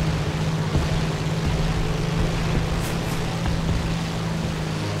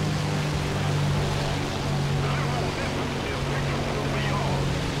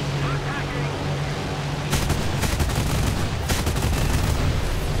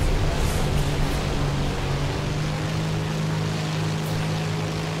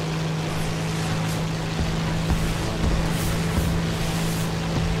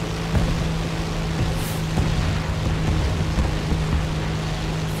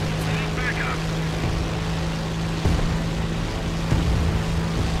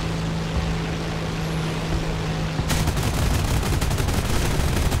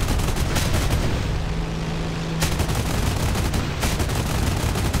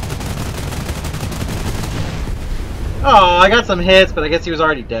 Oh, I got some hits, but I guess he was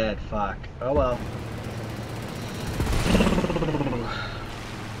already dead. Fuck. Oh well.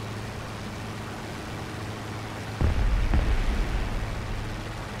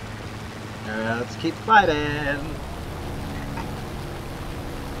 Alright, let's keep fighting.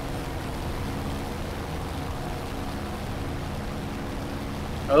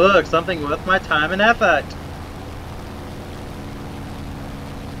 Oh look, something worth my time and effort.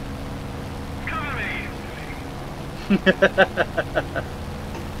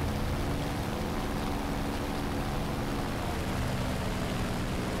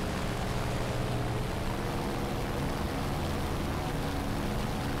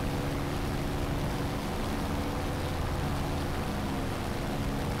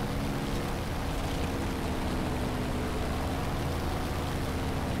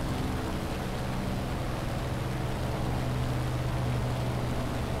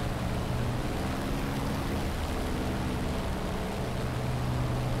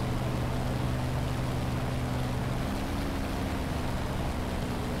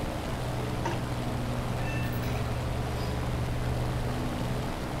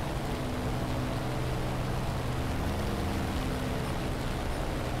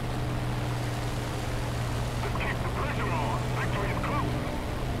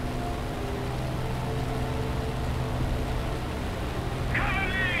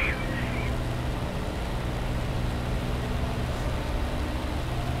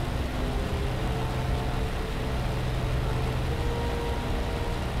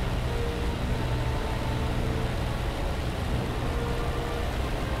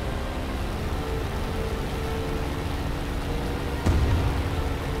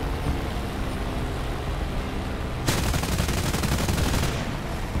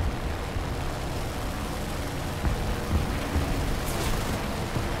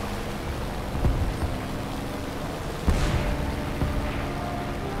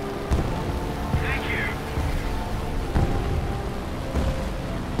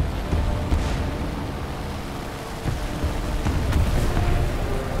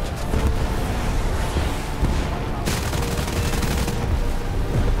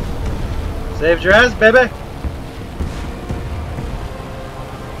 Saved your ass, baby.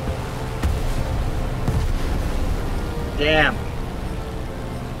 Damn.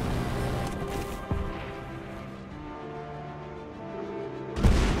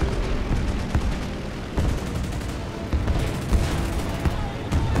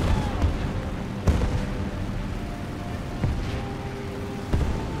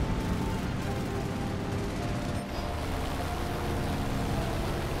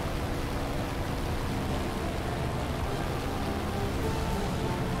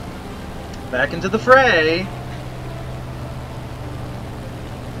 Back into the fray.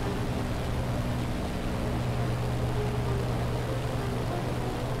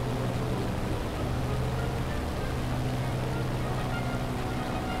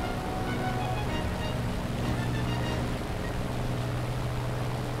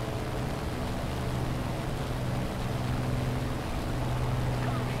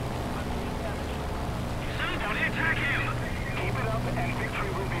 Somebody attack him! Keep it up and victory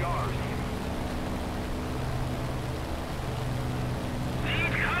will be ours.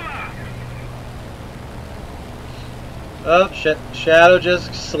 Need cover! Oh, shit. Shadow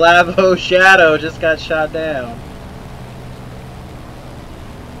just... Slavo Shadow just got shot down.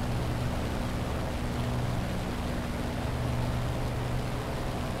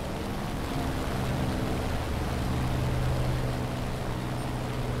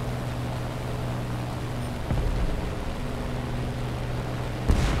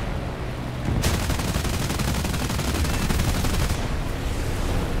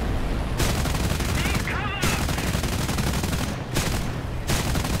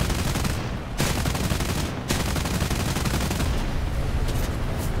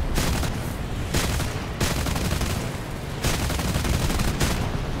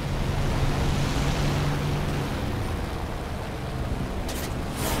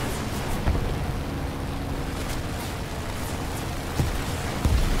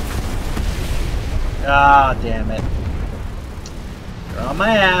 Ah, damn it. You're on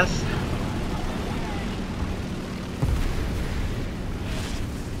my ass.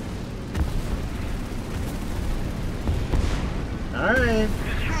 Alright.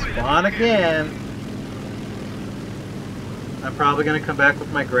 Spawn again. I'm probably gonna come back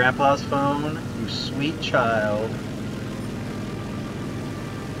with my grandpa's phone. You sweet child.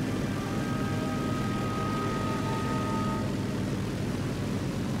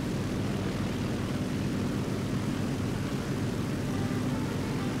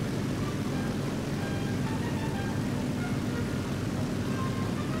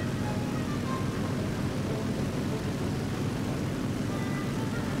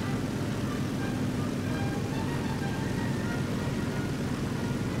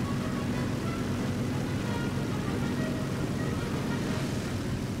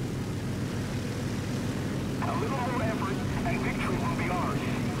 A little more effort and victory will be ours.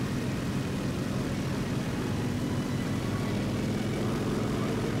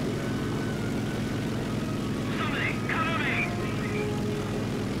 Somebody, cover me!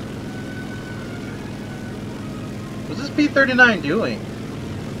 What's this P-39 doing?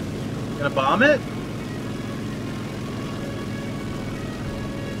 Gonna bomb it?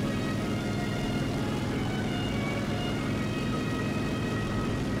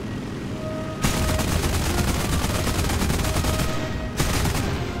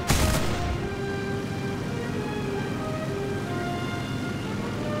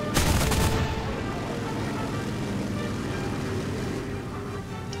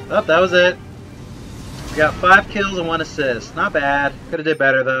 Oh, that was it. We got 5 kills and 1 assist. Not bad. Could have did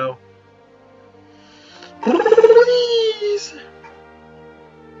better though. Please.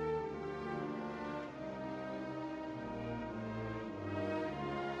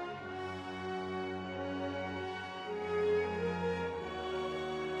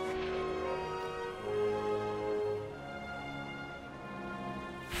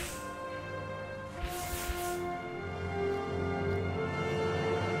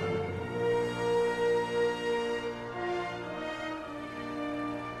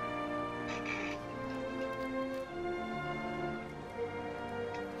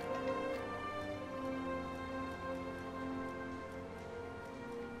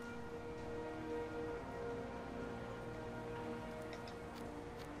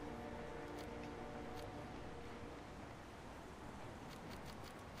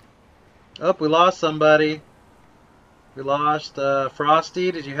 Oh, we lost somebody. We lost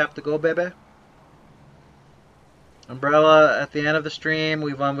Frosty. Did you have to go, baby? Umbrella, at the end of the stream,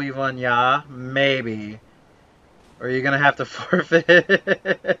 we've won, yeah. Maybe. Or you're going to have to forfeit.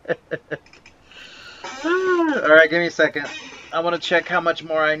 Alright, give me a second. I want to check how much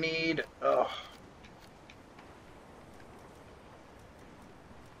more I need. Oh.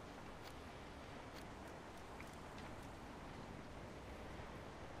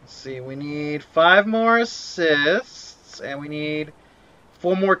 Let's see. We need 5 more assists, and we need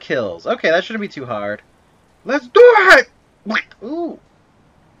 4 more kills. Okay, that shouldn't be too hard. Let's do it! Ooh.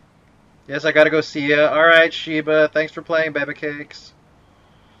 Yes, I gotta go see ya. Alright, Sheba. Thanks for playing, baby cakes.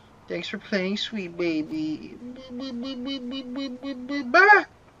 Thanks for playing, sweet baby. The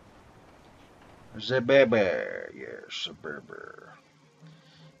baby. Yes, the baby.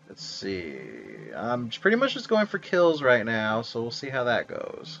 Let's see. I'm pretty much just going for kills right now, so we'll see how that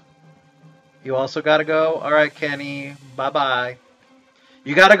goes. You also gotta go? Alright, Kenny. Bye-bye.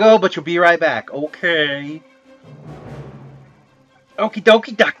 You gotta go, but you'll be right back. Okay. Okie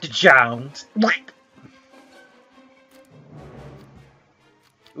dokie, Dr. Jones.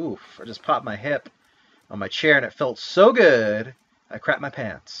 Oof, I just popped my hip on my chair and it felt so good, I crapped my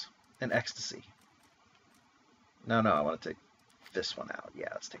pants in ecstasy. No, I want to take this one out. Yeah,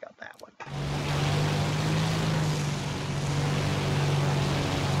 let's take out that one.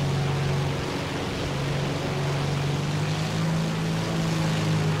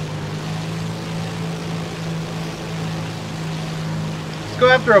 Let's go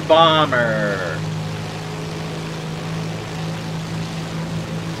after a bomber.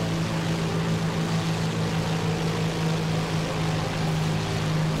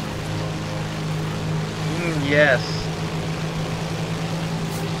 Yes.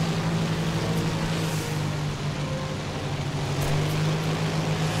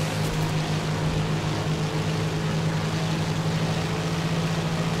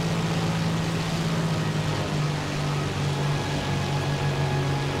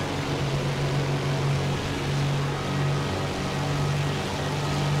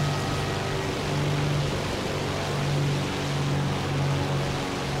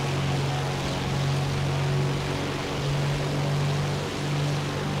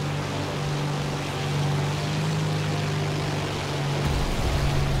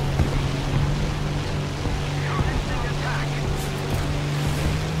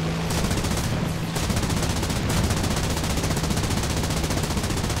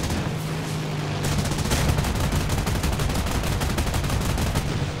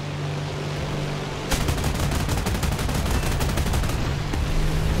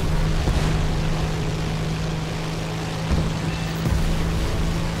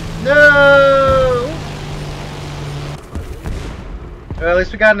 No! Well, at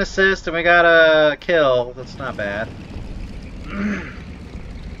least we got an assist and we got a kill. That's not bad.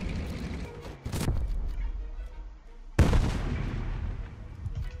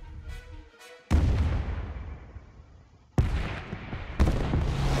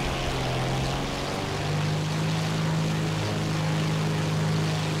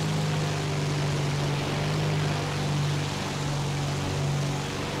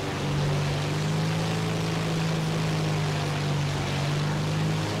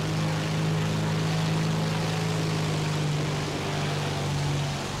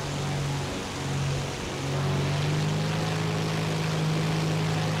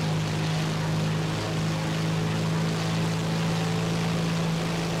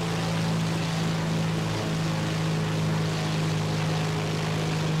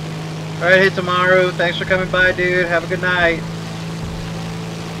 Alright, Hitamaru, thanks for coming by, dude. Have a good night.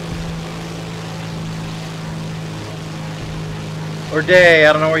 Or day,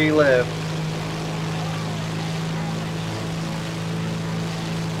 I don't know where you live.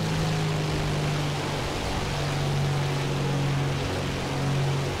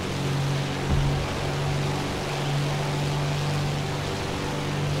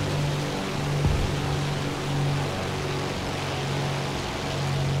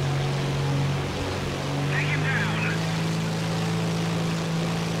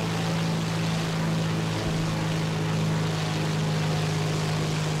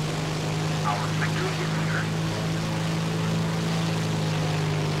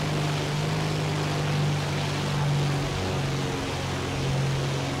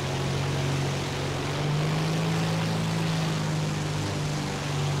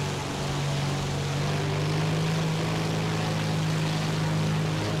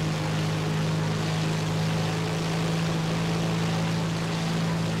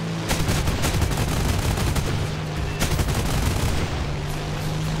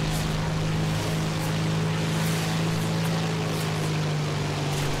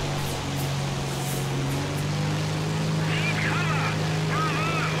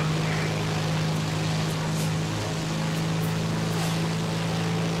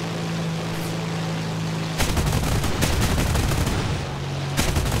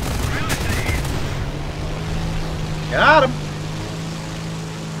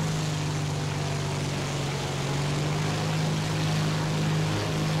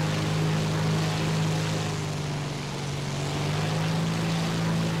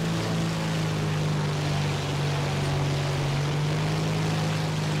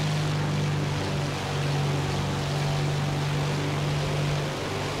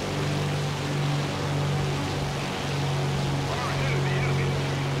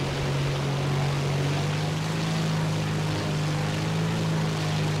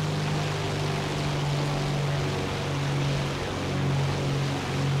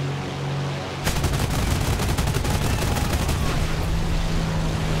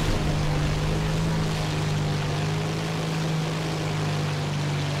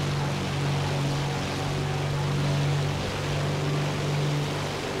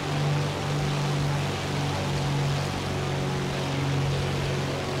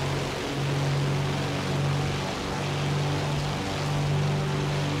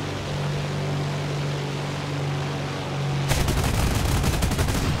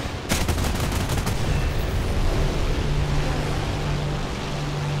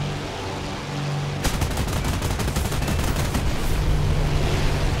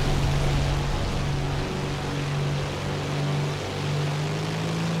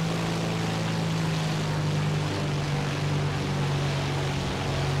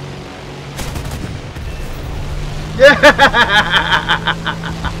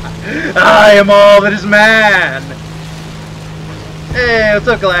 I am all that is man. Hey, what's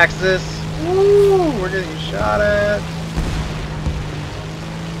up, Galaxis? Woo, we're getting shot at.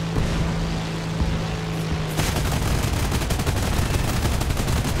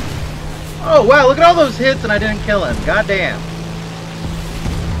 Oh wow, look at all those hits and I didn't kill him. God damn.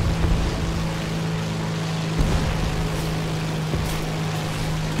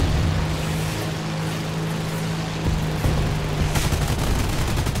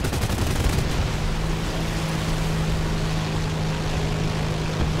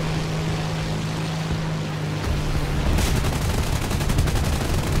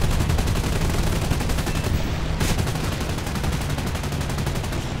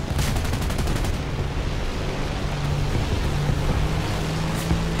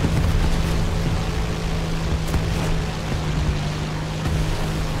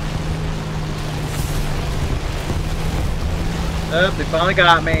 Oh, they finally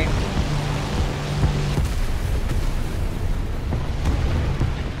got me.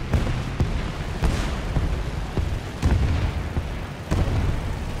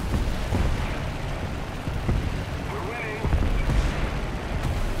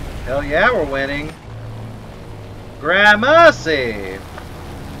 Hell yeah, we're winning. Gramercy.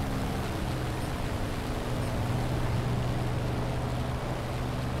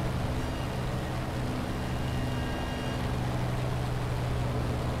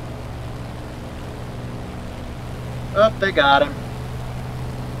 Oh, they got him.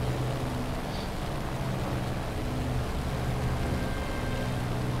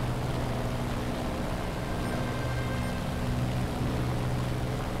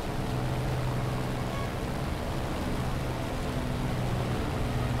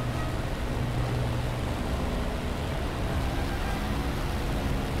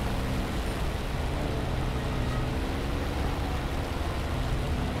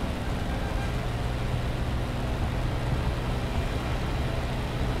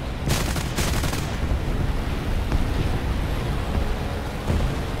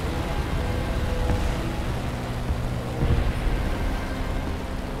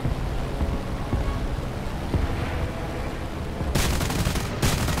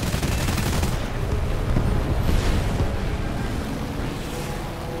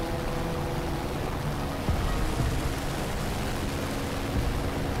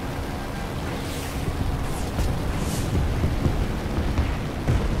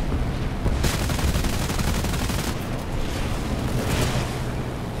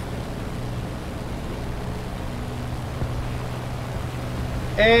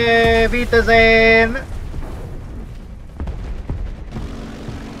 Hey, Wiedersehen!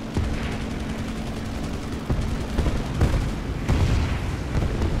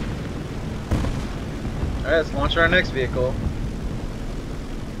 Alright, let's launch our next vehicle.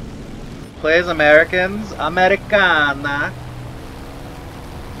 Play as Americans. Americana.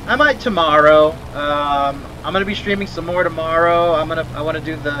 I might tomorrow. I'm gonna be streaming some more tomorrow. I wanna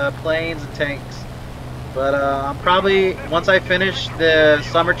do the planes and tanks. But I'm probably, once I finish the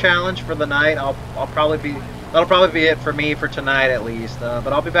summer challenge for the night, that'll probably be it for me for tonight at least.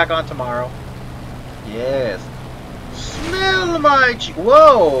 But I'll be back on tomorrow. Yes. Smell my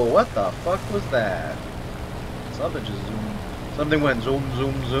whoa! What the fuck was that? Something just zoomed. Something went zoom,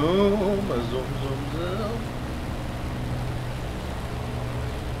 zoom, zoom, zoom, zoom, zoom.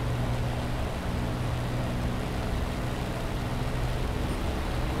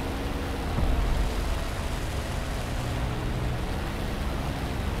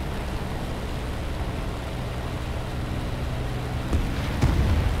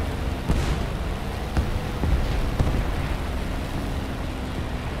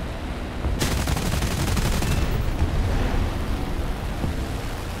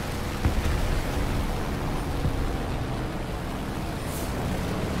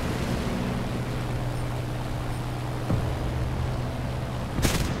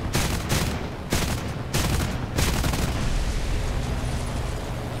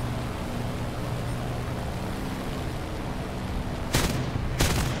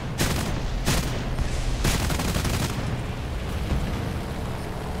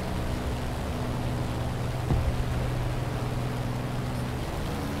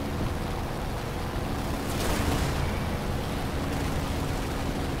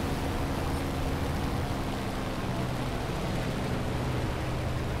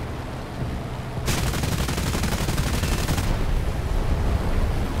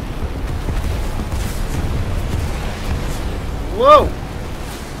 Whoa!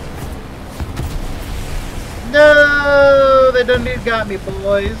 No! They done did got me,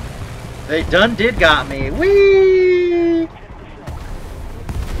 boys. They done did got me. Whee!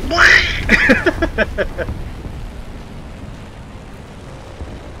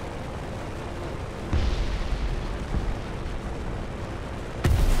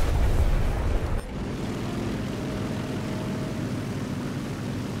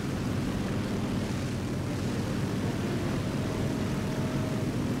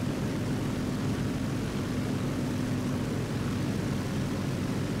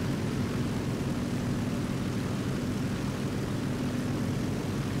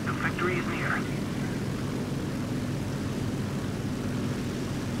 The victory is near.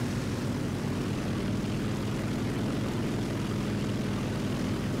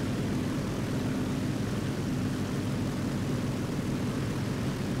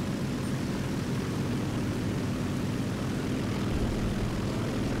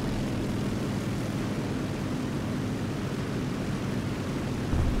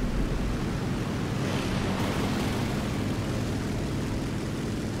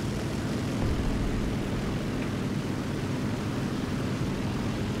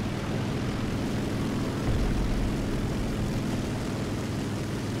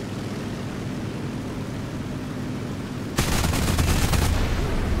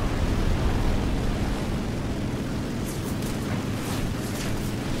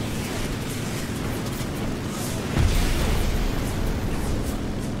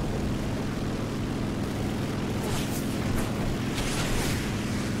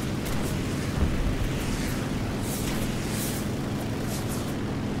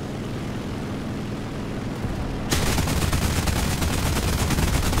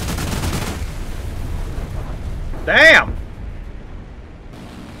 Damn!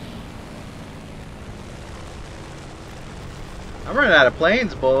 I'm running out of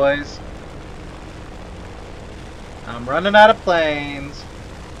planes, boys. I'm running out of planes.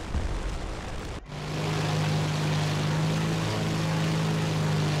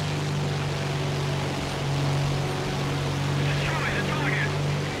 Destroy the target.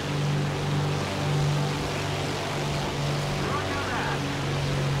 Roger that.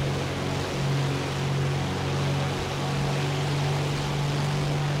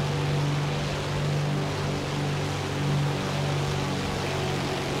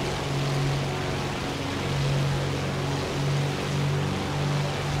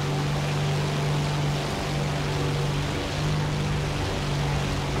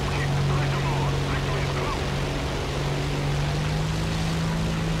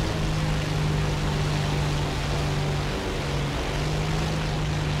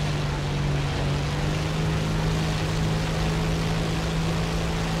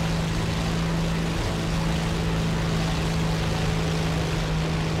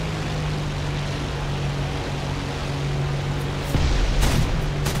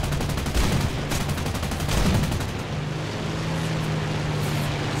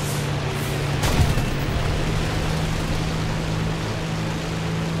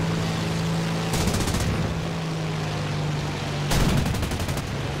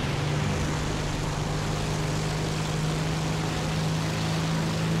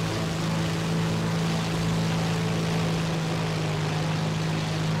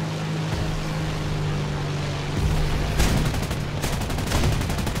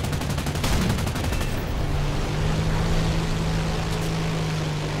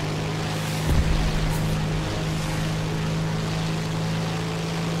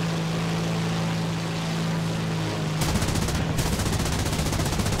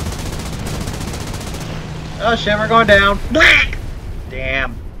 Oh shit, we're going down.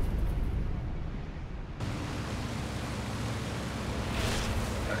 Damn.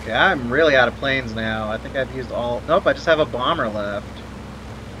 Okay, I'm really out of planes now. I think I've used all... Nope, I just have a bomber left.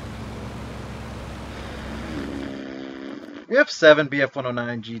 We have 7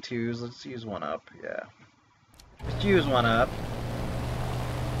 BF-109 G2s. Let's use one up, yeah. Let's use one up.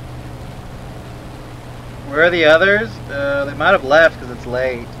 Where are the others? They might have left because it's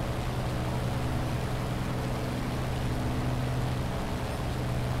late.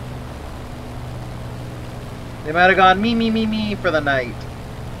 They might have gone me for the night.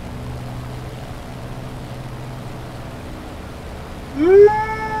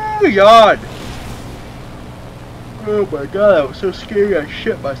 Ooh, yard! Oh my god, that was so scary I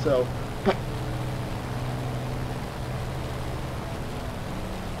shit myself. The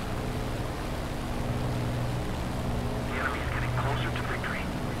enemy is getting closer to victory.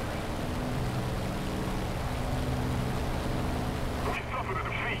 We suffered a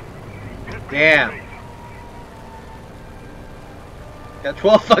defeat. Damn. Got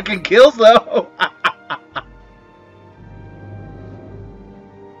 12 fucking kills though.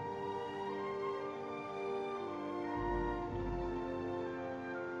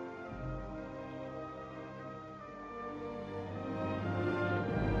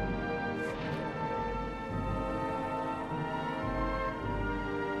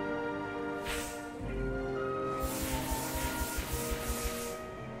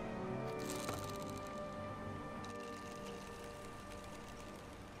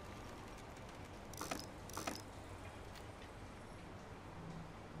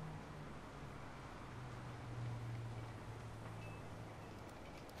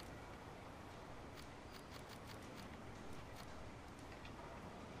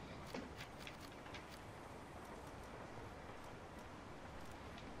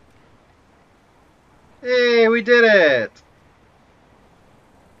 Hey, we did it!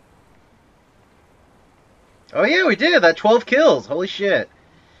 Oh yeah, we did! That 12 kills! Holy shit.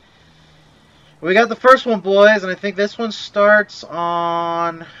 We got the first one, boys, and I think this one starts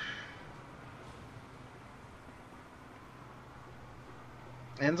on...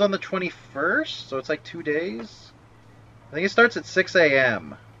 Ends on the 21st, so it's like 2 days. I think it starts at 6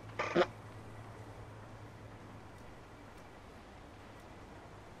 a.m.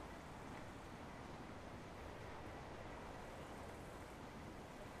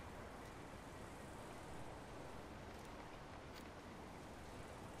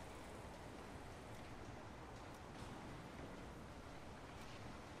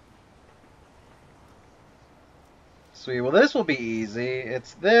 Sweet. Well, this will be easy.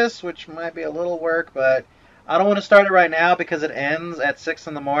 It's this, which might be a little work, but I don't want to start it right now because it ends at 6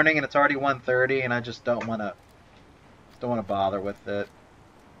 in the morning and it's already 1:30, and I just don't want to bother with it.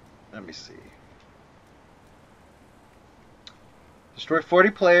 Let me see. Destroy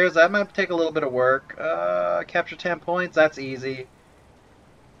 40 players. That might take a little bit of work. Capture 10 points. That's easy.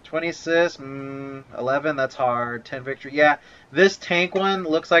 20 assists. 11. That's hard. 10 victory. Yeah, this tank one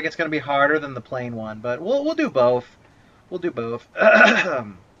looks like it's going to be harder than the plane one, but we'll do both. We'll do both.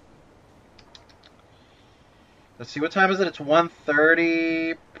 Let's see, what time is it? It's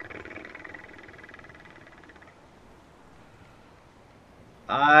 1:30.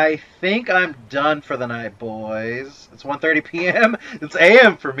 I think I'm done for the night, boys. It's 1:30 p.m. It's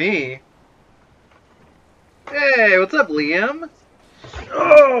a.m. for me. Hey, what's up, Liam?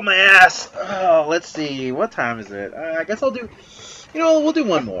 Oh, my ass. Oh, let's see. What time is it? I guess I'll do... we'll do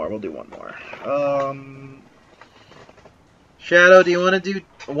one more. We'll do one more. Shadow, do you want to do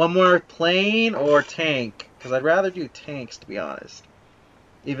one more plane or tank? Because I'd rather do tanks, to be honest.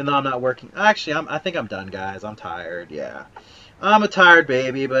 Even though I'm not working. Actually, I think I'm done, guys. I'm tired, yeah. I'm a tired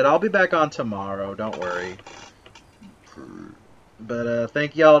baby, but I'll be back on tomorrow. Don't worry. But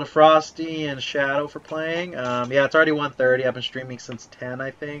thank y'all to Frosty and Shadow for playing. Yeah, it's already 1:30. I've been streaming since 10,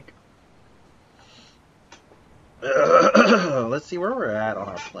 I think. Let's see where we're at on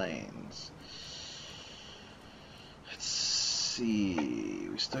our planes. Let's see.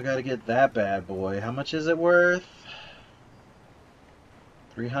 We still got to get that bad boy. How much is it worth?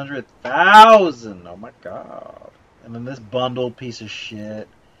 300,000. Oh my god. And then this bundled piece of shit.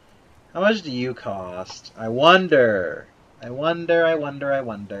 How much do you cost? I wonder. I wonder, I wonder, I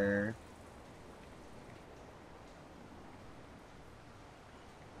wonder.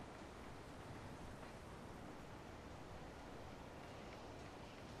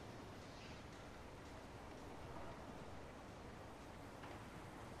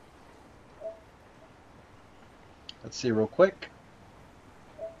 Let's see real quick.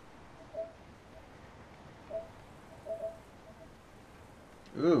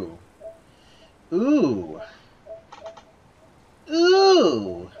 Ooh. Ooh.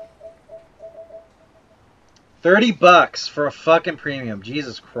 Ooh. $30 for a fucking premium.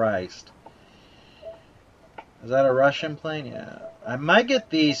 Jesus Christ. Is that a Russian plane? Yeah. I might get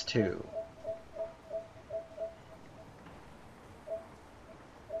these two.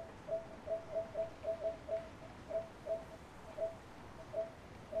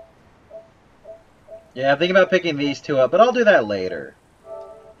 Yeah, I'm thinking about picking these two up, but I'll do that later.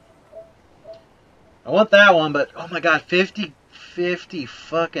 I want that one, but oh my god, 50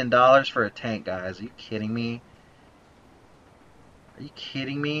 fucking dollars for a tank, guys. Are you kidding me? Are you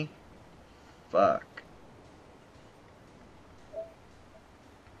kidding me? Fuck.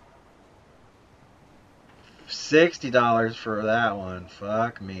 $60 for that one.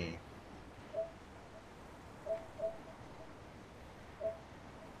 Fuck me.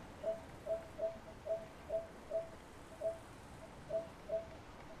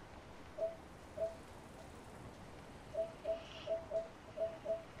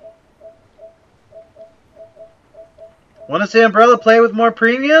 Want to see Umbrella play with more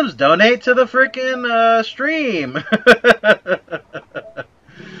premiums? Donate to the freaking stream.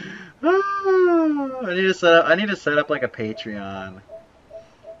 I need to set up like a Patreon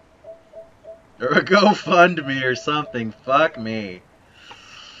or a GoFundMe or something. Fuck me.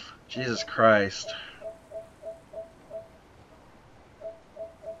 Jesus Christ.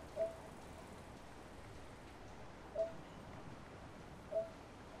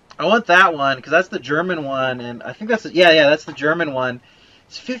 I want that one because that's the German one, and I think that's yeah, that's the German one.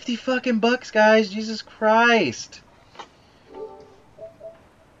 It's 50 fucking bucks, guys. Jesus Christ.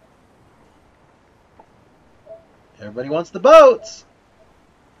 Everybody wants the boats.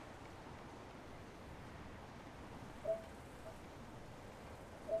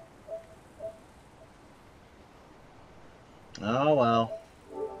 Oh well.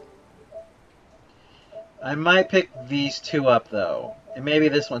 I might pick these two up, though. And maybe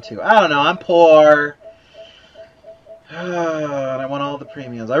this one, too. I don't know. I'm poor. And I want all the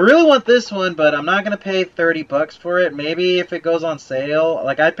premiums. I really want this one, but I'm not going to pay 30 bucks for it. Maybe if it goes on sale.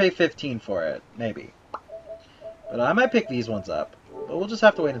 Like, I'd pay 15 for it. Maybe. But I might pick these ones up. But we'll just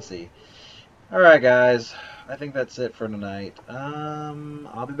have to wait and see. Alright, guys. I think that's it for tonight.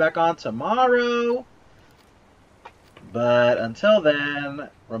 I'll be back on tomorrow. But until then,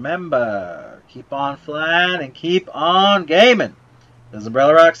 remember, keep on flying and keep on gaming. This is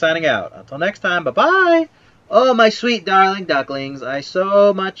Umbrellarocks signing out. Until next time, bye-bye. Oh, my sweet darling ducklings. I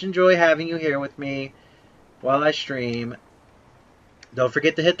so much enjoy having you here with me while I stream. Don't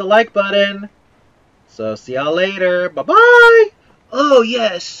forget to hit the like button. So, see y'all later. Bye-bye. Oh,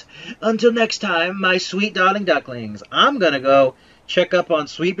 yes. Until next time, my sweet darling ducklings. I'm going to go check up on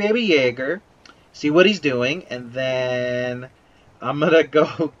sweet baby Jaeger, see what he's doing, and then I'm going to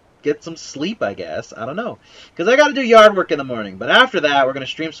go get some sleep, I guess. I don't know. Because I got to do yard work in the morning. But after that, we're going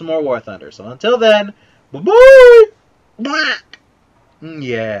to stream some more War Thunder. So, until then, bye-bye.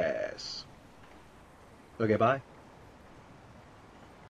 Yes. Okay, bye.